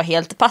som att jag var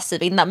helt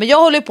passiv innan, men jag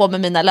håller på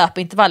med mina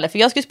löpintervaller för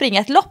jag ska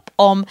springa ett lopp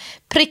om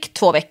prick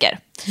 2 veckor.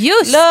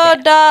 Just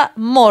lördag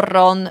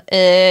morgon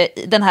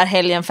den här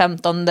helgen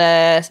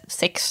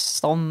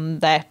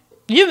 15-16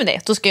 juni,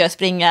 då ska jag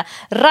springa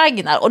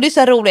Ragnar. Och det är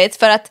så roligt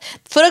för att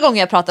förra gången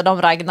jag pratade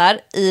om Ragnar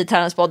i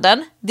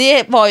Träningspodden,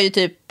 det var ju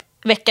typ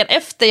veckan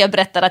efter jag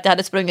berättade att jag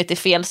hade sprungit i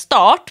fel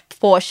start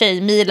på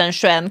Tjejmilen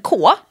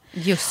 21K.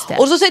 Just det.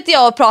 Och så sitter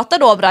jag och pratar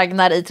då om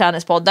Ragnar i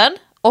Träningspodden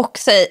och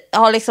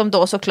har liksom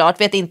då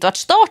såklart vet inte vart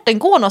starten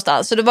går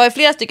någonstans. Så det var ju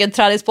flera stycken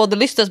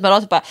Träningspodden-lyssnare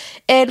som typ bara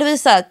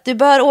Lovisa, du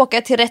bör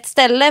åka till rätt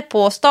ställe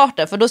på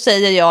starten, för då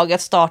säger jag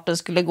att starten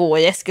skulle gå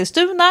i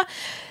Eskilstuna,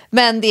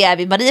 men det är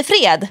vid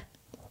Mariefred.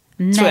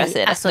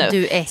 Nej, alltså nu.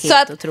 Du är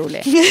helt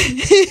otrolig.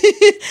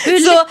 Hur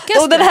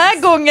lyckas och den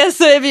här gången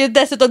så är vi ju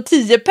dessutom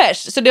 10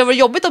 pers. Så det var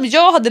jobbigt om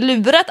jag hade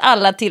lurat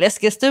alla till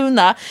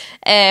Eskilstuna.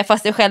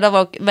 Fast i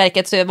själva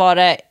verket så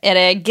är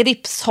det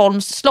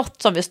Gripsholms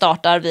slott som vi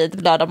startar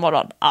vid lördag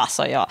morgon.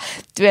 Alltså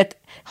du vet,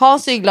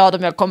 Hans är glad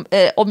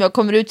om jag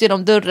kommer ut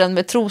genom dörren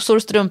med trosor,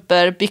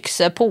 strumpor,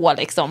 byxor på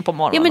liksom på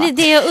morgonen. Ja, men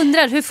det är det jag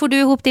undrar. Hur får du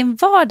ihop din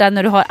vardag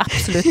när du har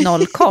absolut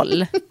noll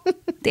koll?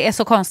 Det är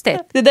så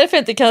konstigt. Det är därför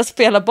jag inte kan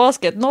spela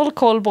basket. Noll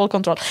koll,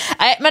 bollkontroll.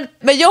 Nej,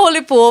 men jag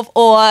håller på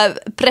och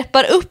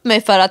preppar upp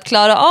mig för att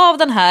klara av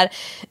den här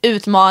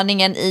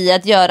utmaningen i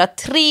att göra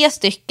 3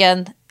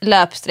 stycken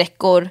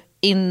löpsträckor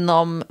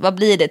inom, vad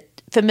blir det?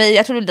 För mig,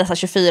 jag tror det blir nästan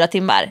 24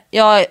 timmar.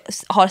 Jag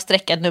har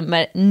sträcka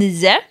nummer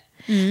 9.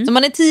 Så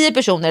man är 10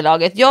 personer i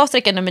laget. Jag har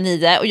sträcka nummer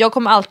 9 och jag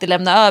kommer alltid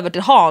lämna över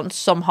till Hans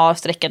som har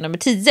sträcka nummer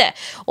 10.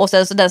 Och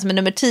sen så den som är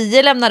nummer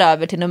 10 lämnar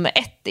över till nummer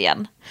 1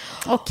 igen.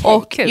 Okej,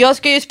 och kul. jag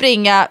ska ju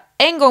springa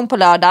en gång på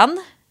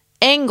lördagen,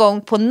 en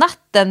gång på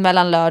natten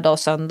mellan lördag och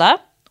söndag,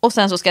 och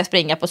sen så ska jag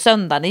springa på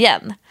söndagen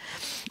igen.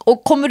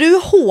 Och kommer du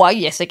ihåg,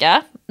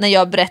 Jessica, när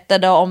jag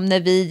berättade om när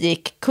vi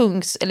gick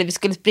vi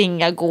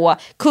skulle gå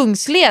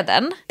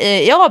Kungsleden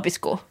i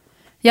Abisko?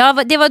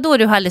 Ja, det var då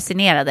du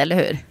hallucinerade, eller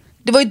hur?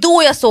 Det var ju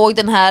då jag såg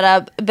den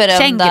här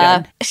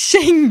berömda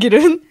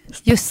kängurun.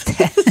 Just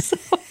det.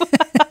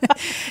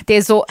 Det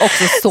är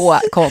också så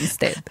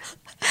konstigt.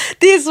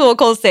 Det är så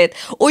konstigt.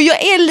 Och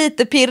jag är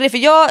lite pirrig, för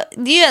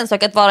det är ju en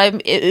sak att vara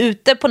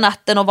ute på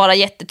natten och vara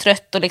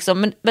jättetrött och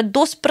liksom, men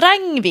då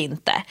sprang vi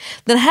inte.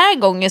 Den här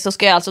gången så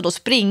ska jag alltså då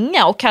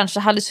springa och kanske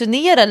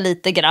hallucinera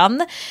lite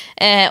grann.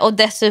 Och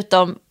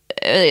dessutom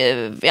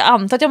jag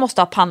antar att jag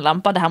måste ha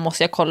pannlampa. Det här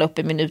måste jag kolla upp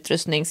i min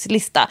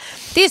utrustningslista.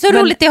 Det är så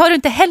roligt, det har du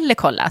inte heller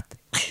kollat.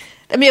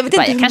 Men jag vet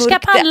inte hur kanske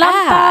mörkt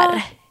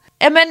pannlampa.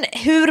 det är. Men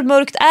hur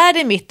mörkt är det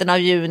i mitten av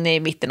juni,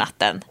 mitt i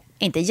natten?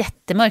 Inte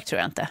jättemörkt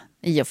tror jag inte,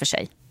 i och för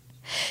sig.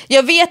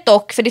 Jag vet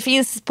dock, för det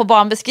finns på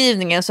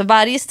banbeskrivningen, så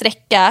varje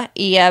sträcka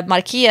är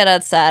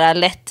markerad så här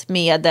lätt,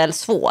 medel,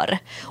 svår.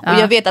 Och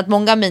jag vet att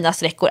många av mina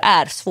sträckor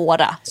är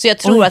svåra. Så jag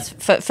tror att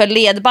för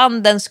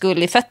ledbanden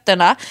skull i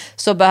fötterna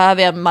så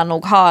behöver man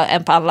nog ha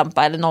en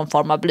pannlampa eller någon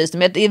form av belysning.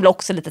 Men det är väl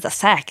också lite så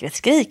här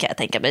säkerhetsgrej, kan jag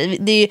tänka mig.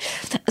 Det är ju,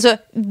 alltså,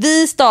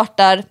 vi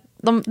startar,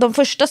 de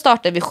första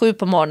startar vid 7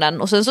 på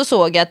morgonen, och sen så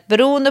såg jag att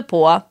beroende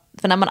på,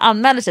 För när man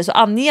anmäler sig så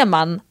anger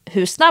man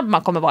hur snabb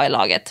man kommer vara i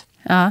laget.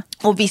 Ja.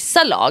 Och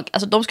vissa lag,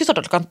 alltså de ska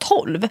starta klockan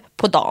 12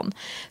 på dagen.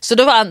 Så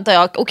då antar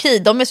jag, okej,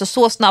 de är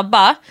så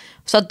snabba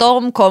så att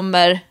de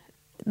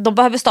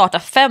behöver starta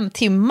 5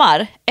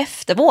 timmar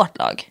efter vårt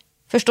lag.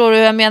 Förstår du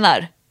hur jag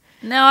menar?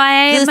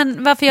 Nej,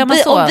 men varför gör man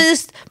så?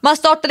 Man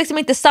startar liksom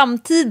inte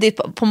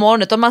samtidigt på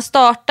morgonen, utan man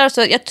startar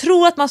så jag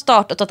tror att man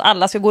startar så att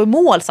alla ska gå i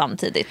mål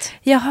samtidigt.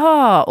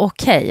 Jaha,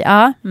 okej.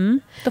 Ja,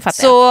 då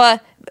fattar jag.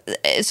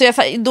 Så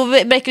då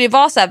verkar det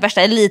vara så här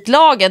värsta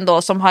elitlagen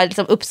då som har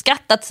liksom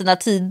uppskattat sina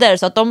tider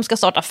så att de ska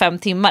starta 5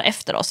 timmar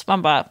efter oss.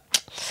 Man bara,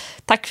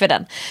 tack för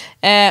den.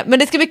 Men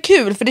det ska bli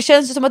kul för det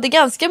känns som att det är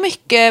ganska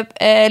mycket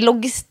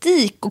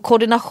logistik och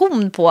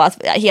koordination på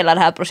hela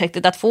det här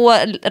projektet. Att få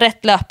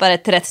rätt löpare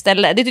till rätt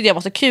ställe. Det tyckte jag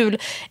var så kul.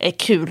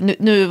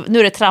 Nu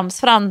är det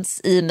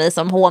tramsfrans i mig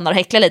som hånar och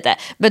häcklar lite.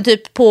 Men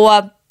typ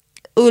på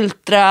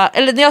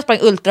när jag sprang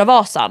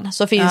Ultravasan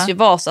så finns ju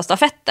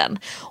Vasastafetten.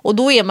 Och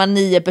då är man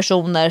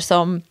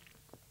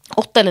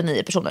 8 eller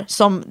 9 personer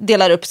som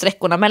delar upp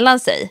sträckorna mellan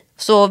sig.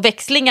 Så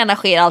växlingarna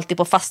sker alltid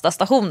på fasta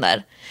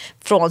stationer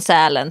från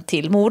Sälen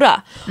till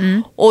Mora.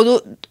 Och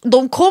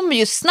de kommer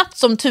ju snabbt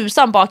som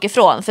tusan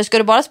bakifrån. För ska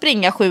du bara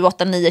springa 7,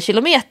 8, 9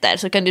 kilometer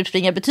så kan du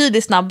springa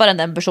betydligt snabbare än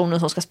den personen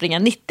som ska springa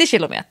 90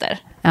 kilometer.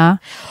 Ja.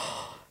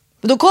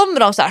 Då kommer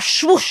de så här,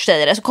 swoosh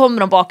säger det, så kommer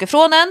de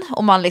bakifrån en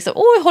och man liksom,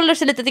 håller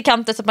sig lite till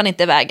kanten så att man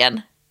inte är i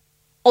vägen.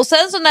 Och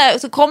sen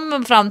så kommer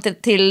man fram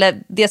till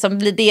det som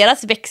blir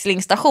deras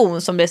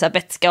växlingsstation som blir så här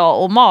vätska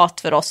och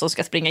mat för oss som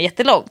ska springa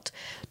jättelångt.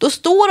 Då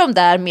står de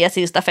där med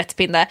sin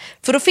stafettpinne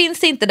för då finns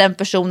det inte den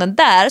personen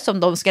där som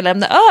de ska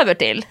lämna över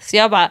till. Så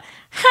jag bara,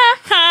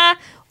 haha.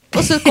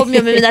 Och så kommer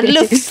jag med mina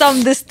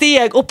luftande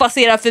steg och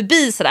passerar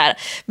förbi sådär.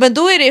 Men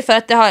då är det för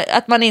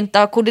att man inte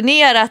har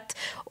koordinerat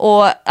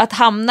och att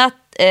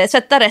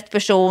sätta rätt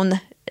person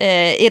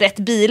i rätt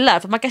bilar.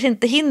 För man kanske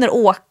inte hinner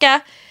åka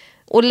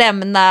och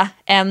lämna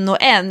en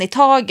och en i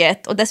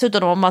taget. Och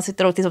dessutom om man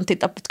sitter och liksom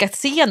ska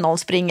se någon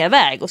springa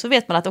iväg. Och så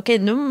vet man att okej,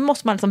 nu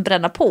måste man liksom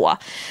bränna på.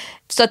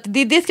 Så att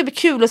det ska bli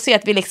kul att se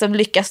att vi liksom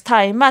lyckas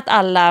tajma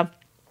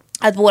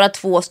att våra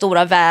 2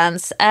 stora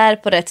vans är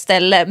på rätt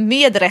ställe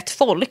med rätt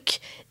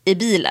folk i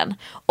bilen.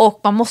 Och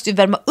man måste ju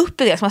värma upp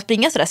det. Ska man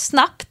springa så där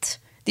snabbt?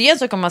 Det är en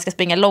sak om man ska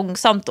springa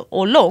långsamt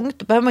och långt.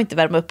 Då behöver man inte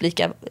värma upp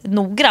lika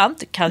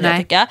noggrant kan jag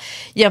tycka.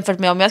 Jämfört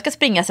med om jag ska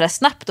springa så där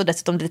snabbt och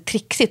dessutom lite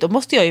trixigt. Då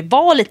måste jag ju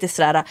vara lite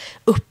så där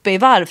uppe i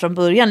varv från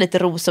början. Lite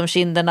ros om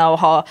kinderna och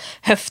ha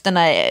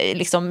höfterna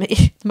liksom,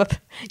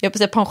 jag får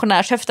säga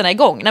pensionärshöfterna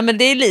igång. Nej men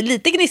det är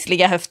lite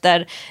gnissliga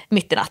höfter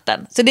mitt i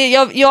natten. Så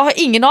jag har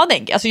ingen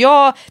aning. Alltså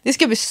det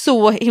ska bli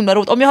så himla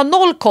roligt. Om jag har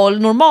 0 koll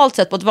normalt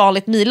sett på ett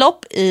vanligt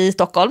millopp i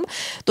Stockholm.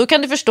 Då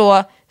kan du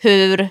förstå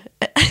hur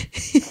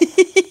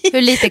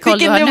lite koll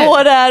du har nu.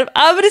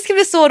 Ja, men det ska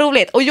bli så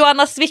roligt. Och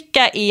Joanna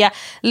Svicka är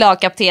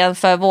lagkapten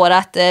för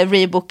vårat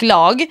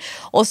Reebok-lag.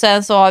 Och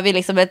sen så har vi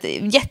liksom ett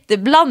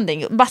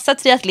jätteblandning. Massa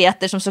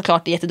triatleter som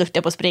såklart är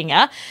jätteduktiga på att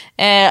springa.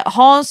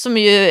 Hans som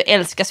ju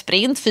älskar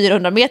sprint,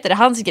 400 meter är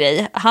hans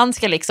grej. Han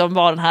ska liksom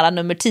vara den här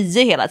nummer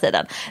 10 hela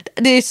tiden.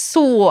 Det är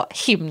så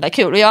himla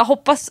kul. Och jag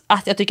hoppas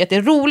att jag tycker att det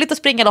är roligt att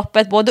springa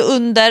loppet både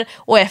under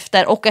och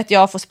efter. Och att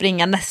jag får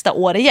springa nästa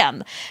år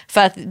igen.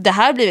 För att det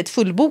här blivit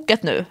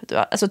fullbokat nu.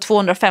 Alltså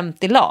 250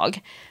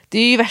 lag. Det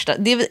är ju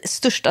det är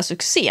största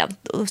succén.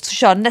 Att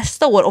köra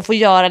nästa år och få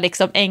göra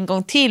liksom en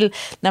gång till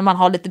när man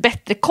har lite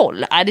bättre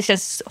koll. Det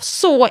känns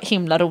så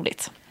himla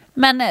roligt.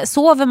 Men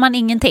sover man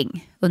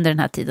ingenting under den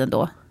här tiden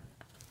då?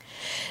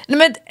 Nej,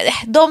 men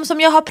de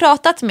som jag har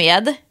pratat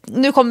med,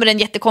 nu kommer det en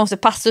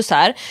jättekonstig passus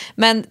här,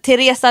 men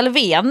Therese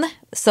Alvén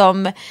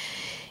som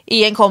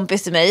är en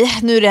kompis till mig.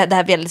 Nu är det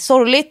här väldigt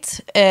sorgligt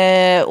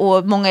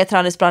och många i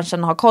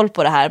träningsbranschen har koll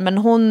på det här. Men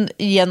hon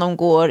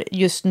genomgår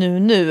just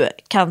nu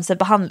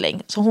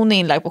cancerbehandling. Så hon är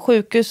inlagd på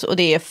sjukhus och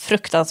det är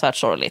fruktansvärt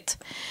sorgligt.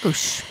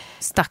 Usch,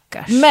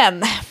 stackars.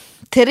 Men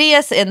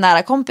Therese är en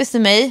nära kompis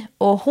till mig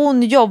och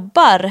hon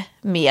jobbar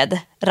med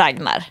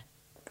Ragnar.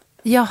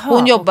 Jaha,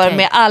 hon jobbar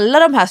med alla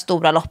de här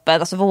stora loppen,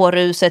 alltså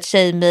Vårhuset,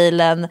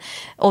 Tjejmilen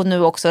och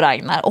nu också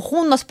Ragnar. Och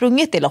hon har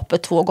sprungit i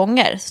loppet 2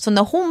 gånger. Så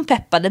när hon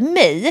peppade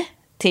mig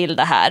till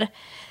det här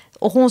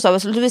och hon sa,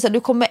 Lovisa, du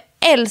kommer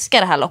älska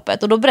det här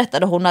loppet. Och då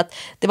berättade hon att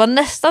det var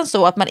nästan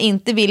så att man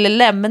inte ville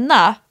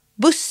lämna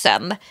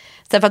bussen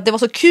för att det var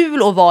så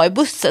kul att vara i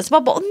bussen. Så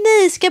man bara,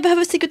 nej, ska jag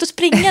behöva sticka ut och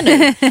springa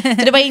nu?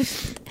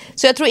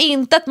 Så jag tror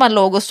inte att man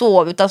låg och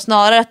sov utan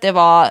snarare att det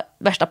var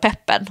värsta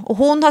peppen. Och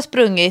hon har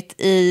sprungit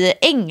i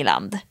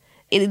England.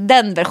 I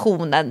den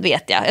versionen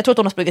vet jag. Jag tror att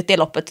hon har sprungit det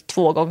loppet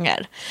 2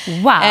 gånger.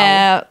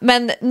 Wow.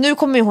 Men nu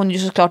kommer hon ju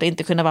såklart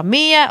inte kunna vara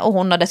med och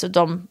hon har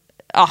dessutom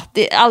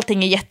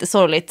allting är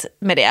jättesorgligt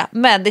med det.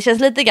 Men det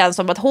känns lite grann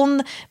som att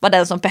hon var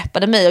den som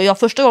peppade mig. Och jag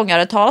första gången jag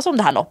hörde talas om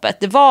det här loppet,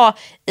 det var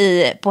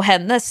på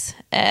hennes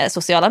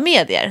sociala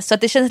medier. Så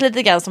att det känns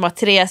lite grann som att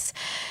Therese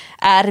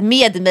är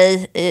med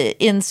mig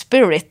in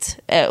spirit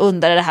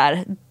under det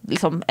här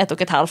liksom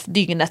 1,5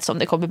 dygnet som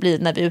det kommer bli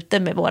när vi är ute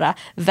med våra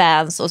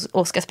vans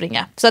och ska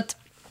springa. Så att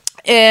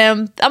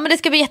Ja, men det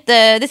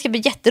ska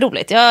bli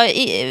jätteroligt. Jag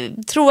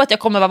tror att jag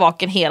kommer vara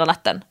vaken hela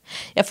natten.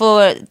 Jag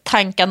får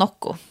tanka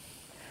Nocco.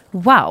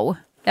 Wow.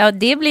 Ja,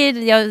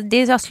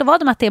 jag slår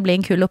vad om att det blir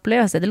en kul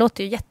upplevelse. Det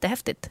låter ju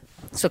jättehäftigt,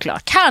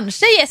 såklart.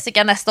 Kanske,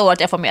 Jessica, nästa år att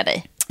jag får med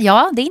dig.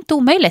 Ja, det är inte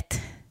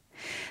omöjligt.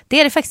 Det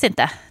är det faktiskt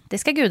inte. Det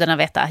ska gudarna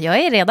veta. Jag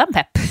är redan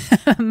pepp.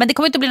 Men det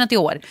kommer inte att bli något i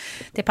år.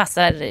 Det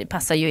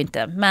passar ju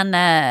inte.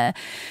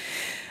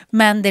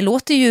 Men det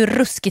låter ju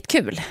ruskigt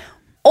kul.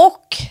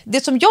 Och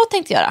det som jag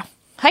tänkte göra.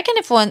 Här kan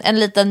ni få en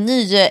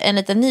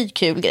liten ny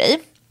kul grej.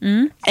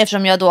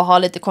 Eftersom jag då har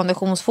lite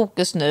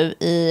konditionsfokus nu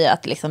i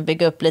att liksom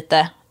bygga upp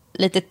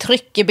lite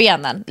tryck i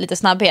benen, lite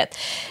snabbhet.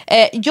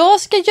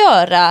 Jag ska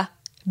göra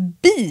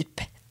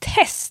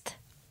beep-test.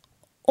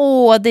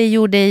 Det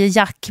gjorde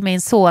Jack,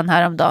 min son,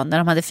 häromdagen när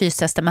de hade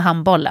fystester med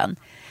handbollen.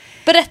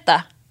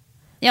 Berätta.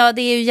 Ja,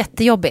 det är ju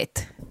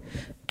jättejobbigt.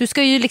 Du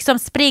ska ju liksom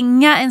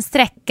springa en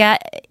sträcka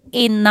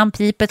innan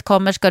pipet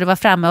kommer, ska du vara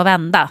framme och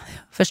vända.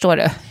 Förstår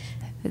du?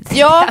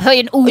 Ja, det är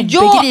en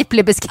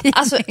obegriplig beskrivning.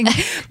 Alltså,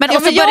 men så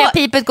börjar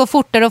pipet gå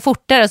fortare och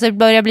fortare och så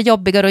börjar det bli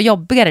jobbigare och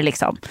jobbigare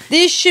liksom. Det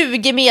är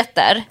 20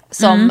 meter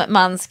som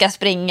man ska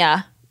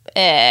springa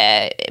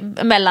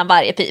mellan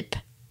varje pip.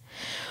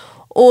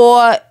 Och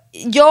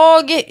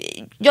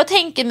jag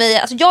tänker mig,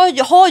 alltså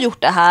jag har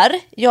gjort det här.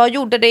 Jag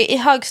gjorde det i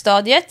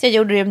högstadiet, jag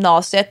gjorde det i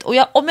gymnasiet och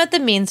om jag inte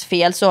minns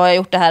fel så har jag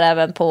gjort det här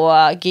även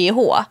på GH.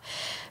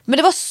 Men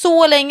det var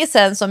så länge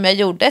sedan som jag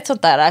gjorde ett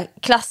sånt där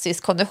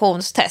klassiskt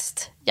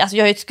konditionstest. Alltså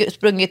jag har ju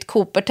sprungit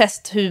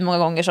Cooper-test hur många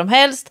gånger som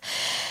helst.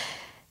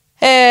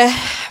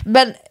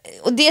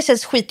 Och det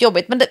känns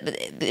skitjobbigt. Men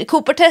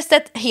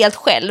Cooper-testet helt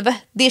själv,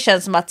 det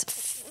känns som att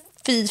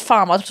fy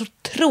fan vad så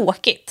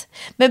tråkigt.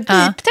 Men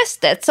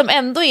beep-testet som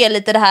ändå är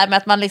lite det här med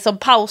att man liksom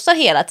pausar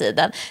hela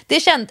tiden. Det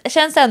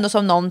känns ändå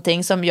som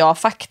någonting som jag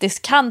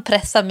faktiskt kan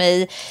pressa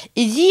mig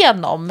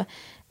igenom.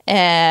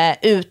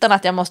 Utan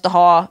att jag måste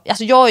ha,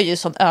 alltså jag är ju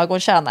sån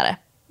ögontjänare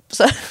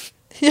så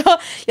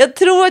jag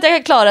tror att jag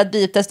kan klara ett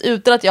beep-test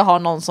utan att jag har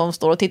någon som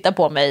står och tittar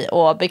på mig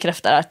och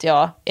bekräftar att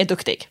jag är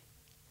duktig.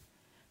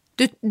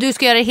 Du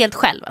ska göra det helt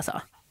själv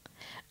alltså?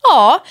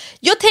 Ja,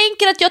 jag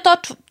tänker att jag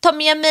tar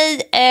med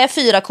mig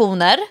 4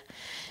 koner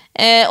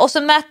och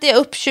så mäter jag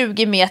upp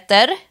 20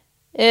 meter.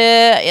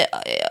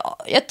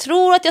 Jag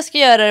tror att jag ska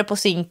göra det på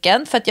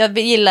sinken för att jag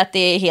gillar att det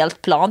är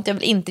helt plant. Jag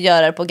vill inte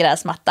göra det på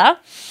gräsmatta.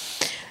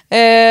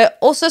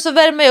 Och så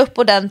värmer jag upp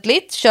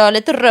ordentligt, kör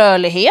lite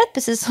rörlighet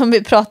precis som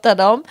vi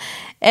pratade om.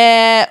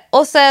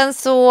 Och sen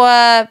så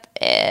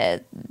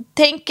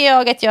tänker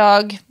jag att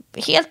jag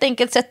helt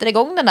enkelt sätter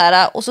igång den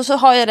här och så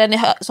har jag den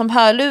som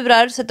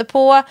hörlurar, sätter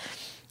på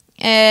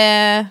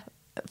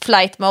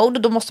flight mode.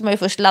 Då måste man ju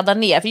först ladda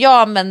ner, för jag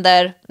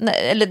använder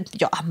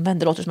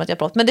låter som att jag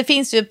pratar, men det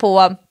finns ju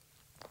på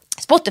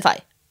Spotify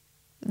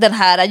den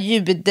här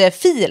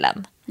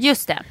ljudfilen.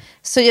 Just det.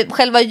 Så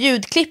själva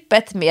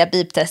ljudklippet med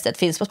beep-testet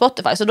finns på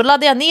Spotify. Så då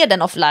laddar jag ner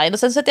den offline och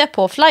sen sätter jag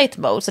på flight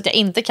mode så att jag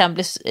inte kan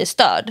bli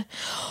störd.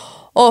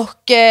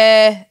 Och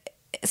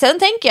sen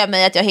tänker jag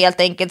mig att jag helt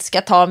enkelt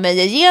ska ta mig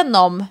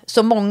igenom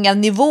så många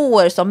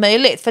nivåer som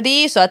möjligt. För det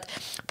är ju så att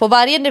på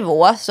varje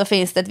nivå så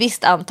finns det ett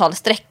visst antal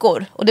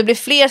sträckor. Och det blir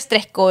fler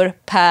sträckor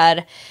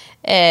per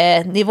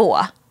nivå.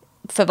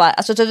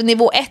 Alltså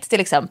nivå 1 till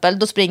exempel,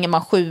 då springer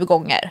man 7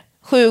 gånger.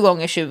 7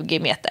 gånger 20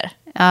 meter.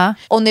 Ja.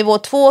 Och nivå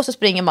 2 så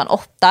springer man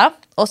 8.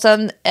 Och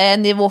sen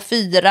nivå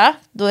 4,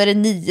 då är det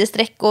 9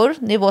 sträckor.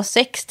 Nivå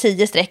 6,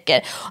 10 sträckor.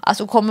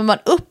 Alltså kommer man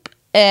upp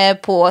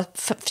på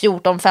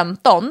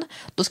 14-15,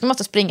 då ska man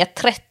alltså springa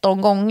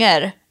 13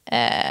 gånger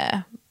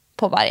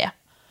på varje.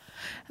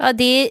 Ja,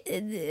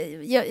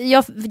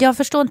 jag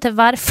förstår inte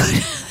varför.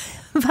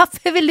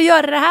 Varför vill du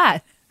göra det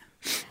här?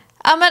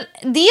 Ja,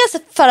 men dels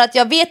för att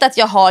jag vet att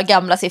jag har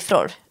gamla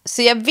siffror.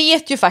 Så jag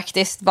vet ju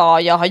faktiskt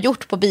vad jag har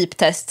gjort på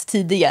beep-test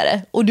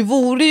tidigare. Och det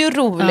vore ju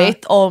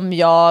roligt om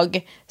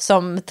jag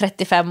som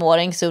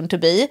 35-åring soon to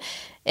be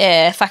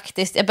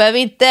faktiskt, jag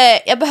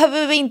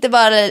behöver inte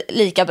vara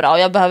lika bra.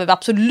 Jag behöver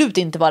absolut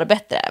inte vara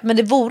bättre. Men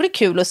det vore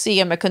kul att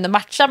se om jag kunde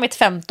matcha mitt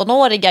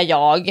 15-åriga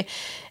jag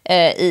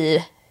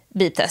i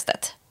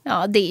beep-testet.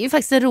 Ja, det är ju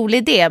faktiskt en rolig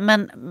idé,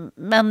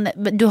 men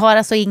du har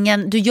alltså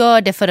du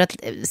gör det för att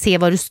se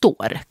var du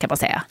står, kan man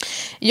säga.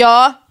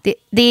 Ja.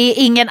 Det är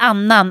ingen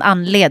annan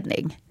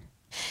anledning.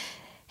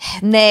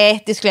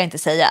 Nej, det skulle jag inte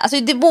säga. Alltså,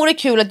 det vore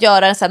kul att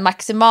göra en sån här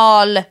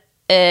maximal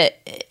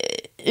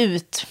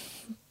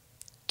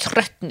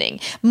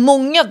uttröttning.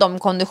 Många av de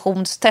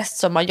konditionstest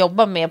som man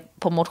jobbar med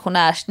på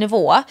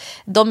motionärsnivå,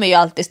 de är ju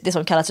alltid det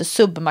som kallas för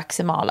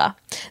submaximala.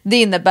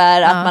 Det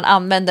innebär att man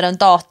använder en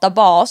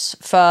databas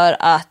för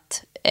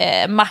att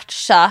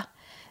matcha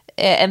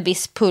en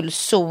viss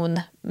pulszon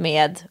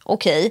med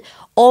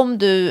om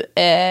du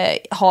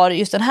har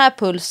just den här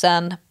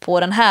pulsen på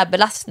den här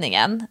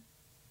belastningen,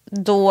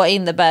 då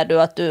innebär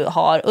det att du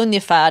har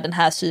ungefär den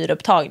här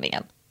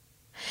syreupptagningen.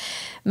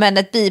 Men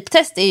ett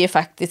beep-test är ju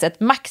faktiskt ett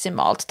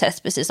maximalt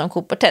test, precis som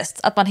Cooper-test,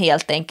 att man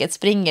helt enkelt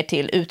springer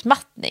till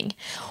utmattning.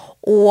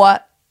 Och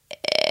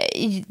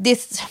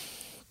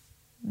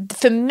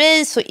för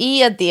mig så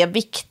är det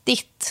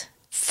viktigt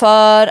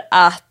för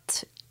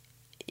att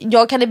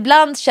jag kan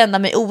ibland känna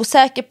mig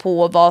osäker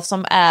på vad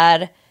som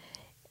är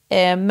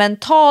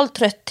mental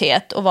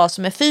trötthet och vad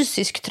som är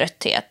fysisk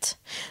trötthet.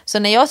 Så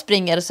när jag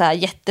springer så här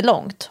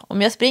jättelångt,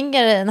 om jag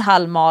springer en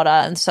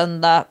halvmara en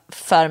söndag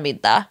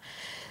förmiddag,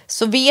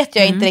 så vet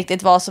jag inte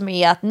riktigt vad som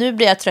är att nu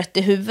blir jag trött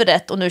i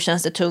huvudet och nu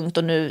känns det tungt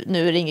och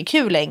nu är det inget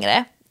kul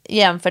längre.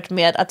 Jämfört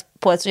med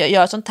att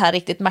göra sånt här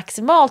riktigt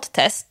maximalt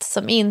test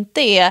som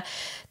inte är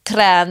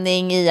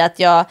träning i att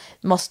jag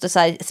måste så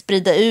här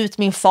sprida ut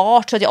min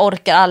fart så att jag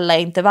orkar alla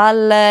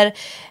intervaller,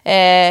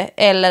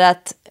 eller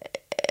att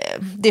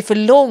det är för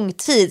lång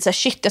tid, så här,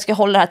 shit, jag ska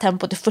hålla det här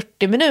tempot i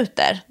 40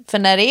 minuter. För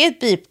när det är ett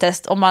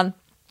beep-test, om man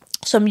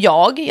som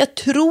jag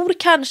tror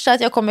kanske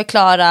att jag kommer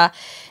klara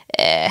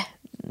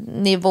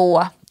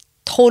nivå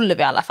 12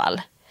 i alla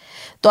fall.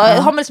 Då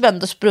har man liksom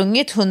ändå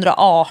sprungit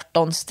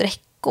 118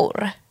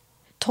 sträckor.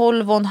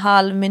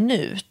 12,5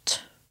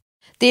 minut.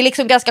 Det är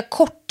liksom ganska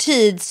kort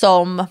tid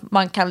som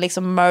man kan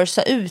liksom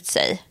mörsa ut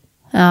sig.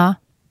 Ja,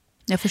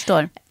 jag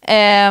förstår.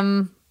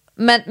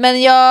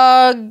 Men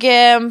jag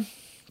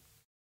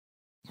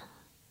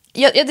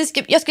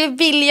skulle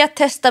vilja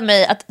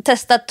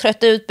testa att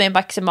trötta ut mig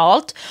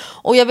maximalt.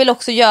 Och jag vill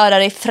också göra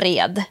det i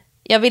fred.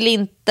 Jag vill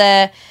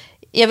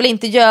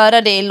inte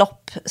göra det i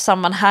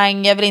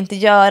loppsammanhang. Jag vill inte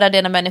göra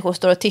det när människor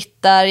står och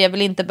tittar. Jag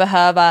vill inte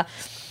behöva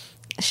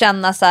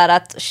känna så här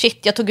att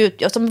shit, jag tog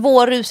ut, som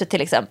vårruset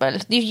till exempel.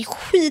 Det är ju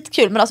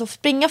skitkul, men alltså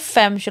springa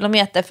 5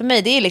 kilometer för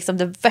mig, det är liksom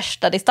det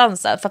värsta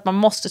distansen, för att man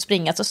måste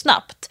springa så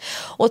snabbt.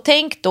 Och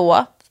tänk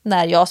då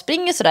när jag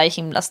springer så där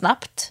himla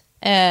snabbt,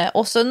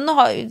 och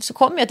så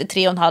kommer jag till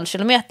 3,5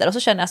 kilometer och så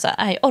känner jag så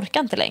här, nej, jag orkar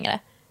inte längre.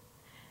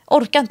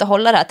 Orkar inte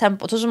hålla det här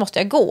tempot, och så måste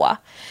jag gå.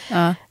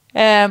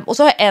 Och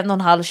så har jag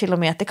 1,5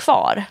 kilometer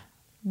kvar.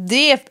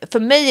 För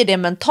mig är det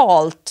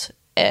mentalt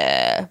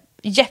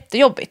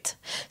jättejobbigt.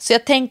 Så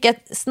jag tänker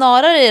att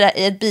snarare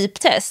i ett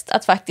beep-test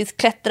att faktiskt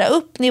klättra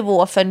upp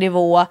nivå för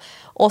nivå,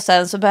 och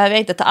sen så behöver jag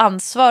inte ta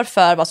ansvar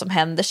för vad som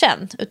händer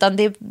sen, utan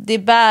det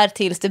bär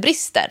tills det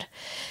brister.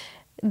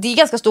 Det är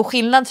ganska stor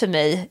skillnad för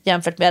mig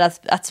jämfört med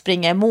att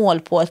springa i mål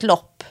på ett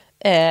lopp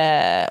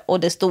och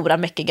det stora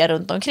mäckiga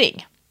runt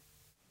omkring.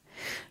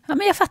 Ja,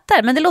 men jag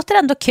fattar, men det låter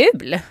ändå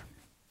kul.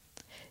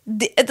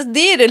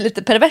 Det är det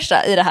lite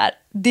perversa i det här.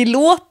 Det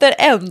låter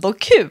ändå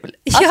kul.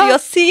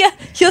 Alltså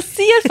jag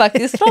ser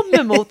faktiskt fram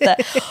emot det.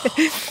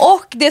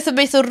 Och det som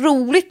är så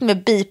roligt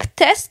med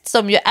beep-test,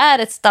 som ju är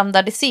ett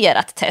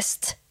standardiserat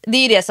test, det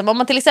är det som om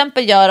man till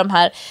exempel gör de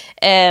här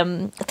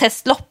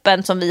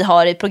testloppen som vi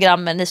har i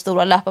programmen i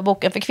Stora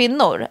löparboken för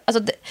kvinnor.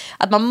 Alltså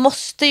att man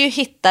måste ju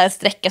hitta en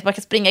sträcka så man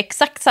kan springa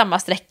exakt samma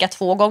sträcka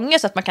 2 gånger,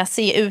 så att man kan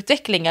se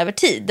utveckling över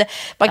tid.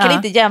 Man kan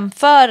inte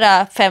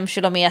jämföra 5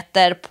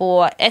 kilometer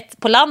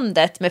på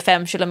landet med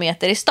 5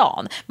 kilometer i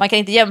stan. Man kan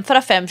inte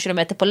jämföra 5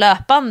 kilometer på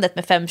löpbandet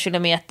med 5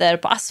 kilometer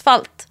på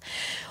asfalt.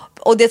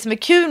 Och det som är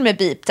kul med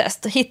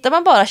beep-test, hittar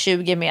man bara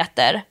 20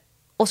 meter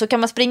och så kan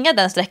man springa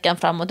den sträckan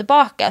fram och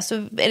tillbaka, så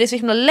är det så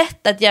himla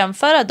lätt att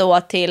jämföra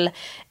då till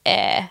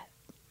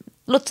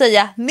låt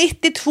säga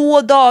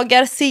 92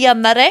 dagar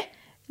senare,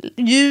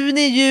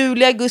 juni,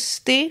 juli,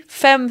 augusti,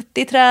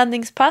 50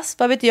 träningspass,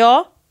 vad vet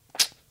jag.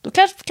 Då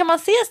kanske kan man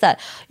se så här,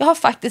 jag har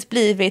faktiskt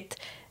blivit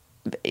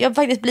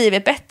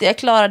bättre, jag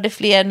klarade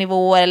fler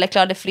nivåer eller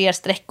klarade fler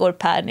sträckor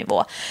per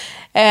nivå.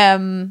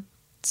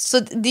 Så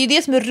det är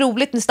det som är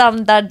roligt med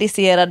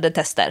standardiserade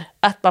tester,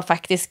 att man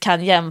faktiskt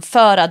kan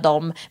jämföra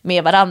dem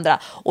med varandra.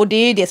 Och det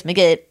är ju det som är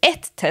grejen.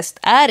 Ett test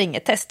är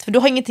inget test, för du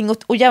har ingenting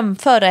att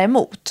jämföra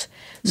emot.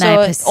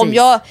 Nej,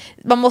 så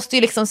man måste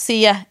ju liksom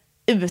se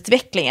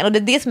utvecklingen, och det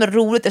är det som är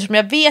roligt, eftersom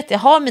jag vet, jag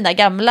har mina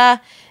gamla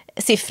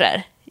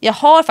siffror. Jag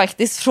har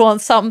faktiskt från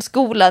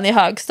samskolan i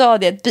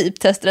högstadiet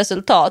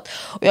beep-testresultat,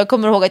 och jag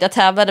kommer ihåg att jag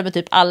tävlade med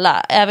typ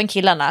alla, även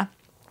killarna.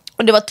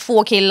 Och det var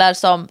 2 killar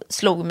som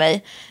slog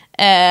mig.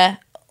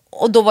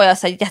 Och då var jag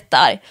så här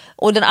jättearg.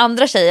 Och den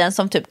andra tjejen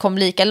som typ kom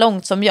lika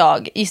långt som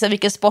jag, gissa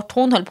vilken sport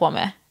hon höll på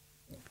med?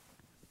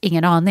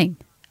 Ingen aning.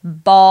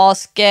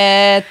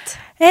 Basket.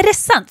 Är det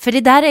sant? För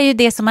det där är ju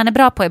det som man är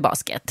bra på i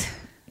basket.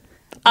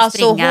 Alltså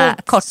springa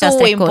korta så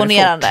sträckor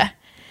imponerande fort.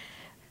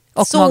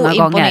 Och så många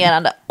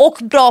imponerande gånger. Och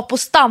bra på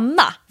att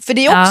stanna. För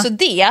det är också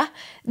det,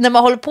 när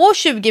man håller på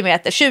 20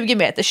 meter, 20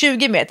 meter,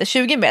 20 meter,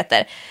 20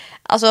 meter.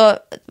 Alltså,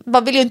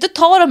 man vill ju inte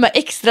ta de här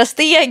extra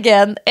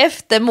stegen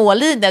efter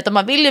mållinjen, utan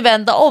man vill ju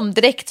vända om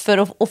direkt för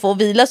att få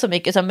vila så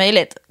mycket som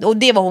möjligt. Och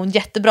det var hon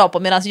jättebra på,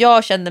 medan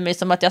jag kände mig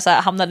som att jag så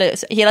här hamnade,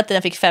 hela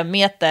tiden fick 5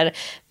 meter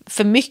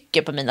för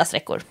mycket på mina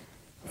sträckor.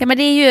 Ja, men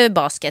det är ju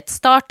basket.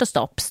 Start och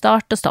stopp,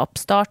 start och stopp,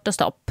 start och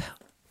stopp.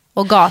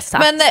 Och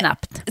gasa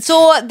snabbt.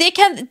 Så det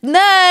kan,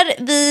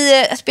 när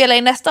vi spelar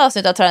in nästa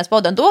avsnitt av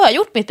Träningspodden, då har jag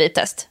gjort mitt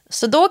beep-test.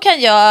 Så då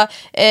kan jag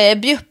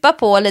bjuppa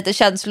på lite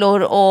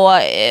känslor och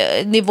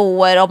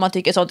nivåer om man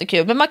tycker sånt är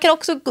kul. Men man kan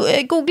också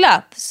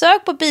googla,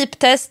 sök på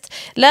beep-test,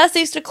 läs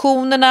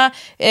instruktionerna,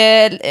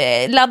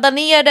 ladda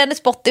ner den i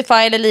Spotify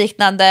eller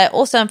liknande,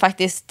 och sen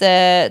faktiskt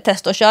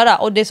testa att köra.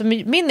 Och det som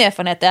min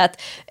erfarenhet är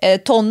att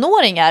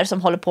tonåringar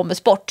som håller på med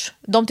sport,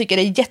 de tycker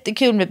det är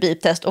jättekul med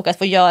beep-test och att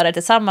få göra det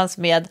tillsammans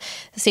med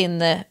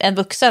en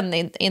vuxen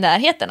i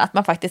närheten. Att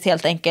man faktiskt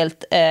helt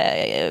enkelt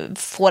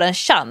får en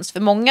chans. För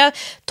många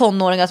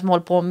tonåringar som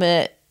håller på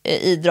med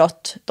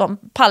idrott, de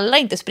pallar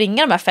inte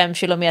springa de här 5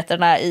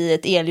 kilometerna i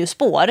ett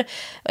elljusspår,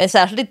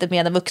 särskilt inte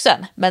med en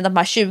vuxen. Men de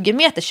här 20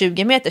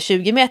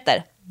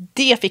 meter,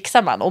 det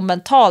fixar man, och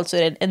mentalt så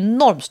är det en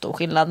enormt stor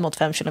skillnad mot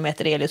 5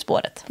 kilometer i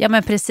elljusspåret. Ja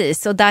men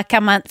precis, och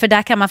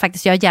där kan man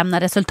faktiskt göra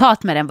jämna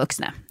resultat med den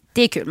vuxna.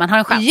 Det är kul, man har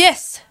en chans.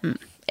 Yes!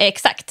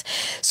 Exakt.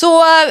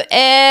 Så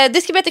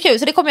det ska bli jättekul.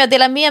 Så det kommer jag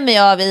dela med mig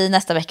av i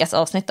nästa veckas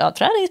avsnitt av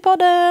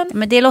Träningspodden.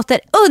 Men det låter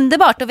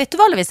underbart. Och vet du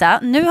vad, Lovisa?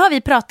 Nu har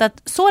vi pratat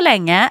så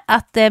länge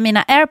att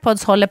mina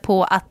AirPods håller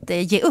på att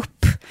ge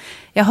upp.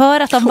 Jag hör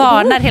att de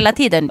varnar hela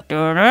tiden.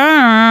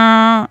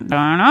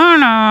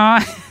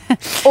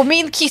 Och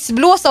min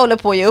kissblåsa håller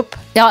på att ge upp.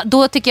 Ja,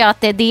 då tycker jag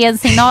att det är en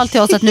signal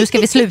till oss att nu ska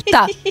vi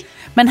sluta.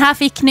 Men här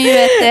fick ni ju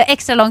ett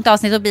extra långt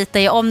avsnitt att bita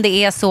i om det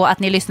är så att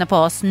ni lyssnar på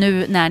oss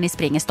nu när ni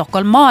springer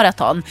Stockholm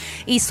Marathon.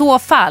 I så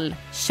fall,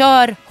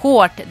 kör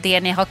hårt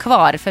det ni har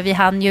kvar, för vi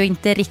hann ju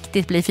inte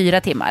riktigt bli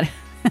 4 timmar.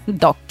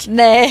 Dock.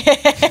 Nej,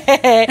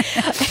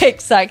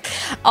 exakt.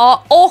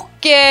 Ja, och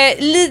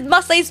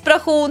massa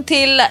inspiration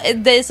till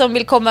dig som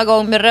vill komma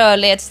igång med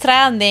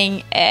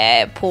rörlighetsträning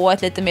på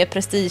ett lite mer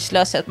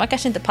prestigelöst sätt. Man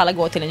kanske inte pallar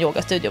gå till en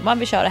yogastudio, man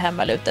vill köra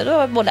hemma eller ute. Då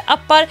har vi både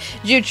appar,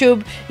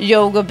 YouTube,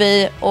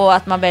 Yogobi, och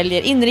att man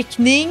väljer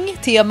inriktning,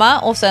 tema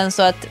och sen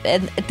så ett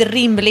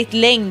rimligt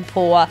längd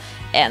på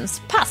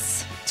ens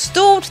pass.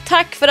 Stort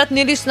tack för att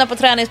ni lyssnar på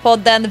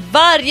Träningspodden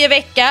varje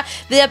vecka.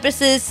 Vi har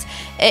precis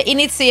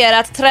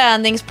initierat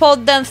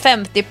Träningspodden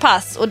 50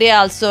 pass. Och det är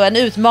alltså en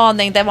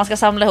utmaning där man ska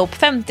samla ihop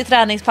 50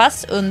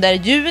 träningspass under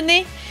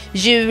juni,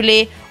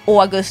 juli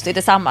och augusti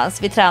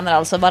tillsammans. Vi tränar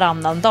alltså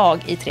varannan dag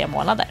i 3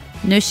 månader.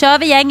 Nu kör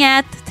vi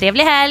gänget.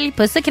 Trevlig helg.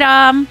 Puss och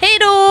kram. Hej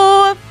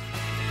då!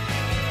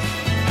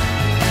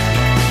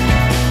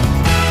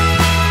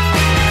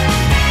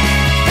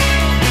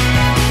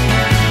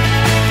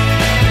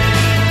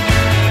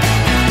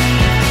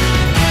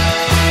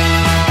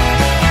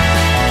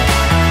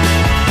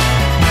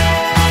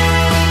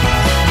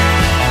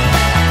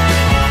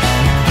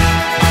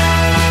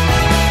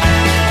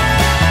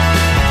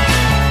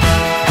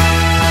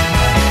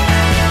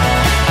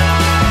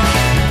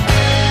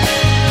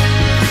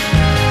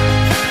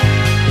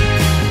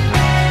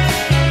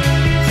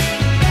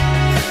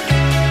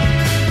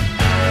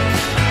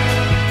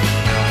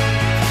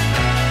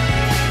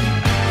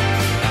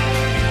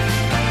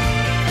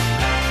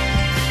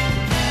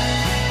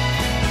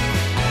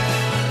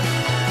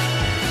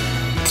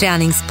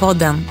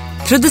 Träningspodden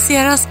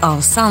produceras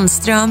av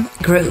Sandström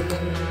Group.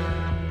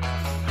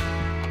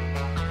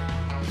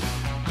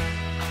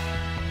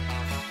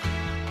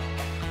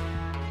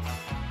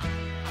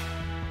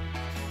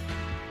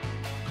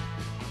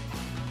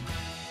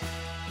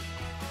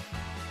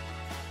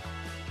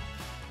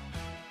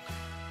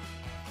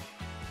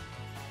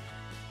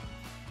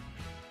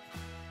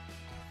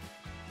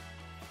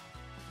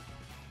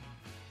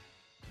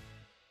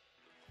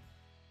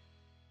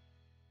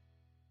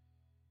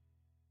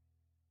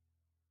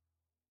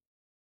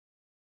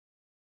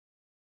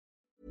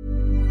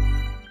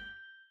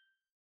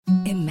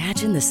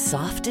 Imagine the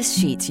softest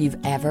sheets you've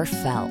ever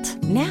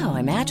felt. Now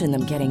imagine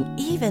them getting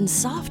even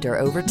softer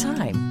over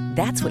time.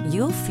 That's what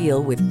you'll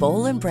feel with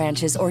Boll &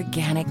 Branch's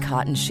organic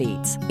cotton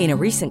sheets. In a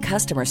recent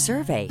customer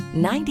survey,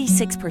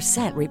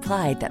 96%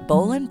 replied that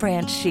Boll &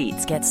 Branch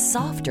sheets get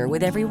softer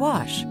with every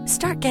wash.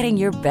 Start getting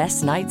your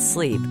best night's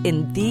sleep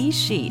in these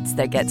sheets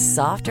that get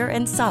softer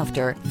and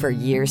softer for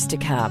years to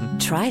come.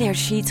 Try their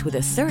sheets with a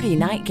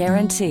 30-night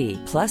guarantee.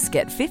 Plus,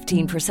 get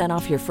 15%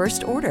 off your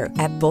first order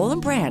at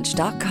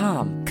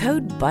bollandbranch.com.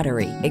 Code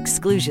BUTTERY.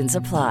 Exclusions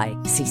apply.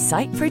 See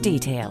site for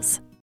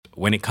details.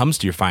 When it comes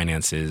to your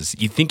finances,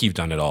 you think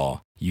you've done it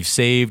all. You've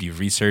saved, you've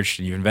researched,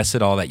 and you've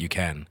invested all that you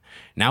can.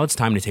 Now it's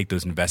time to take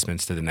those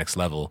investments to the next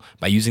level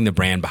by using the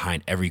brand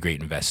behind every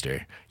great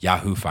investor,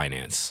 Yahoo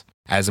Finance.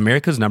 As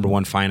America's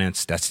 #1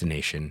 finance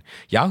destination,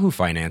 Yahoo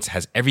Finance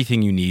has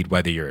everything you need,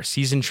 whether you're a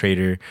seasoned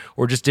trader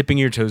or just dipping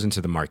your toes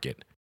into the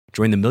market.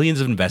 Join the millions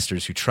of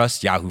investors who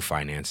trust Yahoo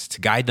Finance to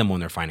guide them on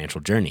their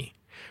financial journey.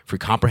 For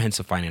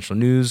comprehensive financial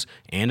news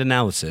and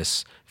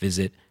analysis,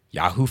 visit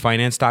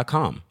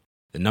yahoofinance.com.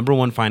 The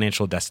 #1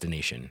 financial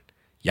destination,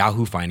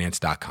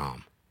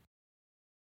 yahoofinance.com.